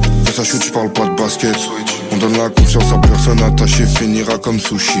 Quand ça shoot, j'parle pas de basket. On donne la confiance à personne, attaché finira comme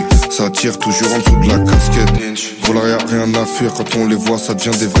sushi. Ça tire toujours en dessous de la casquette. Voilà, y'a rien à fuir, quand on les voit, ça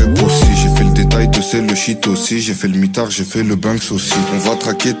devient des vrais bossis. J'ai fait le détail de c'est le shit aussi. J'ai fait le mitard, j'ai fait le banks aussi. On va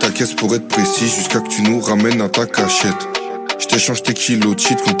traquer ta caisse pour être précis, jusqu'à que tu nous ramènes à ta cachette. J't'échange tes kilos de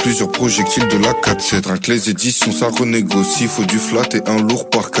shit contre plusieurs projectiles de la 4-7. Rien que les éditions ça renégocie, faut du flat et un lourd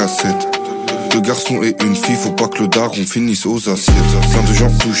par cassette. 2 garçons et une fille, faut pas que le daron finisse aux assiettes. Plein de gens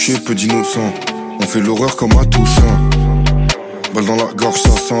touchés, peu d'innocents. On fait l'horreur comme à Toussaint. Balle dans la gorge, ça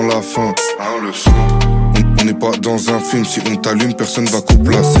sent la faim. Le son. On n'est pas dans un film, si on t'allume, personne va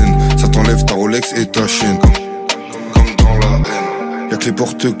couper la scène. Ça t'enlève ta Rolex et ta chaîne. Comme dans la haine. Y'a que les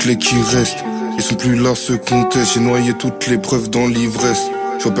porte-clés qui restent. Ils sont plus là, ceux qu'on teste. J'ai noyé toutes les preuves dans l'ivresse.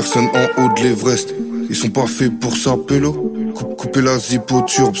 J'vois personne en haut de l'Everest. Ils sont pas faits pour ça, pélo. Couper la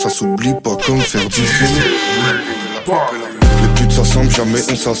zipoturbe, ça s'oublie pas comme faire du vélo. Les putes s'assemblent, jamais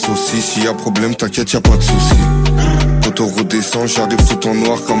on s'associe. S'il y a problème, t'inquiète, y'a pas de soucis. Quand on redescend, j'arrive tout en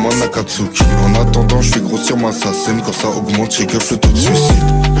noir comme un Akatsuki. En attendant, je fais grossir ma SACEM. Quand ça augmente, j'ai keuf le taux de suicide.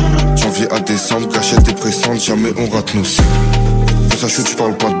 Janvier à décembre, cachette et pressante, jamais on rate nos cibles. Quand ça chute,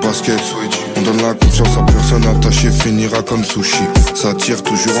 j'parle pas de basket. On donne la confiance à personne, attaché finira comme sushi. Ça tire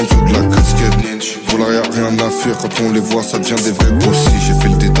toujours en dessous de la casquette. Pour là y'a rien à fuir, quand on les voit ça devient des vrais bossis. J'ai fait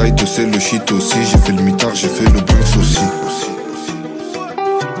le détail de c'est le shit aussi. J'ai fait le mitard, j'ai fait le Banks aussi.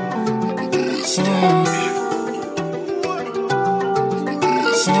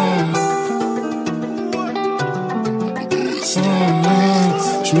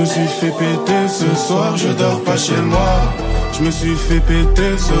 Je me suis fait péter ce soir, je dors pas chez moi. Je me suis fait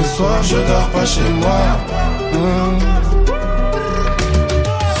péter ce soir, je dors pas chez moi.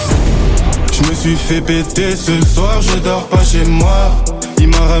 Je me suis fait péter ce soir, je dors pas chez moi. Il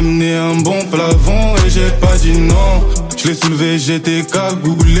m'a ramené un bon plafond et j'ai pas dit non. Je l'ai soulevé, j'étais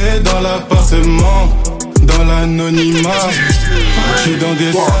cagoulé dans l'appartement, dans l'anonymat. Je suis dans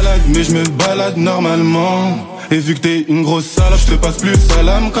des salades mais je me balade normalement. Et vu que t'es une grosse salope, je te passe plus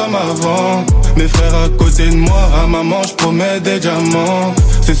salam comme avant. Mes frères à côté de moi, à maman je promets des diamants.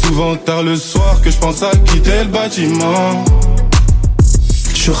 C'est souvent tard le soir que je pense à quitter le bâtiment.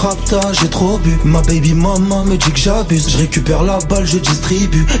 Je suis rapta, j'ai trop bu. Ma baby mama me dit que j'abuse. Je récupère la balle, je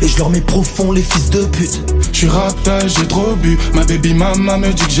distribue. Et je leur mets profond les fils de pute. Je suis rapta, j'ai trop bu. Ma baby mama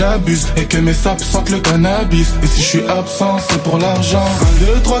me dit que j'abuse. Et que mes sapes sentent le cannabis. Et si je suis absent, c'est pour l'argent. 1,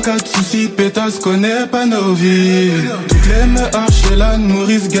 2, 3, 4 soucis, pétasse, connaît pas nos vies. Toutes les meufs chez la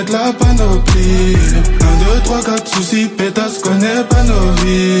nourrice, guette la panoplie. 1, 2, 3, 4 soucis, pétasse, connaît pas nos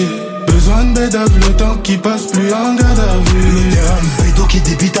vies. Besoin de bédave, le temps qui passe plus en garde à vue. Le terrain bédo qui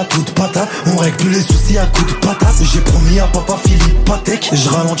débite à toute patate. On règle plus les soucis à coups de patate. J'ai promis à papa Philippe Patek. Je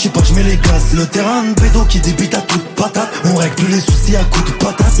ralentis pas, je mets les gaz. Le terrain bédo qui débite à toute patate. On règle plus les soucis à coups de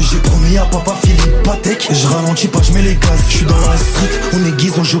patate. J'ai promis à papa Philippe Patek. Je ralentis pas, je mets les gaz. Je suis dans la street, on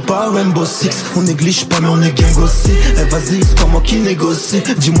aiguise, on joue pas à Rainbow Six. On néglige pas mais on est gang aussi. Eh vas-y, c'est pas moi qui négocie.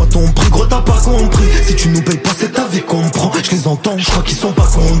 Dis-moi ton prix, gros t'as pas compris. Si tu nous payes pas c'est ta vie qu'on prend. Je les entends, je crois qu'ils sont pas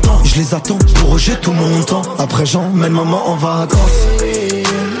contents. Je les attends pour rejeter tout mon temps. Après j'emmène maman en vacances.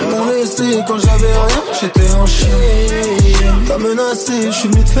 M'ont laissé quand j'avais rien, j'étais en chien. T'as menacé, je suis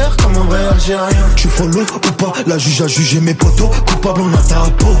venu te faire comme un vrai Algérien. Tu follow ou pas, la juge a jugé mes potos. Coupable on a ta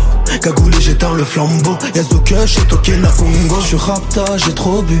peau, cagoulé j'éteins le flambeau. Y'a Zokush et Tokena Congo. Je suis rapta, j'ai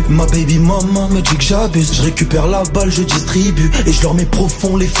trop bu. Ma baby maman me dit que j'abuse. Je récupère la balle, je distribue. Et je leur mets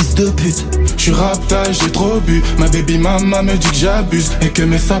profond les fils de pute. Je suis rapta, j'ai trop bu. Ma baby maman me dit que j'abuse. Et que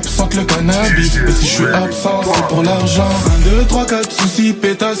mes sapes sentent le cannabis. Et si je suis absent, c'est pour l'argent. 1, 2, 3, 4 soucis,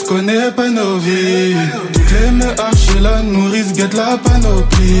 pétasse, connaît pas nos vies. Toutes les meufs chez la nourrice, guette la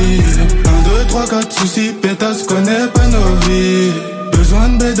panoplie. 1, 2, 3, 4 soucis, pétasse, connaît pas nos vies. Besoin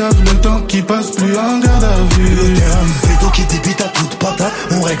de bédave, le temps qui passe plus en garde à vue. Le terrain bédo qui débite à toute patate.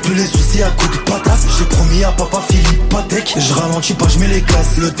 On règle plus les soucis à coups de patate. J'ai promis à papa Philippe Patek. Je ralentis pas, je mets les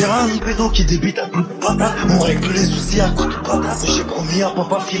classes. Le terrain bédo qui débite à coups de patate. On règle plus les soucis à coups de patate. J'ai promis à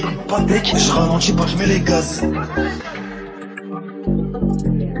papa Philippe Patek. Je ralentis pas, je mets les gaz.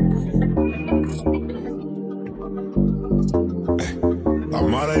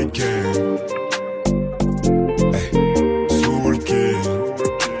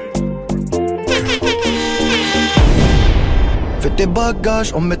 Fais tes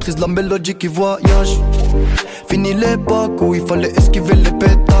bagages, on maîtrise la mélodie qui voyage. Fini l'époque où il fallait esquiver les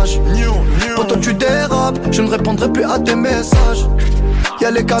pétages. Quand tu dérapes, je ne répondrai plus à tes messages. Y'a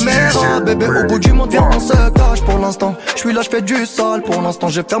les caméras, bébé au bout du monde, viens on se cache. Pour l'instant, je suis là, je fais du sale. Pour l'instant,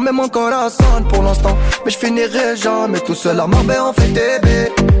 j'ai fermé mon corazon. Pour l'instant, mais je finirai jamais tout seul à Marbella en fait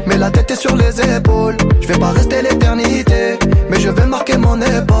bébé. Mais la tête est sur les épaules. Je vais pas rester l'éternité, mais je vais marquer mon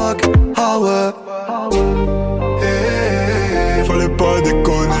époque. Ah ouais. Fallait pas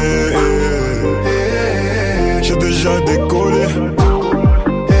déconner. J'ai déjà décollé.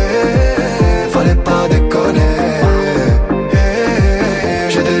 Fallait pas déconner.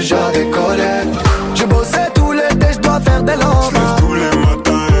 J'ai déjà décollé. J'ai bossé tout l'été, je dois faire des des lovas. Tous les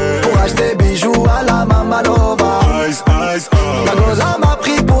matins, pour acheter bijoux à la Mamalova. Ice, ice, La goza m'a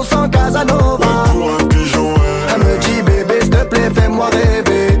pris pour son Casanova. Pour un pigeon, elle me dit bébé s'il te plaît fais-moi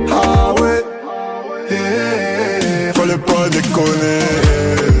rêver. Ah ouais. Fallait pas déconner.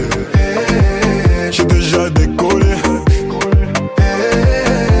 J'ai déjà décollé.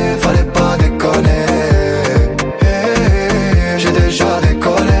 Fallait pas déconner. J'ai déjà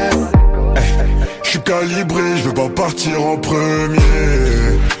décollé. J'suis calibré, j'veux pas partir en premier.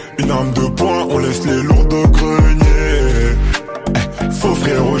 Une arme de poing, on laisse les lourds de grenier. Faux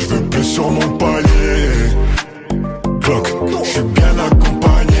frérot, j'veux plus sur mon palier. Glock, j'suis bien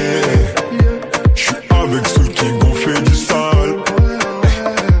accompagné. J'suis avec ceux qui gonflent du sale.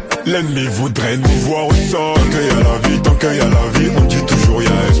 L'ennemi voudrait nous voir au sol. Tant qu'il y a la vie, tant qu'il y a la vie, on dit toujours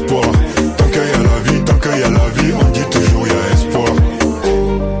y'a espoir. Tant qu'il y a la vie, tant qu'il y a la vie, on dit toujours y'a espoir.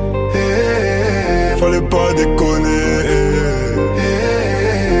 Fallait pas déconner.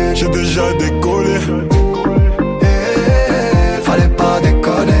 J'ai déjà décollé. Fallait pas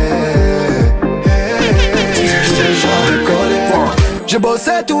déconner. J'ai déjà décollé. J'ai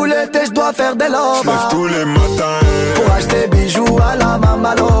bossé tout l'été, j'dois faire des lovas. J'lève tous les matins pour acheter bijoux à la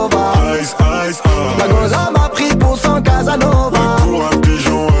Mamalova. Ice, ice, La goza m'a pris pour son Casanova. Pour un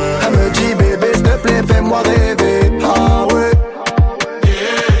pigeon, elle me dit bébé s'il te plaît fais-moi rêver. Ah ouais.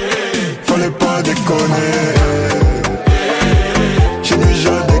 Fallait pas déconner. J'ai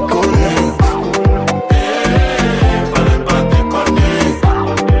déjà décollé. Fallait pas déconner.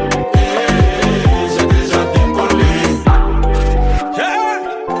 J'ai déjà décollé.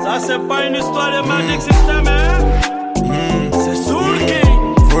 Ça c'est pas une histoire de Magic System, hein. C'est Soul King.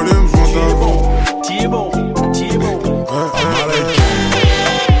 Volume, j'm'en Thibaut.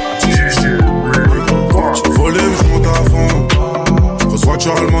 Volume, j'monte à fond. Reçois tu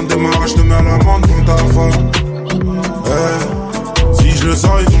allemande, démarrage, j'te mets à l'amende contre ta femme. Si je le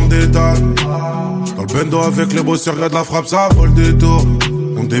sors, ils font des dalles. Dans le bendo avec les bosseurs, regarde la frappe, ça vole des tours.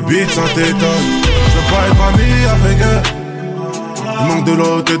 On débite, ça t'étonne. J'veux pas être ami avec eux. Il manque de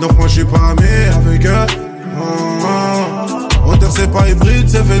l'autre, donc moi j'suis pas ami avec eux. Hauteur c'est pas hybride,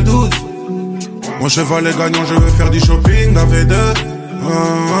 c'est V12. Mon cheval est gagnant, je veux faire du shopping avec deux.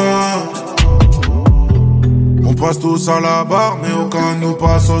 On passe tous à la barre, mais aucun nous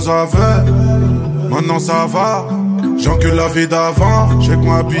passe aux aveux. Maintenant ça va, j'encule la vie d'avant. J'ai que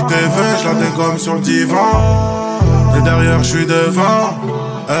ma bite est veuve, je la dégomme sur le divan. Et derrière je suis devant.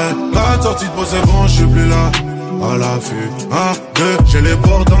 La sortie de peau c'est bon, je suis plus là. À l'affût, 1, 2, j'ai les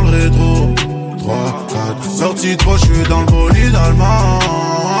portes dans le rétro. 3, 4, sortie de peau, je suis dans le bolide allemand.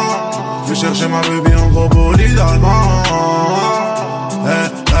 Je vais chercher ma baby en gros bolide allemand.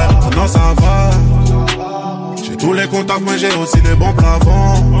 Maintenant ça va. J'ai tous les contacts mais j'ai aussi les bons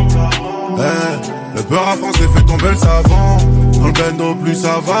plafonds. Le peur à France fait tomber le savant. Dans le bendo plus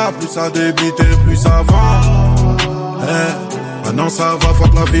ça va, plus ça débite et plus ça va. Maintenant ça va,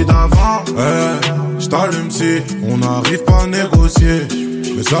 fuck la vie d'avant. J't'allume si on n'arrive pas à négocier.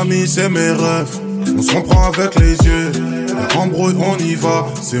 Mes amis c'est mes rêves, on se comprend avec les yeux. Embrouille on y va,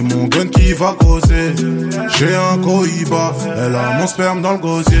 c'est mon gun qui va causer. J'ai un cohiba, elle a mon sperme dans le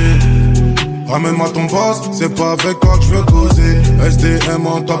gosier. Ramène-moi ton boss, c'est pas avec toi que je veux causer. SDM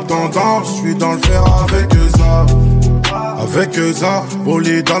en top tendance, je suis dans le fer avec eux. Avec eux,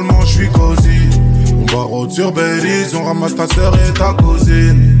 bolide allemand, je suis cosy. On barre sur Belize, on ramasse ta sœur et ta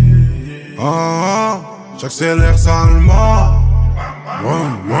cousine. J'accélère salement.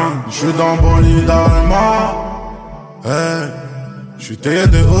 Je suis dans bolide allemand. Je suis taillé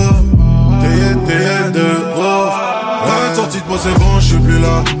de ouf, taillé de ouf. Sortie de peau c'est bon, je suis plus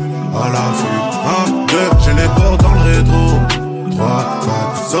là. À l'affût, 1, 2, j'ai les portes dans le rétro. 3,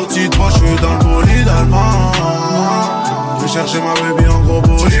 4, sortie de peau, je suis dans le bolide allemand. Je vais chercher ma baby en gros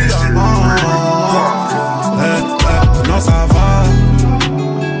bolide allemand. Non ça va.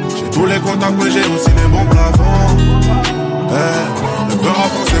 J'ai tous les contacts mais j'ai aussi les bons plafonds. Le peur à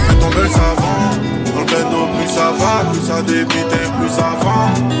France fait tomber le savant. Dans le bendo plus ça va, plus ça débite et plus ça va.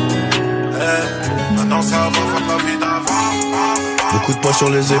 Maintenant ça va, fuck la vie d'avant. Beaucoup de poids sur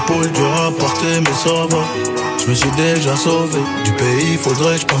les épaules, dur à porter mais ça va. Je me suis déjà sauvé du pays,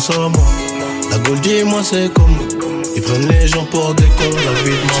 faudrait que je pense à moi. La Gaule dis-moi c'est comment. Ils prennent les gens pour déco. La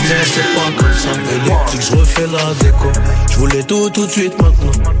vie de ma mère c'est pas comme ça. Électrique, je refais la déco. Je voulais tout de suite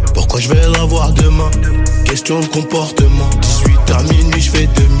maintenant. Pourquoi je vais l'avoir demain? Question de comportement. 18 à minuit, je fais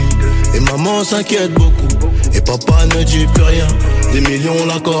demi. Et maman s'inquiète beaucoup. Et papa ne dit plus rien. Des millions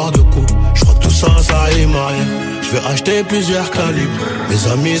l'accord de coup. Je crois que tout ça, ça rime à rien. Je vais acheter plusieurs calibres. Mes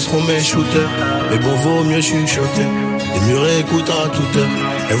amis seront mes shooters. Mais bon, vaut mieux chuchoter. Les murs écoutent à toute heure.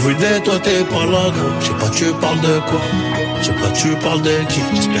 Everyday, toi t'es pas là, gros. J'sais pas, tu parles de quoi? J'sais pas, tu parles de qui?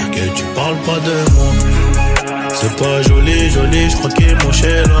 J'espère que tu parles pas de moi. C'est pas joli, joli, j'crois qu'il mon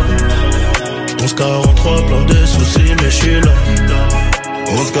chez là. 1143, plein de soucis, mais j'suis là.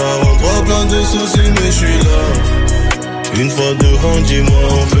 1143, plein de soucis, mais j'suis là. Une fois devant, dis-moi,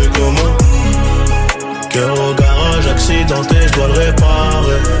 on fait comment? Cœur au garage, accidenté, j'dois le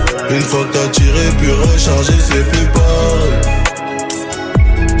réparer. Une fois que t'as tiré, puis rechargé, c'est plus pareil.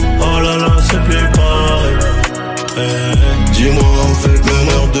 Oh là là, c'est plus pareil. Dis-moi, on fait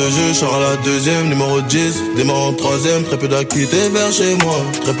comment? De jeu, Charles la deuxième, numéro 10. Démarre en troisième, très peu d'acquittés vers chez moi.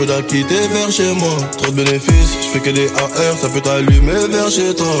 Très peu d'acquittés vers chez moi. Trop de bénéfices, j'fais que des AR, ça peut t'allumer vers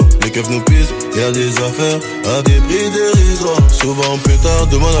chez toi. Les keufs nous pissent, y'a des affaires à des prix dérisoires. Souvent plus tard,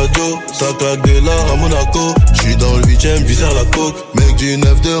 demande à Joe, ça claque des lards à Monaco. J'suis dans le 8ème, j'vise à la coke. Mec du 9-2,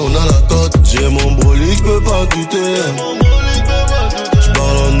 on a la cote. J'ai mon brolic, j'peux pas douter.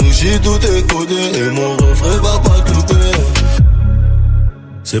 J'parle en nouchi, tout est codé. Et mon refrain va pas clouter.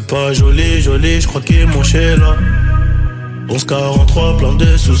 C'est pas joli, joli, j'crois qu'ils m'ont chez là. 1143, plein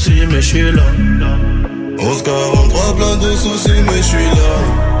de soucis, mais j'suis là. 1143, plein de soucis, mais j'suis là.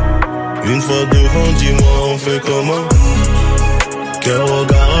 Une fois devant, dis-moi, on fait comment? Cœur au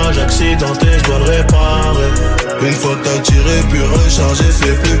garage, accidenté, j'dois le réparer. Une fois que t'as tiré, puis rechargé,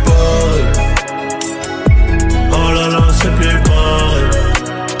 c'est plus pareil. Oh là là, c'est plus pareil.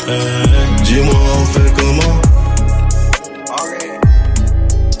 Dis-moi, on fait comment?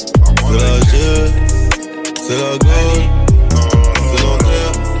 C'est la G, c'est la gauche, c'est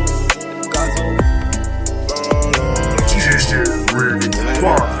l'enterre.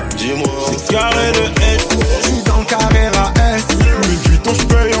 Dis-moi, c'est carré de S. J'suis dans le carré à S. 1008 ans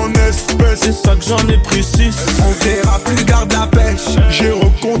j'paye en espèces. C'est ça que j'en ai pris 6. On verra plus, garde la pêche. J'ai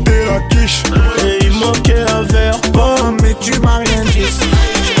recompté la quiche. Et il manquait un verre pas. Mais tu m'as rien dit.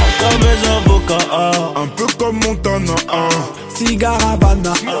 J'porte à mes avocats. Un peu comme Montana. Cigare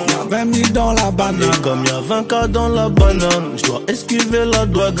Havana, y'a 20 000 dans la banane. Et comme y'a 20K dans la banane, j'dois esquiver la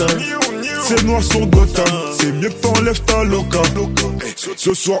douane. C'est noir sur Gotham, c'est mieux que t'enlèves ta loca.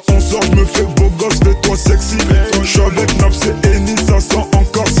 Ce soir on sort, j'me fais beau gosse, fais-toi sexy. J'suis avec Naps et Eni, ça sent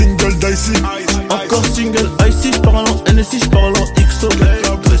encore single d'icy. Encore single icy, j'parle en NSI, j'parle en XO.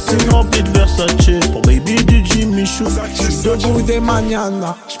 Dressing rempli de Versace, pour baby du Jimmy Choo. J'suis debout des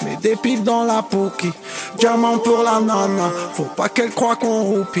mañanas, j'mets des piles dans la Poki. Diamant pour la nana, faut pas qu'elle croie qu'on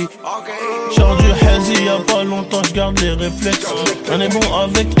roupie. Genre du hazy, y'a pas longtemps, j'garde les réflexes. On est bon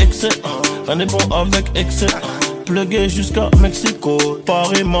avec excès, on est bon avec excès. Plugué jusqu'à Mexico,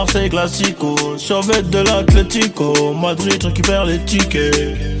 Paris, Marseille, Classico. Survêt de l'Atlético, Madrid, récupère les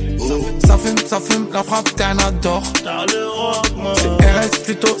tickets. Ça fume, la frappe, t'es un adore. C'est RS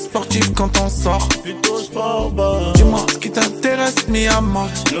plutôt sportif quand on sort. Dis-moi ce qui t'intéresse, mi à mort.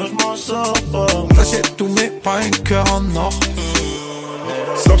 Je m'en sors pas. J'achète tous mes pas un cœur en or.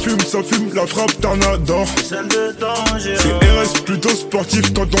 Ça fume, la frappe t'en adore. Celle de danger. C'est RS plutôt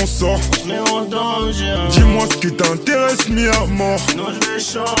sportif quand on sort. Mais en danger. Dis-moi ce qui t'intéresse, mis à mort. Non, je vais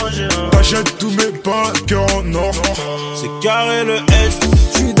changer. T'achètes tous mes pas, cœur en or. C'est carré le S.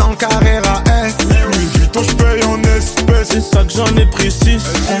 J'suis dans le carré à S. 1008 ans j'paye en espèces. C'est ça que j'en ai pris 6.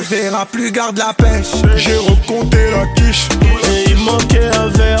 On verra plus, garde la pêche. J'ai recompté la quiche. Et il manquait un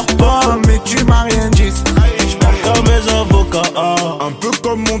verre pas. Mais tu m'as rien dit. J'parle comme mes avocats. Un peu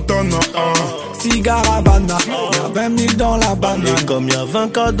comme Montana. Cigare Havana, y'a 20 000 dans la banane. Et comme y'a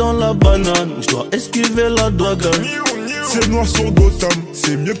 20K dans la banane, j'dois esquiver la douane. C'est noir sur Gotham,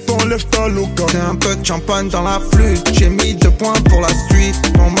 c'est mieux que t'enlèves ta loca. J'ai un peu de champagne dans la flûte, j'ai mis 2 points pour la suite.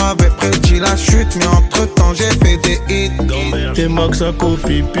 On m'avait prédit la chute, mais entre temps j'ai fait des hits. T'es max à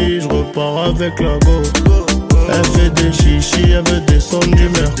copipi, j'repars avec la go. Elle fait des chichis, elle veut descendre du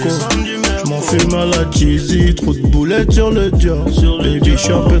Merco. J'm'en fume à la cheesy, trop de boulettes sur le Dior. Baby,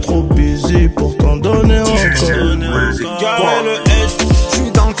 j'suis un peu trop busy pour t'en donner encore. C'est carré le S.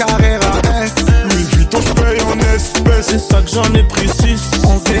 J'suis dans le carré à S. 1008 ans j'paye en espèces. C'est ça que j'en ai pris 6.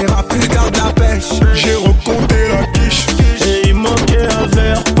 On verra plus, garde la pêche. J'ai recompté la quiche. Et il manquait un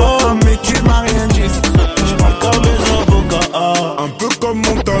verre pas. Mais tu m'as rien dit. J'parle comme mes avocats. Un peu comme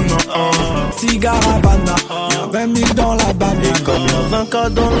Montana. Cigare Havana, y'a 20 000 dans la banane. Et comme y'a 20K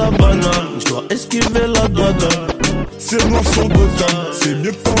dans la banane, j'dois esquiver la douane. C'est noir sur Gotham, c'est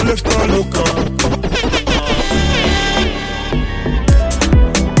mieux que t'enlèves ta loca.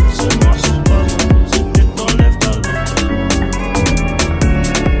 C'est noir sur Gotham, c'est mieux que t'enlèves ta loca.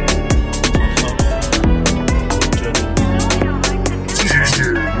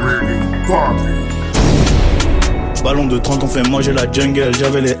 Ballon de 30 on fait manger la jungle.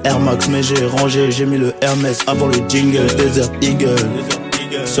 J'avais les Air Max mais j'ai rangé. J'ai mis le Hermès avant le jingle. Desert Eagle.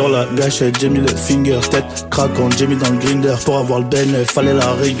 Sur la gâchette j'ai mis le finger. Tête craquante j'ai mis dans le grinder. Pour avoir le bénéf fallait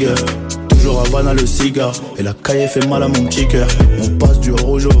la rigueur. Toujours Havana le cigare. Et la caille fait mal à mon petit cœur. On passe du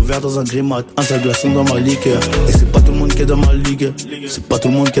rouge au vert dans un grimat. Un seul glaçon dans ma liqueur. Et c'est pas tout le monde qui est dans ma ligue. C'est pas tout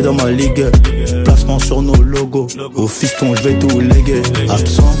le monde qui est dans ma ligue. Placement sur nos logos. Au fiston je vais tout léguer.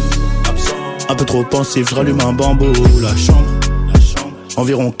 Absent, un peu trop pensif, je rallume un bambou. La chambre,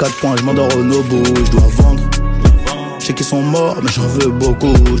 environ 4 points, je m'endors au nobo. Je dois vendre. Je sais qu'ils sont morts mais j'en veux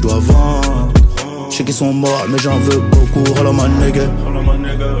beaucoup. Je dois vendre. Je sais qu'ils sont morts mais j'en veux beaucoup. Roll ma nigga.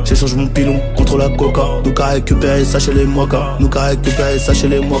 J'échange mon pilon contre la coca. Nous qu'à récupérer ça chez les mokas. Nous qu'à récupérer ça chez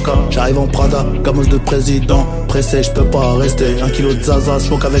les mokas. J'arrive en Prada, gamoche de président. Pressé, je peux pas rester. 1 kilo de zaza,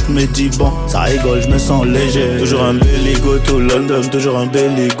 smoke avec mes 10 bancs. Ça rigole, je me sens léger. Toujours un belly, go to London. Toujours un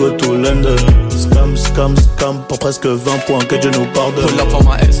belly, go to London. Scam, scam, scam. Pour presque 20 points, que Dieu nous pardonne. Pull up on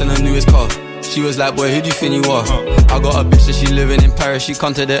my ex in the newest car. She was like, boy, who do you think you are? I got a bitch that she living in Paris. She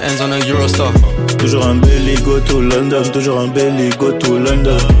come to the ends on a Eurostar. Toujours un belly, go to London. Toujours un belly, go to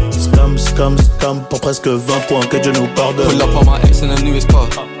London. Scam, scam, scam. Pour presque 20 points, que Dieu nous pardonne. Pull up on my ex in the newest car.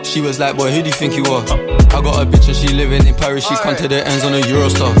 She was like, boy, who do you think you are? I got a bitch and she living in Paris. She come to the ends on a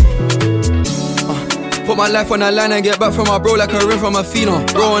Eurostar. Put my life on the line and get back from my bro like a rim from a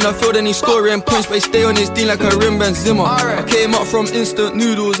phenom. Bro on the field and he's scoring points, but he stay on his team like a rim Benzema. I came up from instant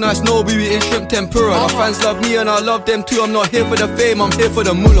noodles, nice no we eating shrimp tempura. My fans love me and I love them too. I'm not here for the fame, I'm here for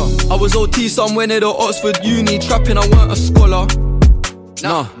the moolah. I was OT somewhere near the Oxford Uni, trapping I weren't a scholar.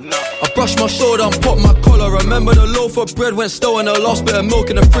 Nah, I brushed my shoulder and popped my collar. Remember the loaf of bread went stale and the last bit of milk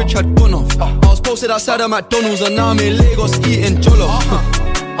in the fridge had gone off. I was posted outside of McDonald's and now I'm in Lagos eating jollof.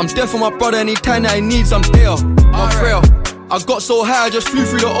 I'm there for my brother anytime that he needs, I'm there. I'm frail. I got so high I just flew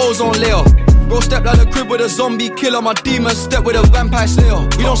through the ozone layer. Bro stepped out the crib with a zombie killer. My demon stepped with a vampire slayer.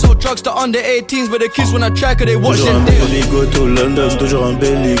 We don't sell drugs to under 18s, but the kids when I track it, they watch it there. Toujours un belly, go to London. Toujours un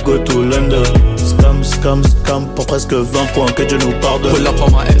belly, go to London. Scam, scam, scam. Pour presque 20 points, que Dieu nous pardonne. Pull up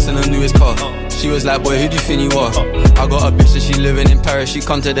on my ex in the newest car. She was like, boy, who do you think you are? I got a bitch that she living in Paris. She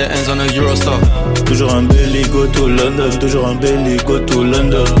come to the ends on a Eurostar. Toujours un belly, go to London. Toujours un belly, go to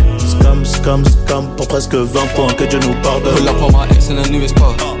London. Scam, scam, scam. Pour presque 20 points, que Dieu nous pardonne. Pull up on my ex in the newest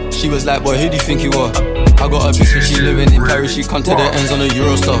car. She was like, boy, who do you think you are? I got a bitch that she living in Paris. She come to the ends on a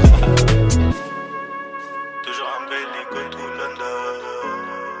Eurostar.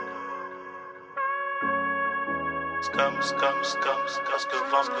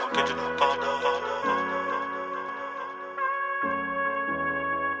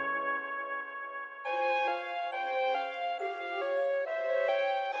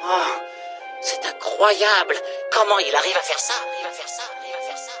 C'est incroyable. Comment il arrive à faire ça? Il va faire ça, il va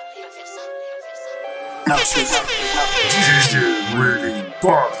faire ça, il va faire ça, il va faire ça. DJ Willy,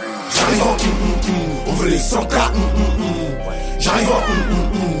 Papy. J'arrive en on veut les 100K. J'arrive en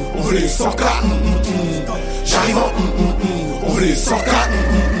on veut les 100K. J'arrive en on veut les 100K.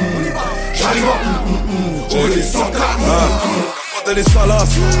 J'arrive en on veut les 100K. Elle est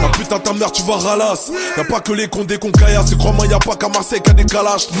salace, la putain ta mère tu vas ralasse. Y'a pas que les condés qu'on caillasse. Et crois-moi y'a pas qu'à Marseille qu'à des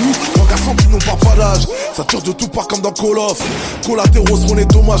calaches. Nous, trois garçons qui n'ont pas d'âge. Ça tire de tout part comme dans Call of. Collatéraux seront les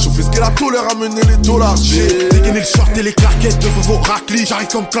dommages. On fait ce qu'elle a tolère à mener les dollars. J'ai dégainé le short et les claquettes de vos raclis. J'arrive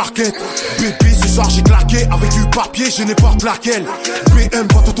comme Clarkette. Baby ce soir j'ai claqué. Avec du papier je n'importe laquelle. BM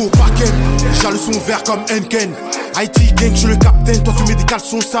boîte auto paquet. J'ai le son vert comme Henken. IT gang, je suis le capitaine. Toi tu mets des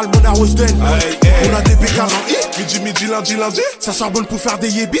caleçons sales, mon Western. On a des bécanes en midi, lundi. Ça charbonne pour faire des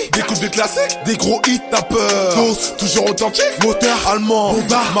yébis. Des coups de classiques, des gros hits, t'as peur. Dos, toujours authentique. Moteur, allemand,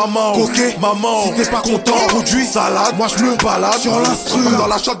 Honda, maman, coquet, maman. Si t'es pas content, produit, salade. Moi je me balade sur l'instru. Comme dans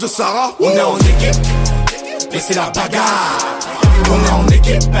la chatte de Sarah. On est en équipe, mais c'est la bagarre. On est en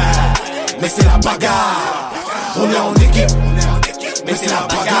équipe, mais c'est la bagarre. On est en équipe, mais c'est la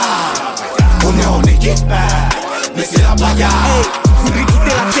bagarre. On est en équipe, mais c'est la bagarre. Hey, voudrais quitter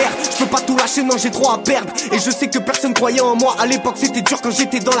la terre, je peux pas tout lâcher, non j'ai trop à perdre. Et je sais que personne croyait en moi, à l'époque c'était dur quand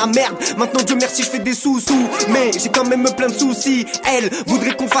j'étais dans la merde. Maintenant Dieu merci je fais des sous-sous, mais j'ai quand même plein de soucis. Elle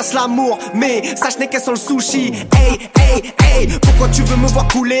voudrait qu'on fasse l'amour, mais sache n'est qu'elle sans le sushi. Hey, pourquoi tu veux me voir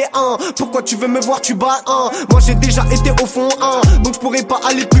couler, hein? Pourquoi tu veux me voir tu bats, hein? Moi j'ai déjà été au fond, hein? Donc je pourrais pas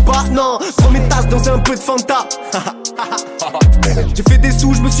aller plus bas, non. Prends mes tasses dans un peu de Fanta. J'ai fait des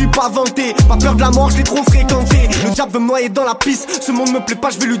sous, je me suis pas vanté. Pas peur de la mort, je l'ai trop fréquenté. Le diable veut me noyer dans la piste. Ce monde me plaît pas,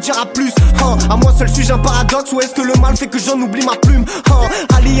 je vais lui dire à plus plus. À moi seul suis-je un paradoxe, ou est-ce que le mal fait que j'en oublie ma plume?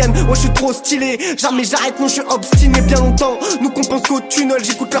 Alien, ouais je suis trop stylé. Jamais j'arrête, non je suis obstiné. Bien longtemps, nous qu'on pense qu'au tunnel.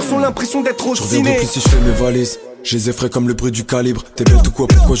 J'écoute leur son, l'impression d'être au ciné. Plus si je fais mes valises. Je les effraie comme le bruit du calibre. T'es belle tout quoi,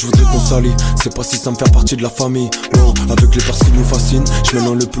 pourquoi je voudrais qu'on s'allie? C'est pas si ça me fait partie de la famille. Non, avec les personnes qui nous fascinent. Je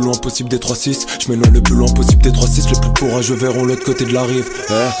m'éloigne le plus loin possible des 3-6. Je m'éloigne le plus loin possible des 3-6. Les plus courageux verront l'autre côté de la rive.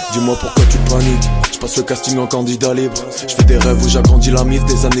 Dis-moi pourquoi tu paniques. Je passe le casting en candidat libre. Je fais des rêves où j'agrandis la mif.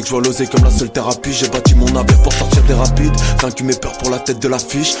 Des années que je vois l'oser comme la seule thérapie. J'ai bâti mon navire pour sortir des rapides. Vaincu mes peurs pour la tête de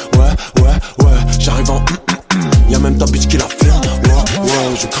l'affiche. Ouais, j'arrive en Y'a même ta bitch qui l'affirme. Ouais,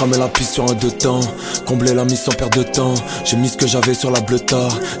 je cramais la piste sur un deux temps. Combler la mise sans perdre de temps. J'ai mis ce que j'avais sur la bleuta.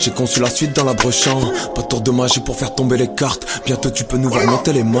 J'ai conçu la suite dans la brochant. Pas de tour de magie pour faire tomber les cartes. Bientôt tu peux nous voir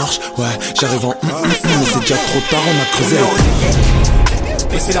monter les marches. Ouais, j'arrive en mais c'est déjà trop tard, on a creusé.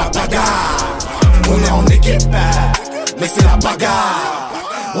 Mais c'est la bagarre. On est en équipe. Mais c'est la bagarre.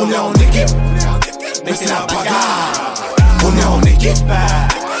 On est en équipe. Mais c'est la bagarre. On est en équipe.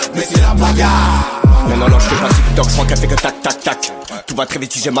 Mais c'est la bagarre. Non, je fais pas TikTok, je prends café que tac tac tac. Tout va très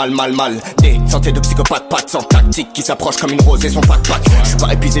vite si j'ai mal. Des centaines de psychopathes, pas de sans tactique, qui s'approchent comme une rose et son pack. Je suis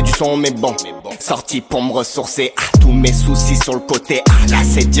pas épuisé du son, mais bon. Sorti pour me ressourcer, tous mes soucis sur le côté. Là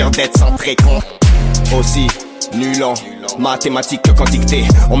c'est dur d'être centré con. Aussi nul en mathématiques que quand dicté.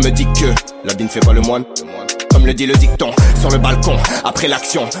 On me dit que la bine fait pas le moine. Comme le dit le dicton, sur le balcon, après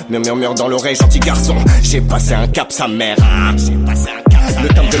l'action, me murmure dans l'oreille, gentil garçon. J'ai passé un cap, sa mère. Le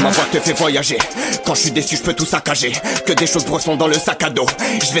timbre de ma voix te fait voyager. Quand je suis déçu, je peux tout saccager. Que des choses brossons dans le sac à dos.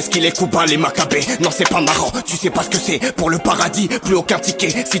 Je vais skiller Kuba, les macabées. Non, c'est pas marrant, tu sais pas ce que c'est. Pour le paradis, plus aucun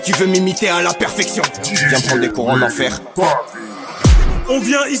ticket. Si tu veux m'imiter à la perfection, viens prendre des cours en enfer. On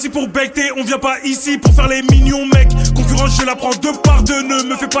vient ici pour becter, on vient pas ici pour faire les mignons mecs. Concurrence je la prends deux par deux, ne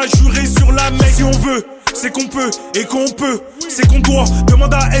me fais pas jurer sur la mec. Si on veut, c'est qu'on peut, et qu'on peut, c'est qu'on doit.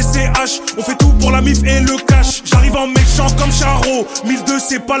 Demande à SCH, on fait tout pour la mif et le cash. J'arrive en méchant comme Charo, 1002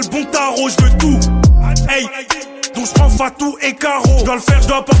 c'est pas le bon tarot, je veux tout. Hey, donc je prends Fatou et Caro. Je dois le faire, je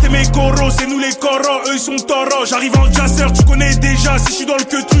dois porter mes coros. C'est nous les coros, eux ils sont taureaux. J'arrive en jasseur, tu connais déjà. Si je suis dans le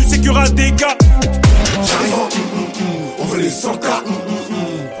queutru, c'est qu'il y aura des gars. J'arrive en on veut les 100K.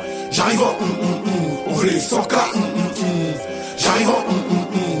 J'arrive en on veut les 100K. J'arrive en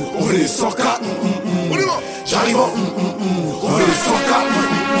on veut les 100K. J'arrive en on veut les 100K.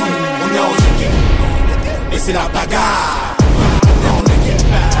 On est en équipe, et c'est la bagarre. On est en équipe,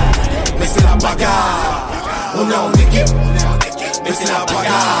 mais c'est la bagarre. On est en équipe, mais c'est la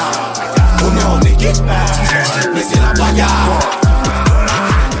bagarre. On est en équipe, mais c'est la bagarre.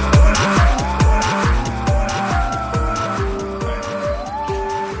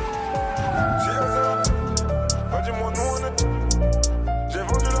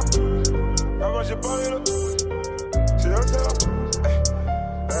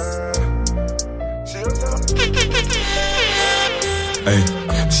 Hey,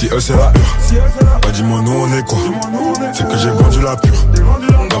 si eux c'est la hure, bah dis-moi nous on est quoi? C'est que j'ai vendu la pure.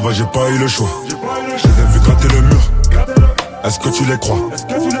 Là-bas j'ai pas eu le choix. Je les ai vu gratter le mur. Est-ce que tu les crois?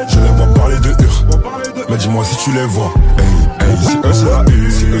 Je les vois parler de hure. Mais dis-moi si tu les vois. Hey, si eux c'est la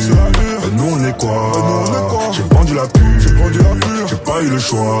hure, bah nous on est quoi? J'ai vendu la pure. J'ai pas eu le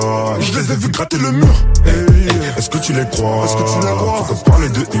choix. Je les ai vu gratter le mur. Est-ce que tu les crois? Faut qu'on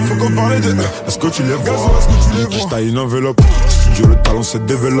parle de hure. Est-ce que tu les vois? Je taille une enveloppe. Studio le talent se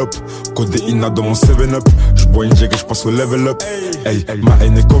développe. Codéina dans mon 7-up. Je bois une jig et je passe au level up. Hey, ma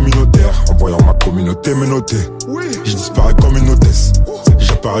haine est communautaire. En voyant ma communauté me noter. Je disparais comme une hôtesse.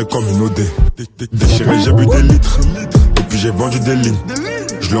 J'apparais comme une OD. Déchiré, j'ai bu des litres. Et puis j'ai vendu des lignes.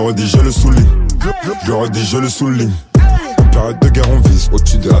 Je le redis, je le souligne. Je le redis, je le souligne. En période de guerre, on vise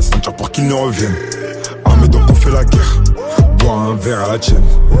au-dessus de la ceinture pour qu'ils ne reviennent. Armés donc on fait la guerre. Bois un verre à la tienne.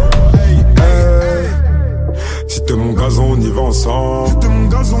 Si t'es mon gazon, on y va ensemble.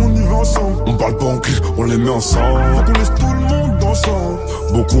 On parle pas en clic, on les met ensemble. Faut qu'on laisse tout le monde ensemble.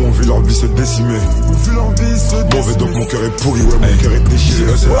 Beaucoup ont vu leur vie se décimer. Mauvais donc mon cœur est pourri, ouais mon cœur est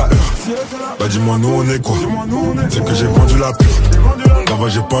déchiré. C'est la heure. Bah dis-moi nous on est quoi? C'est que j'ai vendu la pure. Là-bas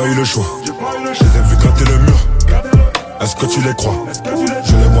j'ai pas eu le choix. Je les ai vu gratter le mur. Est-ce que tu les crois?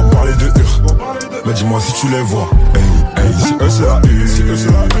 Je les vois parler de hure. Mais dis-moi si tu les vois. Si eux c'est la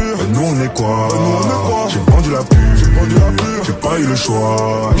hure, mais nous on est quoi? J'ai vendu la pure. J'ai pas eu le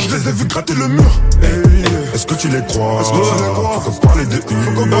choix. Je les ai vu gratter le mur. Est-ce que tu les crois? Faut qu'on parle de hure.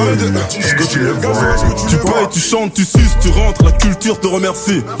 Est-ce que tu les vois? Tu payes, tu chantes, tu suces, tu rentres, la culture te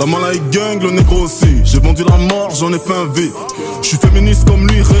remercie. La malaïque gang, le négro aussi. J'ai vendu la mort, j'en ai fait un V. Je suis féministe comme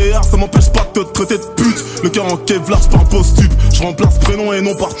lui, réel, ça m'empêche pas de te traiter de pute. Le cœur en Kevlar, j'pars un post-tube. J'remplace prénom et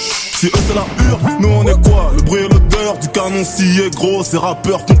non par. Si eux c'est la hure, nous on est quoi? Le bruit et l'odeur du canon scié, gros. Ces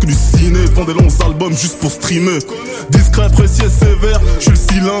rappeurs font que du ciné, font des longs albums juste pour streamer. Discret, précis et sévère, j'suis le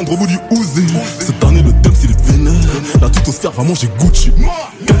cylindre au bout du ouzé. Cette année le thème c'est les vénères. La tutosphère va manger Gucci.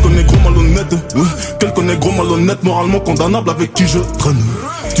 Quelques négros malhonnêtes, quelques négros malhonnêtes, moralement condamnables avec qui je traîne.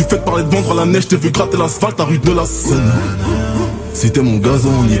 Tu fais parler de vendre à la neige, t'ai vu gratter l'asphalte à rue de la Seine. Si t'es mon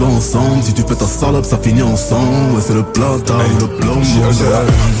gazon, on y va ensemble. Si tu fais ta salope, ça finit ensemble. Ouais, c'est le plata, le plomb.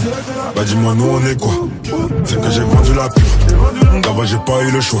 Bah dis-moi nous on est quoi? C'est que j'ai vendu la pure. D'abord j'ai pas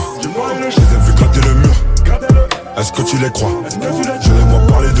eu le choix. Je les ai vus gratter le mur. Est-ce que tu les crois? Je les vois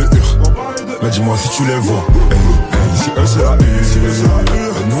parler de hur. Mais dis-moi si tu les vois. Si eux c'est la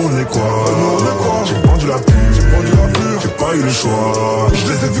hur, nous on est quoi? J'ai vendu la pure. J'ai pas eu le choix.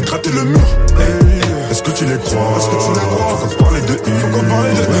 Je les ai vus gratter le mur. Est-ce que tu les crois? Faut qu'on parle de hur.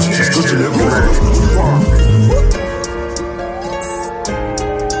 Est-ce que tu les vois?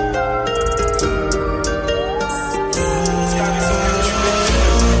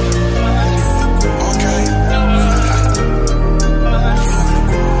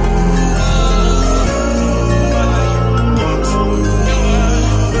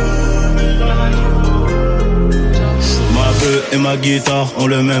 Et ma guitare ont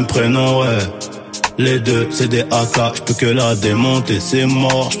le même prénom, ouais. Les deux c'est des AK, j'peux que la démonter. C'est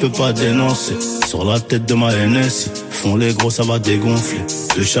mort, j'peux pas dénoncer. Sur la tête de ma NSI, font les gros ça va dégonfler.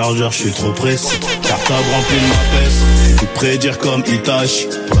 Le chargeur j'suis trop précis, cartable rempli de ma peste. Tout prédire comme Itachi,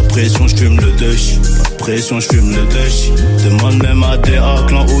 pour la pression j'fume le Dushi. Pas de pression j'fume le Dushi. Demande même à DA,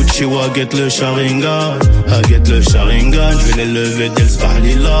 clan Uchiwa, get le Sharingan. Get le Sharingan, j'vais les lever dès le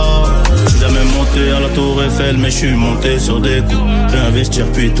Sparlila. J'suis jamais monté à la tour Eiffel, mais j'suis monté sur des coups. Réinvestir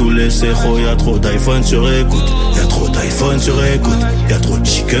puis tout laisser, oh y'a trop d'iPhone sur écoute. Y'a trop d'iPhone sur écoute. Y'a trop de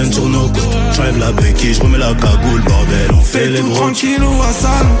chicken sur nos côtes. J'enlève la béquille, j'remets la cagoule, bordel, on fait les gros. Tranquillou à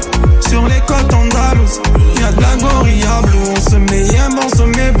salon, sur les côtes andalouses. Y'a de la gorilla blue, on se met yem, on se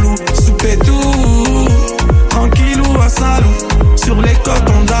met blue. Souper tout, tranquillou à salon, sur les côtes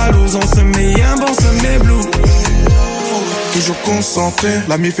andalouses. On se met yem, on se met blue. Toujours concentré,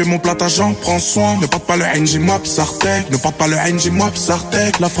 l'ami fait mon platage, j'en prends soin. Ne porte pas le NG, moi psartek. Ne porte pas le NG, moi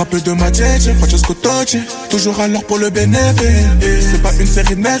psartek. La frappe de ma DJ, Francesco Toci. Toujours à l'heure pour le bénéfice. C'est pas une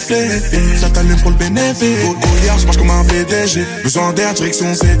série de Netflix, ça t'allume pour le bénéfice. Hier, je marche comme un PDG. Besoin d'air,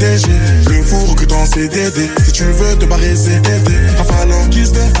 direction CDG. Le fou recrute en CDD. Si tu veux te barrer, c'est TD. Rafale en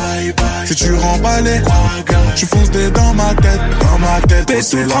guise de bye bye. Si tu remballes, tu fonces des dans ma tête. Dans ma tête,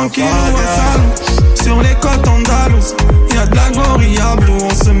 c'est tranquille sur les côtes andalouses. Y'a de la gorilla blue,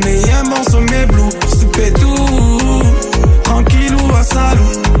 on se met yem, on se met blue. Souper tout, tranquillou à salou,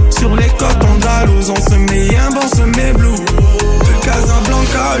 sur les côtes andalouses. On se met yem, on se met blue. De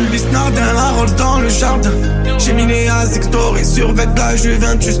Casablanca, Ulysse Nardin, la rolle dans le jardin. J'ai mis les Azictor et survêt de la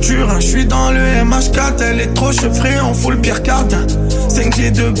Juventus Turin. J'suis dans le MH4, elle est trop chevrée, on fout le Pierre Cardin.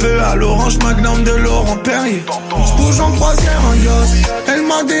 5G de bœuf à l'orange magnum de Laurent Perrier. J'bouge en croisière en yacht, elle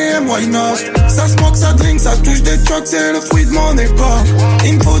m'a DM, why not? Ça smoke, ça drink, ça touche des trucks, c'est le fruit de mon époque.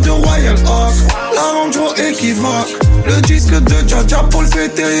 Il me faut de Royal Oak, la Range Rover équivoque. Le disque de Jaja pour le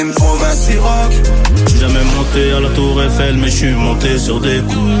fêter, il me faut 20 Ciroc. J'suis jamais monté à la tour Eiffel, mais j'suis monté sur des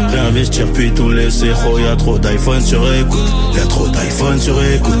coups. Réinvestir puis tout laisser, oh y'a trop d'iPhone sur écoute. Y'a trop d'iPhone sur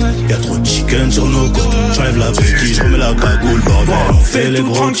écoute. Y'a trop de chicken sur nos côtes. J'enlève la béquille, j'remets la cagoule, bordel, on fait les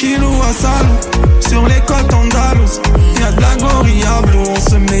gros. Tranquillou à salon, sur les côtes andalouses. Y'a de la gorilla blue, on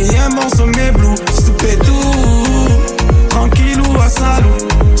se met yem, on se met blue. Souper tout, tranquillou à salon,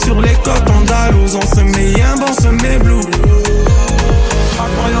 sur les côtes andalouses. On se met yem, on se met blue.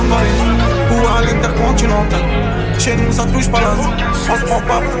 Ou à l'intercontinental. Chez nous ça touche pas la zone. On se prend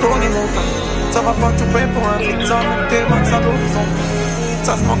pas pour Tony Montal. Ça va pas tout payer pour un truc. Ça met tes max à l'horizon.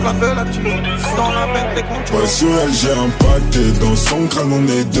 Ça se manque la belle là-dessus. Dans la bête des comptes. Ouais, sur elle j'ai impacté. Dans son crâne on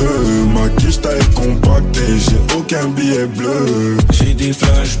est deux. Ma quiche taille compactée. J'ai aucun billet bleu. J'ai des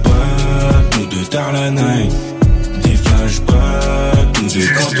flashbacks, nous deux tard la night. Des flashbacks, nous deux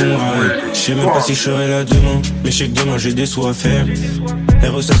quand on ride. J'sais même pas si je serai là demain. Mais j'sais que demain j'ai des sous à faire. Elle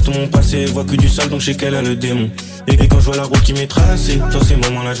ressasse tout mon passé, voit que du sale donc j'sais qu'elle a le démon. Et quand je vois la route qui m'est tracée, dans ces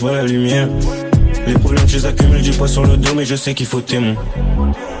moments là je vois la lumière. Les problèmes je les accumule, j'ai pas sur le dos mais je sais qu'il faut témoin.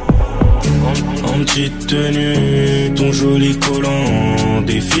 En petite tenue, ton joli collant.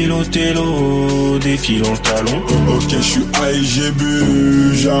 Défile au télo, défile en talon. Ok, je suis high, j'ai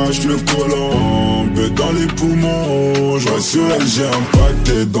bu, j'arrache le collant. Beu dans les poumons, je vois sur elle, j'ai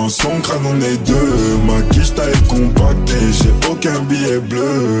impacté. Dans son crâne, on est deux. Ma quiche taille compactée, j'ai aucun billet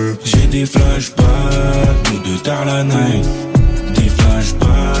bleu. J'ai des flashbacks, nous deux tard la night.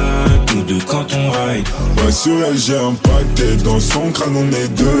 flashbacks, nous deux quand on ride. Ouais, sur elle j'ai impacté, dans son crâne on est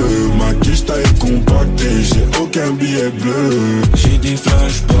deux. Ma quiche taille compactée, j'ai aucun billet bleu. J'ai des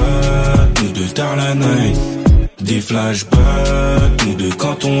flashbacks, nous deux tard la night. Des flashbacks, nous deux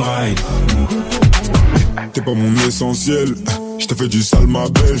quand on ride. T'es pas mon essentiel, je t'ai fait du sale ma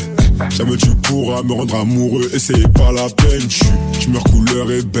belle. Jamais tu pourras me rendre amoureux et c'est pas la peine. Je meurs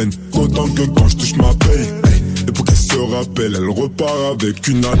couleur ébène, autant que quand je touche ma paye. Et pour qu'elle se rappelle, elle repart avec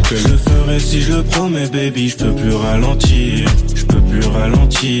une attelle. Je le ferai si je le promets baby, je peux plus ralentir. Je peux plus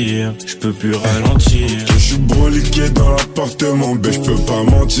ralentir, je peux plus ralentir. Je suis broliqué dans l'appartement, ben je peux pas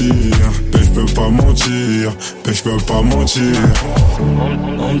mentir. Ben je peux pas mentir, ben je peux pas mentir.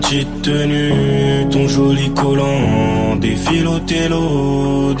 En petite tenue, ton joli collant, défile au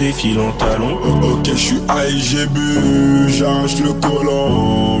télo, défile en talon. Ok, je suis high, j'ai bu, j'arrache le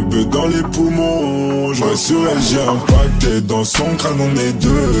collant, peu dans les poumons. Je vois sur elle, j'ai impacté, dans son crâne on est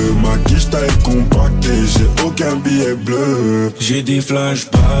deux. Ma quiche taille compactée, j'ai aucun billet bleu. J'ai des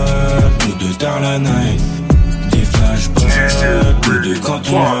flashbacks, nous deux tard la night. Des flashbacks, nous deux quand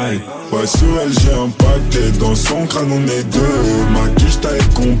on ride. Ouais, sur elle j'ai impacté, dans son crâne on est deux. Ma quiche taille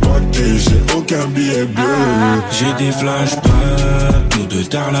compactée, j'ai aucun billet bleu. J'ai des flashbacks, nous deux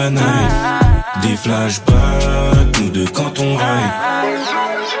tard la night. Des flashbacks, nous deux quand on ride.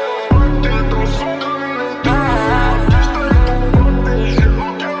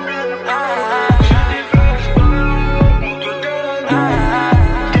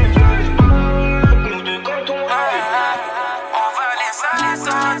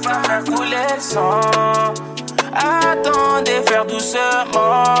 Attendez, faire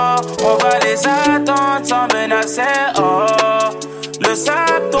doucement. On va les attendre sans menacer. Oh, le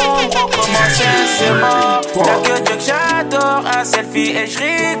sable tombe, recommencer, c'est mort. Y'a que Dieu que j'adore, un selfie et je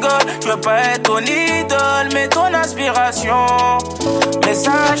rigole. Je veux pas être ton idole, mais ton inspiration. Mais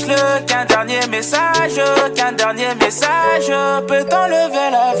sache-le qu'un dernier message peut t'enlever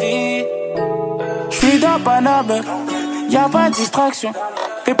la vie. J'suis dans Paname, y'a pas de distraction.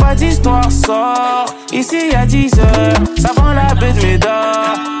 Fais pas d'histoire, sort. Ici y'a 10 heures, ça vend la baie de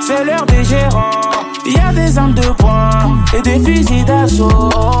Médard. C'est l'heure des gérants. Y'a des armes de poing et des fusils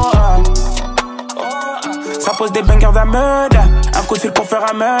d'assaut. Ça pose des bangers d'un meurtre. Un coup de fil pour faire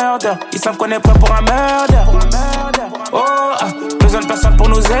un meurtre. Ils savent qu'on est prêt pour un meurtre. Besoin de personne pour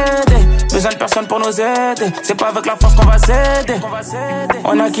nous aider. Besoin de personne pour nous aider. C'est pas avec la force qu'on va s'aider.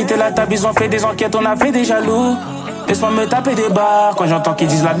 On a quitté la table, ils ont fait des enquêtes, on a fait des jaloux. Laisse-moi me taper des barres quand j'entends qu'ils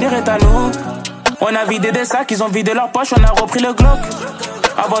disent l'avenir est à nous. On a vidé des sacs, ils ont vidé leurs poches, on a repris le Glock.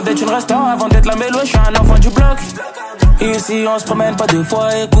 Avant d'être une restaurant, avant d'être la mélo, je suis un enfant du bloc. Ici on se promène pas deux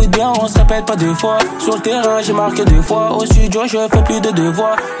fois, écoute bien, on se répète pas deux fois. Sur le terrain j'ai marqué deux fois, au studio je fais plus de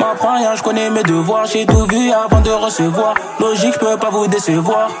devoirs. M'apprends rien, je connais mes devoirs, j'ai tout vu avant de recevoir. Logique, je peux pas vous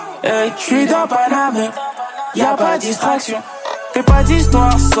décevoir. Hey, je suis dans Paname, y'a pas de distraction. Fais pas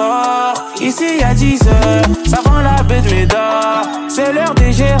d'histoire, sort. Ici y'a 10 heures, ça vend la baie de Médard. C'est l'heure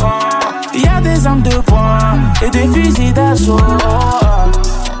des gérants. Y'a des armes de poing et des fusils d'assaut.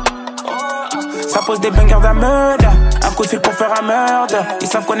 Ça pose des bangers d'un meurtre. Un coup de fil pour faire un meurtre. Ils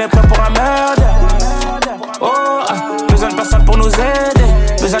savent qu'on est prêt pour un meurtre. Besoin de personne pour nous aider.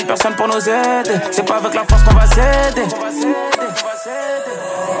 Besoin de personne pour nous aider. C'est pas avec la force qu'on va s'aider.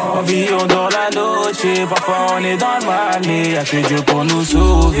 On vit, on dort la noche. Parfois on est dans le mal, mais y'a que Dieu pour nous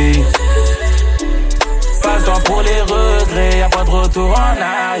sauver. Pas le temps pour les regrets, y'a pas de retour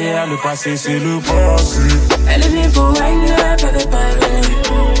en arrière. Le passé c'est le passé. Elle est venue pour wine up avec Paris.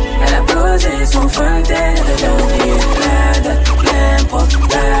 Elle a posé son fontaine, elle a dormi la date, n'importe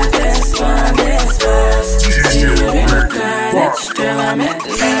la d'espace, d'espace. Si tu veux une planète, je te ramène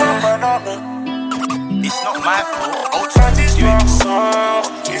là. It's not my fault. Satisfaire sort,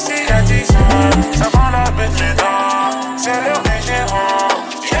 ici y'a 10 heures, ça vend la baie de Médard. C'est l'heure des gérants,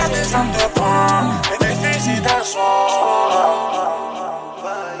 y'a des armes de poing et des fusils d'assaut.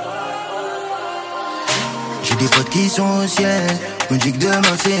 J'ai des potes qui sont au ciel, me dis que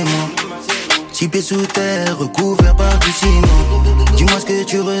demain c'est moi. 6 pieds sous terre, recouvert par du ciment. Dis-moi ce que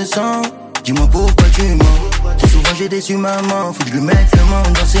tu ressens, dis-moi pourquoi tu mens. Trop souvent j'ai déçu maman, faut que je lui mette le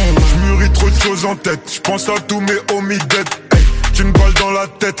monde dans ses mains. Je mûris trop de choses en tête, je pense à tous mes homies dead. Hey, j'ai une balle dans la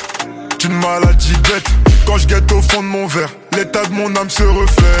tête, j'ai une maladie bête. Quand je guette au fond de mon verre, l'état de mon âme se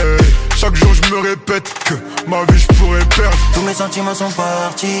refait. Chaque jour je me répète que ma vie je pourrais perdre. Tous mes sentiments sont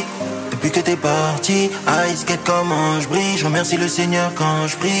partis depuis que t'es parti. Ice skate comment je brille, je remercie le Seigneur quand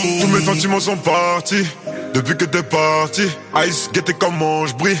je prie. Tous mes sentiments sont partis depuis que t'es parti. Ice skate comment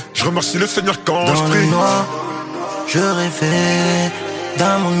je brille, je remercie le Seigneur quand je prie. Dans le noir, je rêvais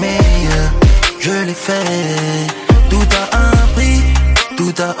d'un monde meilleur, je l'ai fait. Tout a un prix,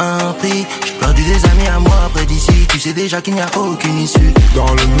 tout a un prix. J'ai perdu des amis à moi près d'ici. Tu sais déjà qu'il n'y a aucune issue.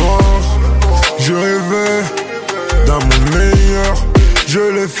 Dans le noir, je rêvais d'un monde meilleur. Je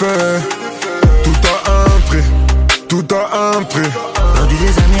l'ai fait. Tout a un prix, tout a un prix. Perdu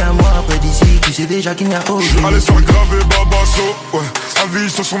des amis à moi près d'ici. Tu sais déjà qu'il n'y a aucune issue. Allez faire graver Babasso, ouais. Avis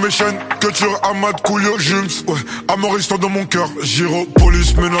sur son mes chaînes, culture Ahmad Coolio Jums, ouais. Amour histoire dans mon cœur, Giro,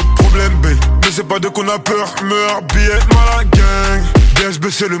 police, mais notre problème B. Mais c'est pas de qu'on a peur, meurt, billet, mal gang. BSB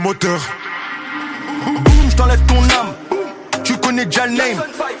c'est le moteur. Boum, j't'enlève ton âme. Tu connais déjà le name.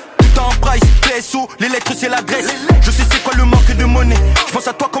 Tout en price, PSO, les lettres c'est l'adresse. Je sais c'est quoi le manque de monnaie. Je pense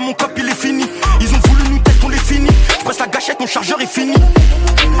à toi quand mon cop il est fini. Ils ont voulu nous tester, on les finit. Je passe la gâchette, mon chargeur est fini.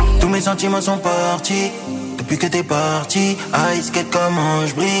 Tous mes sentiments sont partis depuis que t'es parti. Ice skate comment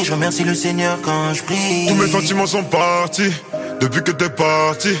je brille. Je remercie le Seigneur quand je prie. Tous mes sentiments sont partis depuis que t'es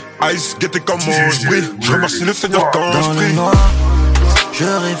parti. Ice skate comment je brille. Je remercie le Seigneur quand je prie. Dans le noir, je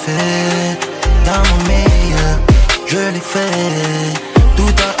rêvais d'un monde meilleur. Je l'ai fait.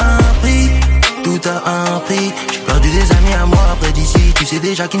 Tout a un prix, tout a un prix. J'ai perdu des amis à moi près d'ici. Tu sais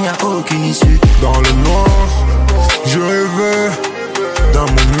déjà qu'il n'y a aucune issue. Dans le noir, je rêvais d'un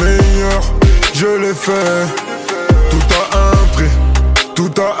monde meilleur. Je l'ai fait. Tout a un prix,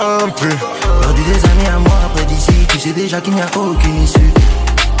 tout a un prix. Perdu des amis à moi près d'ici. Tu sais déjà qu'il n'y a aucune issue.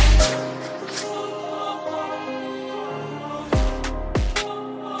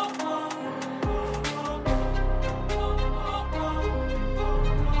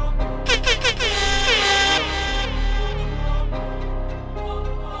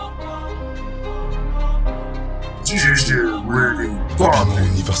 Mon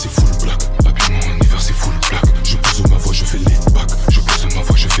univers c'est full black. Mon univers c'est full black. Je pose ma voix, je fais les bacs. Je pose ma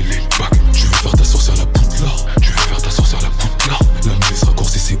voix, je fais les bacs. Tu veux faire ta sorcière la poudlard. Tu veux faire ta sorcière la poudlard. La milice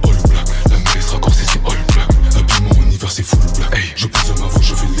raccourcie c'est all black. La milice raccourcie c'est all black. Mon univers c'est full black. Hey, je pose ma voix,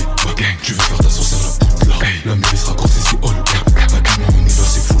 je fais les bacs. Tu veux faire ta sorcière la poudlard. Hey, la milice raccourcie c'est all black. Mon univers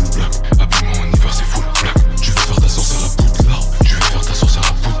c'est full black. Mon univers c'est full black. Tu veux faire ta sorcière la poudlard. Tu veux faire ta sorcière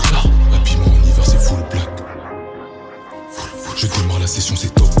la poudlard. Mon univers c'est full black. Je démarre la session,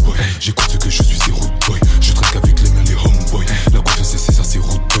 c'est top boy. J'écoute ce que je suis, c'est root boy. Je traque avec les mains, les homeboys. La confiance, c'est ça, c'est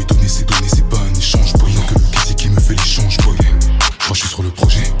root boy. Donner, c'est pas un échange boy. Non que le casier qui me fait l'échange boy. Moi, je suis sur le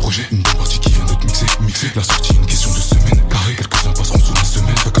projet. Une bonne partie qui vient d'être mixée. La sortie, une question de semaine. Carré, quelques-uns passeront sous la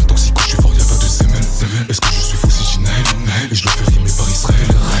semaine. Fait qu'un toxico, je suis fort, y'a pas de semaine. Est-ce que je suis faux, si j'ai Naël? Et je le fais rimer par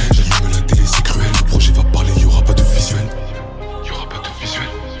Israël. J'allume la télé, c'est cruel. Le projet va parler, y'aura pas de visuel.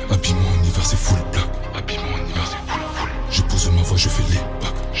 Mon univers, c'est full black. Mon univers, c'est full. Je pose ma voix, je fais les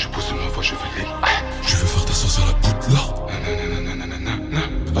bacs. Je pose ma voix, je fais les. Je veux faire ta sauce à la poudlard.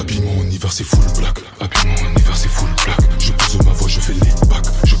 Mon univers, c'est full black. Mon univers, c'est full black. Je pose ma voix, je fais les bacs.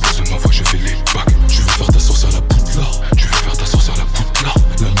 Je pose ma voix, je fais les bacs. Tu veux faire ta sauce à la poudlard. Tu veux faire ta sauce à la poudlard.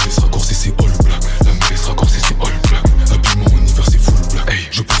 La milice raccourcie, c'est all black. La milice raccourcie, c'est all black. Mon univers, c'est full black. Hey,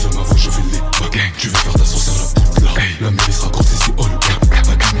 je pose ma voix, je fais les bacs. Tu veux faire ta sauce à la poudlard. Hey, la milice raccourcie, c'est all black.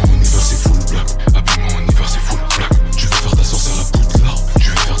 Mon univers, c'est full black. Mon univers, c'est full black. Tu veux faire ta sauce à la poudlard. Tu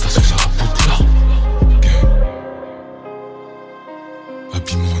veux faire ta sauce à la poudlard.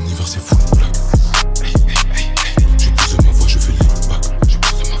 Mon univers, c'est full black. Je pose ma voix, je fais les bacs. Je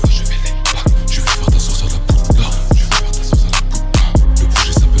pose ma voix, je fais les bacs. Tu veux faire ta sauce à la poudlard. Tu veux faire ta sauce à la poudlard. Le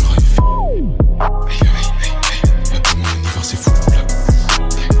projet s'appellera Ify. Mon univers, c'est full black.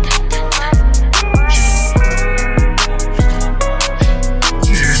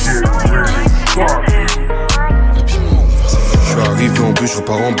 Je suis arrivé en bus, je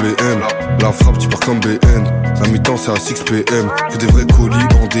repars en BM. La frappe, tu pars comme BN. La mi-temps, c'est à 6 PM. Que des vrais colis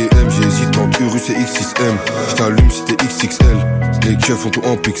en DM. J'hésite entre Urus et X6M. J't'allume si t'es XXL. Les keufs font tout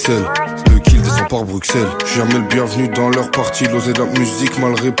en pixels. Le kill descend par Bruxelles. J'suis jamais le bienvenu dans leur partie. L'osé de la musique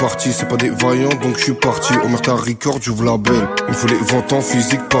mal répartie. C'est pas des vaillants, donc j'suis parti. Omerta Record, j'ouvre la belle. Il me faut les ventes en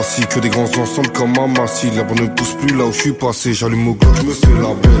physique passif. Que des grands ensembles comme Amassi. La bonne ne pousse plus là où j'suis passé. J'allume au glock, j'me fais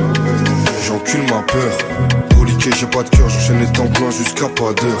la belle. J'encule ma peur. Reliqué, j'ai pas de cœur. J'enchaîne les temps pleins jusqu'à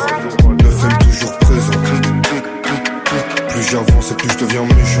pas d'heure. 9M toujours présent. Plus j'avance et plus je deviens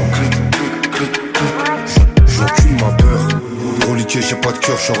méchant. J'encule ma peur. Reliqué, j'ai pas de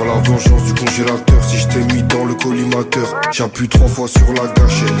cœur, je sors la vengeance du congélateur. Si je t'ai mis dans le collimateur, j'appuie 3 fois sur la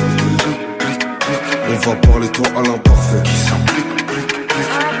gâchette. On va parler toi à l'imparfait.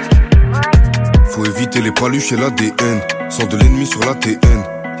 Faut éviter les paluches et l'ADN. Sans de l'ennemi sur la TN.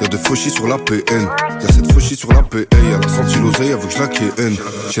 Y'a de fauchis sur la PN. Y'a cette fauchis sur la PA. Elle a senti l'oseille avec la KN.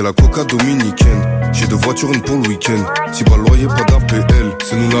 J'ai la coca dominicaine. J'ai 2 voitures, une pour le week-end. 6 balles loyer, pas d'APL.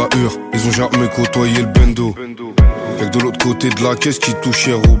 C'est nous la hure, ils ont jamais côtoyé le bendo. Y'a que de l'autre côté de la caisse qui touche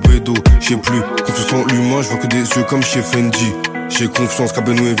cher au bédo. J'sais plus, quand tu sens l'humain, j'vois que des yeux comme chez Fendi. J'ai confiance qu'à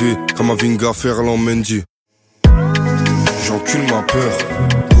Benouévé, Kamavinga, Ferland, Mendy. J'encule ma peur.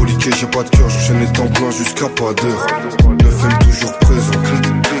 Broliqué, j'ai pas de cœur, j'enchaîne les temps pleins jusqu'à pas d'heure. 9M toujours présent.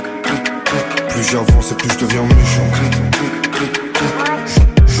 Plus j'avance et plus je deviens méchant.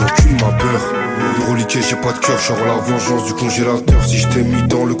 J'encule ma peur. Broliqué, j'ai pas de cœur, j'aurai la vengeance du congélateur. Si je t'ai mis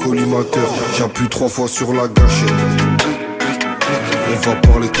dans le collimateur, j'appuie 3 fois sur la gâchette. On va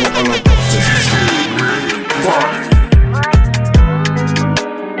parler toi à l'imparfait.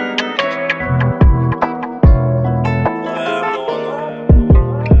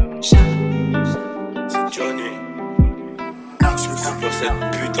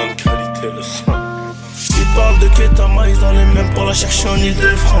 Ils parlent de Ketama, ils allaient même pas la chercher en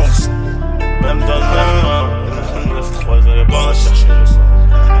Ile-de-France. Même dans le 9-3, ils allaient pas la chercher le sang.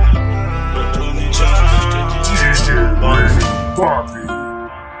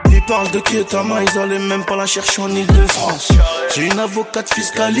 Ils parlent de Ketama, ils allaient même pas la chercher en Ile-de-France. J'ai une avocate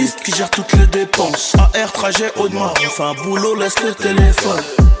fiscaliste qui gère toutes les dépenses. AR, trajet, Audemars, enfin un boulot, laisse le téléphone.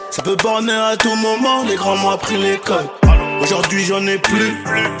 Ça peut borner à tout moment, les grands m'ont appris l'école. Aujourd'hui j'en ai plus,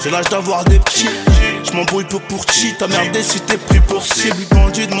 j'ai l'âge d'avoir des petits. J'm'embrouille peu pour chi, t'as merdé si t'es pris pour cible.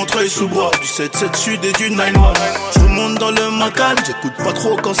 Bandit de Montreuil sous bois, du 7-7 sud et du 9-1. J'remonte dans le Macan, j'écoute pas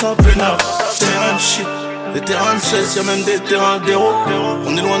trop quand ça pénard. Terrain de shit, des terrains de 16, y'a même des terrains d'héros.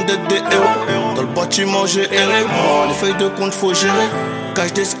 On est loin d'être des héros, dans le bâtiment j'ai erré. Les feuilles de compte faut gérer,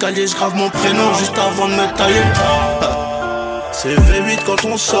 cage d'escalier j'grave mon prénom juste avant de me tailler. C'est V8 quand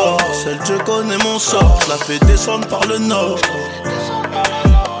on sort, seul Dieu connaît mon sort. Je la fais descendre par le nord.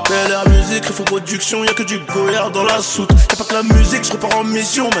 L'air musique, il faut production, y'a que du goyard dans la soute. Y'a pas que la musique, je repars en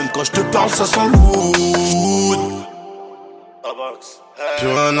mission. Même quand je te parle, ça sent le wood. Plus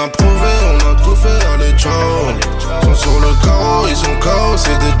rien à prouver, on a tout fait, allez ciao. Sont sur le carreau, ils sont KO,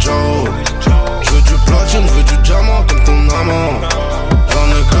 c'est des Joe. Je veux du platine, je veux du diamant comme ton amant. J'en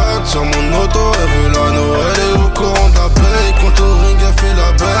ai 4 sur mon auto, elle veut l'anneau. Elle est au courant de la paye, quand au ring elle fait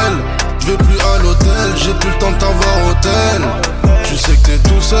la belle. Je vais plus à l'hôtel, j'ai plus le temps de t'avoir hôtel. Tu sais que t'es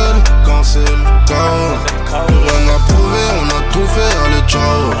tout seul quand c'est le chaos. Plus rien à prouver, on a tout fait, allez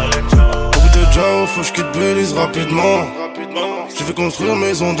ciao. Beaucoup de Jao, faut que je quitte Belize rapidement. J'ai fait construire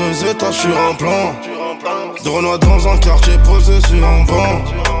maison 2 étages sur un plan. De Renoir dans un quartier posé sur un banc.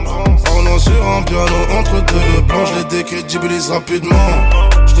 Arnaud sur un piano entre deux blancs. Je les décrédibilise rapidement.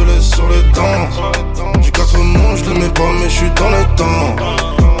 Je te laisse sur le temps. J'ai 4 mots, je les mets pas mais je suis dans le temps.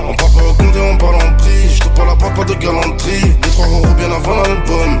 On parle pas au compte et on parle en prix. Je te parle à pas de galanterie. Les 3 euros bien avant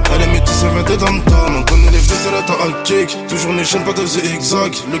l'album. Elle est métisse, elle vient des dom-tom. On connaît les faits, la tactique. Toujours les chaînes, pas de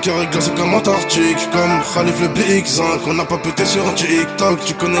zigzag. Le carré glacé comme Antarctique. Comme Khalif le BX5. On n'a pas pété sur un TikTok.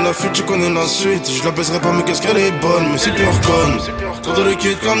 Tu connais la fuite, tu connais la suite. Je la baiserai pas mais qu'est-ce qu'elle est bonne. Mais c'est pure conne. Trop de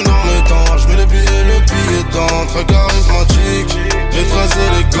liquide comme dans les temps. Je mets le billet dedans. Très charismatique et très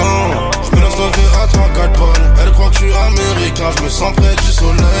élégant. Je me laisse lever à 3-4 bonnes. Elle croit que je suis américain. Je me sens près du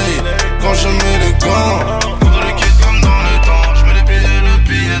soleil quand je mets les gants. Trop de liquide comme dans les temps. Je mets le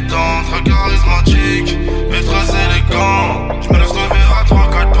billet dedans. Très charismatique et très élégant. Je me laisse lever à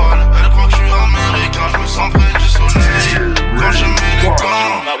 3-4 bonnes. Elle croit que je suis américain. Je me sens près du soleil quand je mets les gants.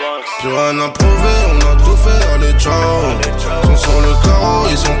 Plus rien à prouver, on a tout fait, allez ciao. Sont sur le carreau,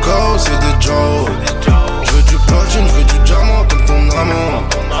 ils sont KO, c'est des Joe. Je veux du platine, je veux du diamant comme ton amant.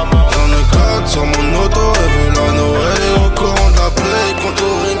 J'en ai 4 sur mon auto, elle veut l'anneau. Elle est au courant de la play, quand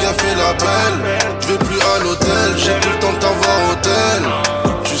au ring elle fait la belle. Je vais plus à l'hôtel, j'ai plus le temps de t'avoir hôtel.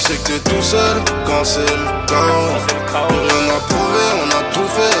 Tu sais que t'es tout seul quand c'est le chaos. Plus rien à prouver, on a tout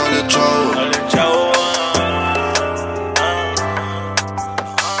fait, allez ciao.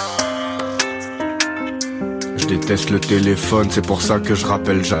 Je déteste le téléphone, c'est pour ça que je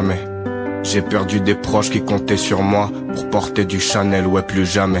rappelle jamais. J'ai perdu des proches qui comptaient sur moi pour porter du Chanel, ouais plus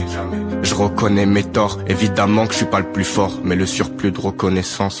jamais. Je reconnais mes torts, évidemment que je suis pas le plus fort, mais le surplus de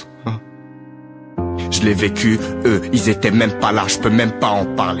reconnaissance, je l'ai vécu, eux, ils étaient même pas là, je peux même pas en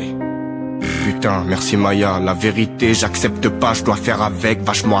parler. Putain, merci Maya, la vérité, j'accepte pas, je dois faire avec,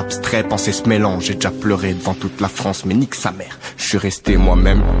 vachement abstrait, penser ce mélange. J'ai déjà pleuré devant toute la France, mais nique sa mère, je suis resté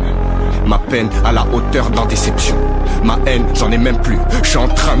moi-même. Ma peine à la hauteur d'un déception. Ma haine, j'en ai même plus, je suis en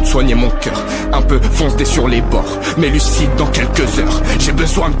train de soigner mon cœur. Un peu foncé sur les bords, mais lucide dans quelques heures. J'ai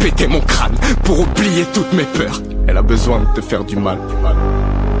besoin de péter mon crâne pour oublier toutes mes peurs. Elle a besoin de te faire du mal.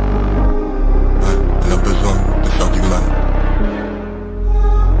 Elle a besoin de te faire du mal.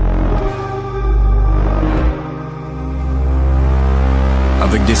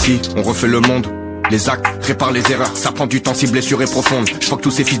 Avec des si, on refait le monde. Les actes réparent les erreurs, ça prend du temps si blessure est profonde. Je crois que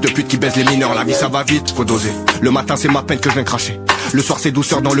tous ces fils de pute qui baisent les mineurs, la vie ça va vite, faut doser. Le matin c'est ma peine que je viens cracher. Le soir c'est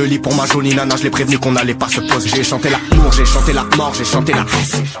douceur dans le lit pour ma jolie nana. Je l'ai prévenu qu'on allait pas se poser. J'ai chanté l'amour, j'ai chanté la mort, j'ai chanté la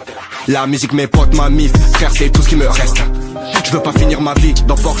haine. La musique, mes potes, ma mif, frère c'est tout ce qui me reste. Je veux pas finir ma vie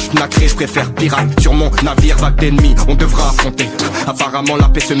dans Porsche nacré, je préfère pirate. Sur mon navire, vague d'ennemis, on devra affronter. Apparemment la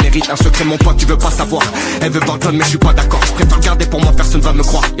paix se mérite, un secret mon pote tu veux pas savoir. Elle veut pardonner mais je suis pas d'accord. Je préfère garder pour moi, personne va me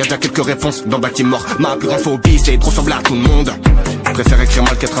croire. Y'a déjà quelques réponses dans Baltimore. Ma plus grande phobie c'est de ressembler à tout le monde. Je préfère écrire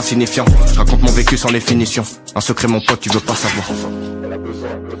mal qu'être insignifiant. Je raconte mon vécu sans définition. Un secret mon pote tu veux pas savoir. Elle a besoin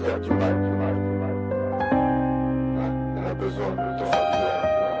de faire du mal. Elle a besoin de faire du mal.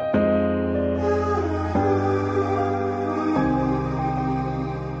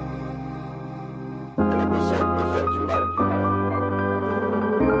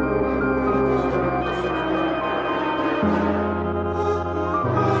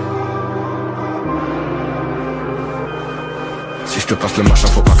 Si je te passe le machin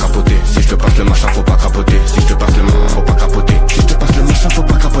faut pas crapoter. Si je te passe le machin faut pas crapoter. Si je te passe le machin faut pas crapoter. Si je te passe le machin faut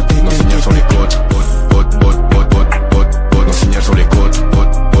pas crapoter. Non signal sur les côtes. Non signal sur les côtes.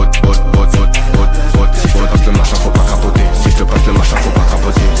 Si je te passe le machin faut pas crapoter. Si je te passe le machin faut pas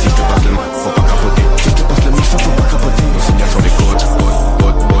crapoter. Si je te passe le machin faut pas crapoter. Si je te passe le machin faut pas crapoter. Non signal sur les côtes.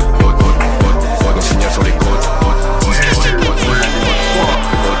 Non signal sur les côtes.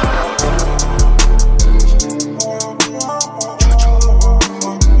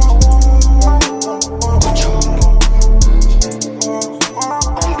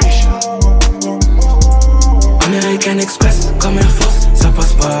 American Express, comme Air Force, ça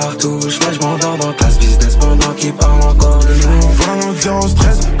passe partout. Je m'endors dans classe business pendant qu'ils parlent encore de nous. Voilà notre zéro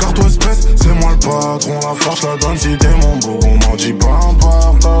stress, carte espèce, c'est moi le patron. La force la donne si t'es mon beau, on m'en dit pas un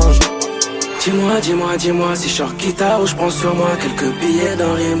partage. Dis-moi si je sors guitare ou je prends sur moi quelques billets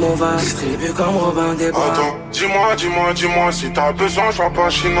d'un rime, on va distribuer comme Robin des Bois. Attends, dis-moi si t'as besoin, je pas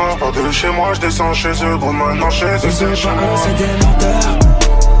chinois. Pas de chez moi, je descends chez eux, gros maintenant chez eux. C'est pas un, c'est des menteurs.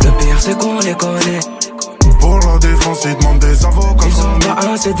 Le pire c'est qu'on les connaît. Pour la défense, ils demandent des avocats. Ils sont pas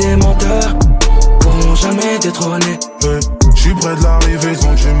un, c'est des menteurs. Pourront jamais détrôner. Je suis près de l'arrivée, ils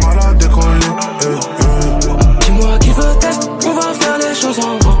ont du mal à décoller. Dis-moi qui veut test, on va faire les choses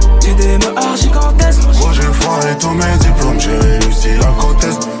en grand. J'ai des meurs gigantesques. Moi j'ai foiré tous mes diplômes, j'ai réussi la côte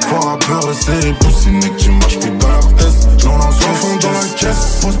est. Faut rappeur, c'est les poussines que tu marches plus dans leur test. J'en lance au fond dans la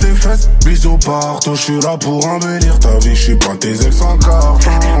caisse, pose tes fesses. Bisous partout, je suis là pour embellir ta vie, je suis pas tes ex en carton.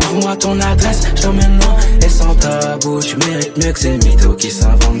 Trouve-moi ton adresse, je t'emmène loin et sans tabou. Tu mérites mieux que ces mythos qui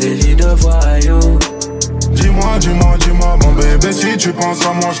s'inventent des vies de voyous. Dis-moi, mon bébé, si tu penses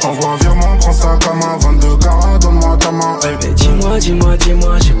à moi, je t'envoie un virement, prends ça comme un 22 carats, donne-moi ta main, hey. Mais dis-moi,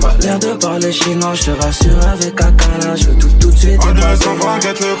 j'ai pas l'air de parler chinois, je te rassure avec un câlin, je veux tout de suite. À 220,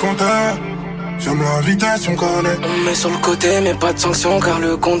 guette le compteur, j'aime la vitesse, on connaît. On met sur le côté, mais pas de sanction, car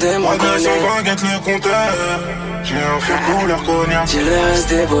le condé m'en connaît. À 220, guette le compteur, j'ai un fer couleur cognac. Dis-le reste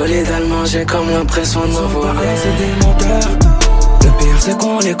des bolides allemands, j'ai comme l'impression de me voir. C'est des menteurs, le pire c'est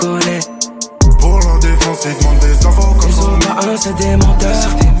qu'on les connaît. Pour la défense, ils demandent des infos comme ça. Ils sont pas un, c'est des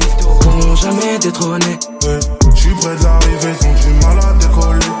menteurs. Pourront jamais détrôner. Je suis près de l'arrivée, ils ont du mal à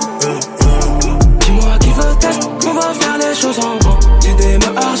décoller. Dis-moi qui veut test, on va faire les choses en grand. J'ai des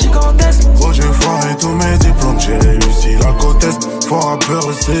meurs gigantesques. Moi j'ai foiré tous mes diplômes, j'ai réussi la côte est. Faut rappeur,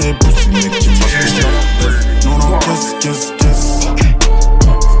 c'est les poussines qui marchent plus dans leur tête. Non, qu'est-ce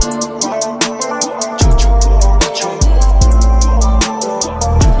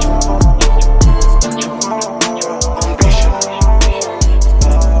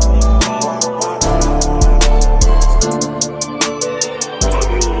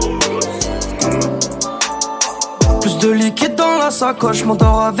De liquide dans la sacoche,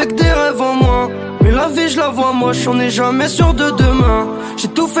 m'endors avec des rêves en moins. Mais la vie je la vois moche, on n'est jamais sûr de demain. J'ai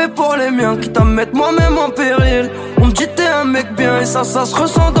tout fait pour les miens, quitte à mettre moi-même en péril. On me dit t'es un mec bien et ça se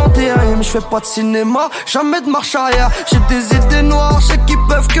ressent dans tes rimes. Je fais pas de cinéma, jamais de marche arrière. J'ai des idées noires, je sais qu'ils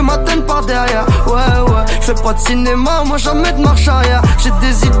peuvent que m'atteindre par derrière. Ouais, je fais pas de cinéma, moi jamais de marche arrière. J'ai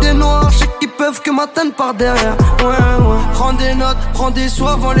des idées noires, je sais qu'ils peuvent que m'atteindre par derrière. Ouais, prends des notes, prends des sous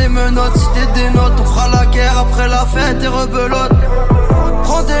avant les menottes. Si t'es des notes, on fera la guerre après la fête et rebelote.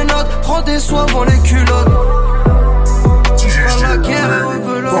 Prends des notes, prends des sous avant les culottes. Prends la guerre et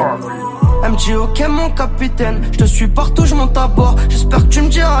rebelote. Elle me dit ok mon capitaine, je te suis partout, je monte à bord. J'espère que tu me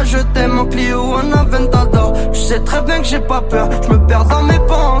diras je t'aime en Clio ou en Aventador. Tu sais très bien que j'ai pas peur, je me perds dans mes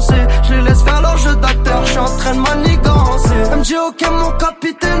pensées. Je les laisse faire leur jeu d'acteur, je suis en train de manigancer. Elle me dit ok mon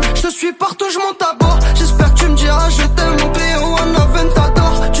capitaine, je te suis partout, je monte à bord. J'espère que tu me diras je t'aime en Clio ou en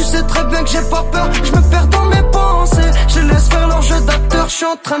Aventador. Tu sais très bien que j'ai pas peur, je me perds dans mes pensées. Je les laisse faire leur jeu d'acteur, je suis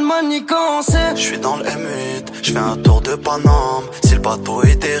en train de manigancer. Je suis dans le M8, je fais un tour de Paname. Si le bateau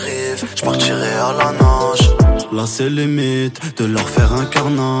il dérive, je partirai à la nage. Là c'est limite de leur faire un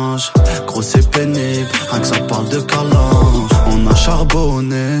carnage. Gros c'est pénible, rien que ça parle de calage. On a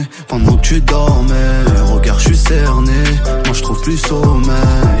charbonné pendant que tu dormais. Regarde je suis cerné, moi je trouve plus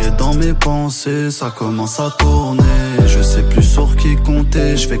sommeil. Et dans mes pensées ça commence à tourner. Je sais plus sur qui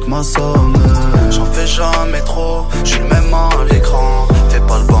compter, je fais que ma somme. J'en fais jamais trop, je suis le même à l'écran. Fais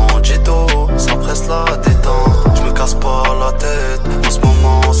pas le bandito, ça presse la détente. Je me casse pas la tête, en ce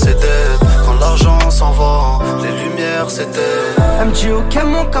moment c'est dead. Quand l'argent s'en va, les lumières s'éteignent. Elle me dit ok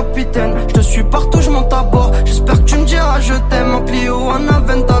mon capitaine, je te suis partout, je monte à bord. J'espère que tu me diras je t'aime, en Clio, en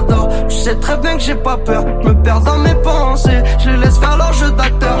Aventador. Tu sais très bien que j'ai pas peur, je me perds dans mes pensées. Je les laisse faire leur jeu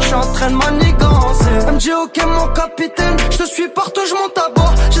d'acteur, je suis en train de manigancer. Elle me dit ok mon capitaine, je te suis partout, je monte à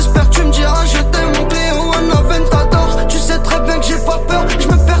bord. J'espère que tu me diras je t'aime, en Clio, en Aventador. Tu sais très bien que j'ai pas peur, je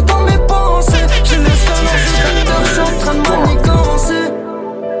me perds dans mes pensées. Je les laisse faire leur jeu d'acteur, je suis en train de manigancer.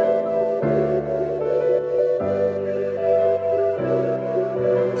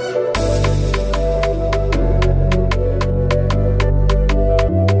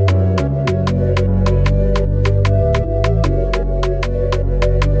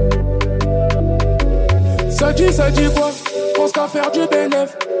 Ça dit quoi? Pense qu'à faire du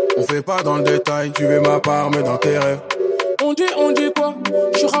bénéf. On fait pas dans le détail, tu veux ma part mais dans tes rêves. On dit quoi?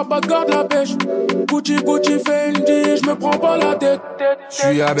 J'suis rabat de garde la pêche. Gucci Fendi, j'me prends pas la tête.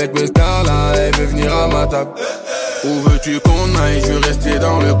 J'suis avec mes stars là, elle veut venir à ma table. Où veux-tu qu'on aille? Je veux rester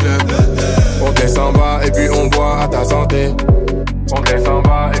dans le club. On descend bas et puis on boit à ta santé. On descend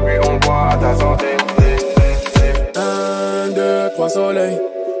bas et puis on boit à ta santé. 1, 2, 3 soleils.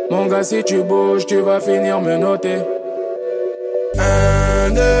 Mon gars, si tu bouges, tu vas finir me noter.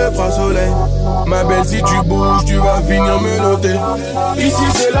 1, 2, 3 soleils. Ma belle, si tu bouges, tu vas finir me noter. Ici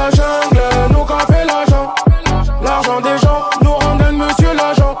c'est la jungle, nous qu'a fait l'argent. L'argent des gens nous rendent monsieur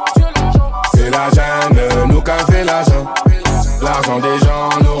l'agent. C'est la jungle, nous qu'a fait l'argent. L'argent des gens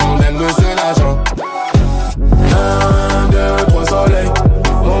nous rendent monsieur l'agent. 1, 2, 3 soleils.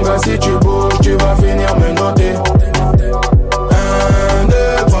 Mon gars, si tu bouges, tu vas finir me noter.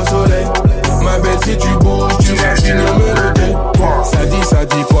 Ma belle, si tu bouges, tu vas finir me noter. Ça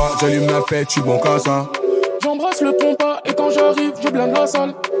dit quoi? J'allume la pète, je suis bon qu'à ça. J'embrasse le compas et quand j'arrive, je blinde la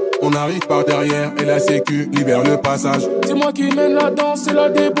salle. On arrive par derrière et la sécu libère le passage. C'est moi qui mène la danse, c'est la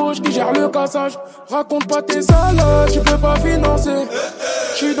débauche qui gère le cassage. Raconte pas tes salades, tu peux pas financer.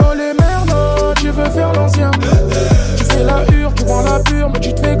 J'suis dans les merdes, tu veux faire l'ancien. Tu fais la hure, tu prends la pure, mais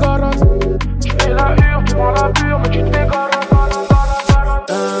tu te fais garage. Tu fais la hure, tu prends la pure, mais tu te fais garage.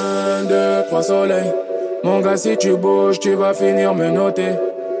 1, 2, 3 soleils. Mon gars, si tu bouges, tu vas finir me noter.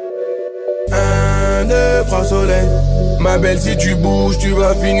 1, 2, 3 soleils. Ma belle, si tu bouges, tu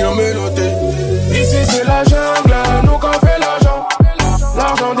vas finir me noter. Ici c'est la jungle, nous qu'a fait l'argent.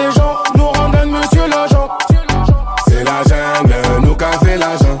 L'argent des gens nous rendent monsieur l'agent. C'est la jungle, nous qu'a fait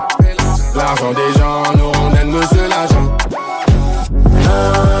l'argent. L'argent des gens nous rendent monsieur l'agent.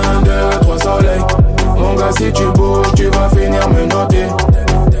 1, 2, 3 soleils. Mon gars, si tu bouges, tu vas finir me noter.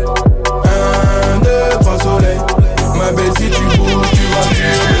 1, 2, 3 soleils. Ma belle, si tu bouges, tu vas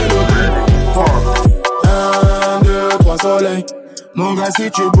finir me noter. 1, 2, 3 soleils. Mon gars, si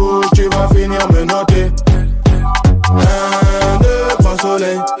tu bouges, tu vas finir me noter. 1, 2, 3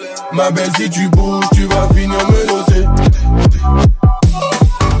 soleils. Ma belle, si tu bouges, tu vas finir me noter.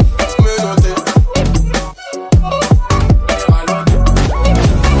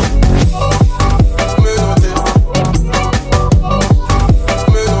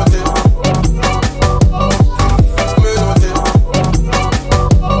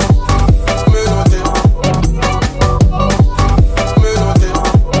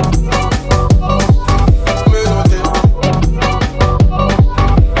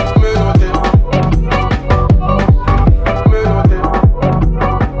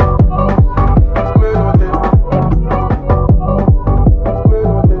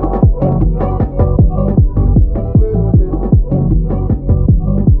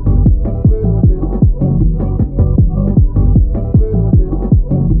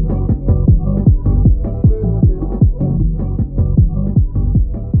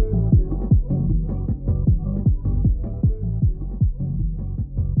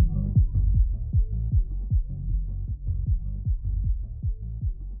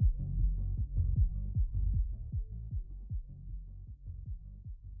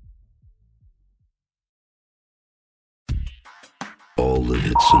 All the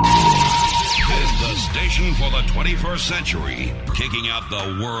hits and more. This is the station for the 21st century, kicking out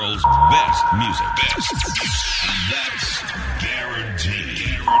the world's best music. Best. That's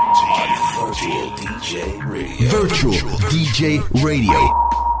guaranteed. On Virtual DJ Radio. Virtual DJ Radio.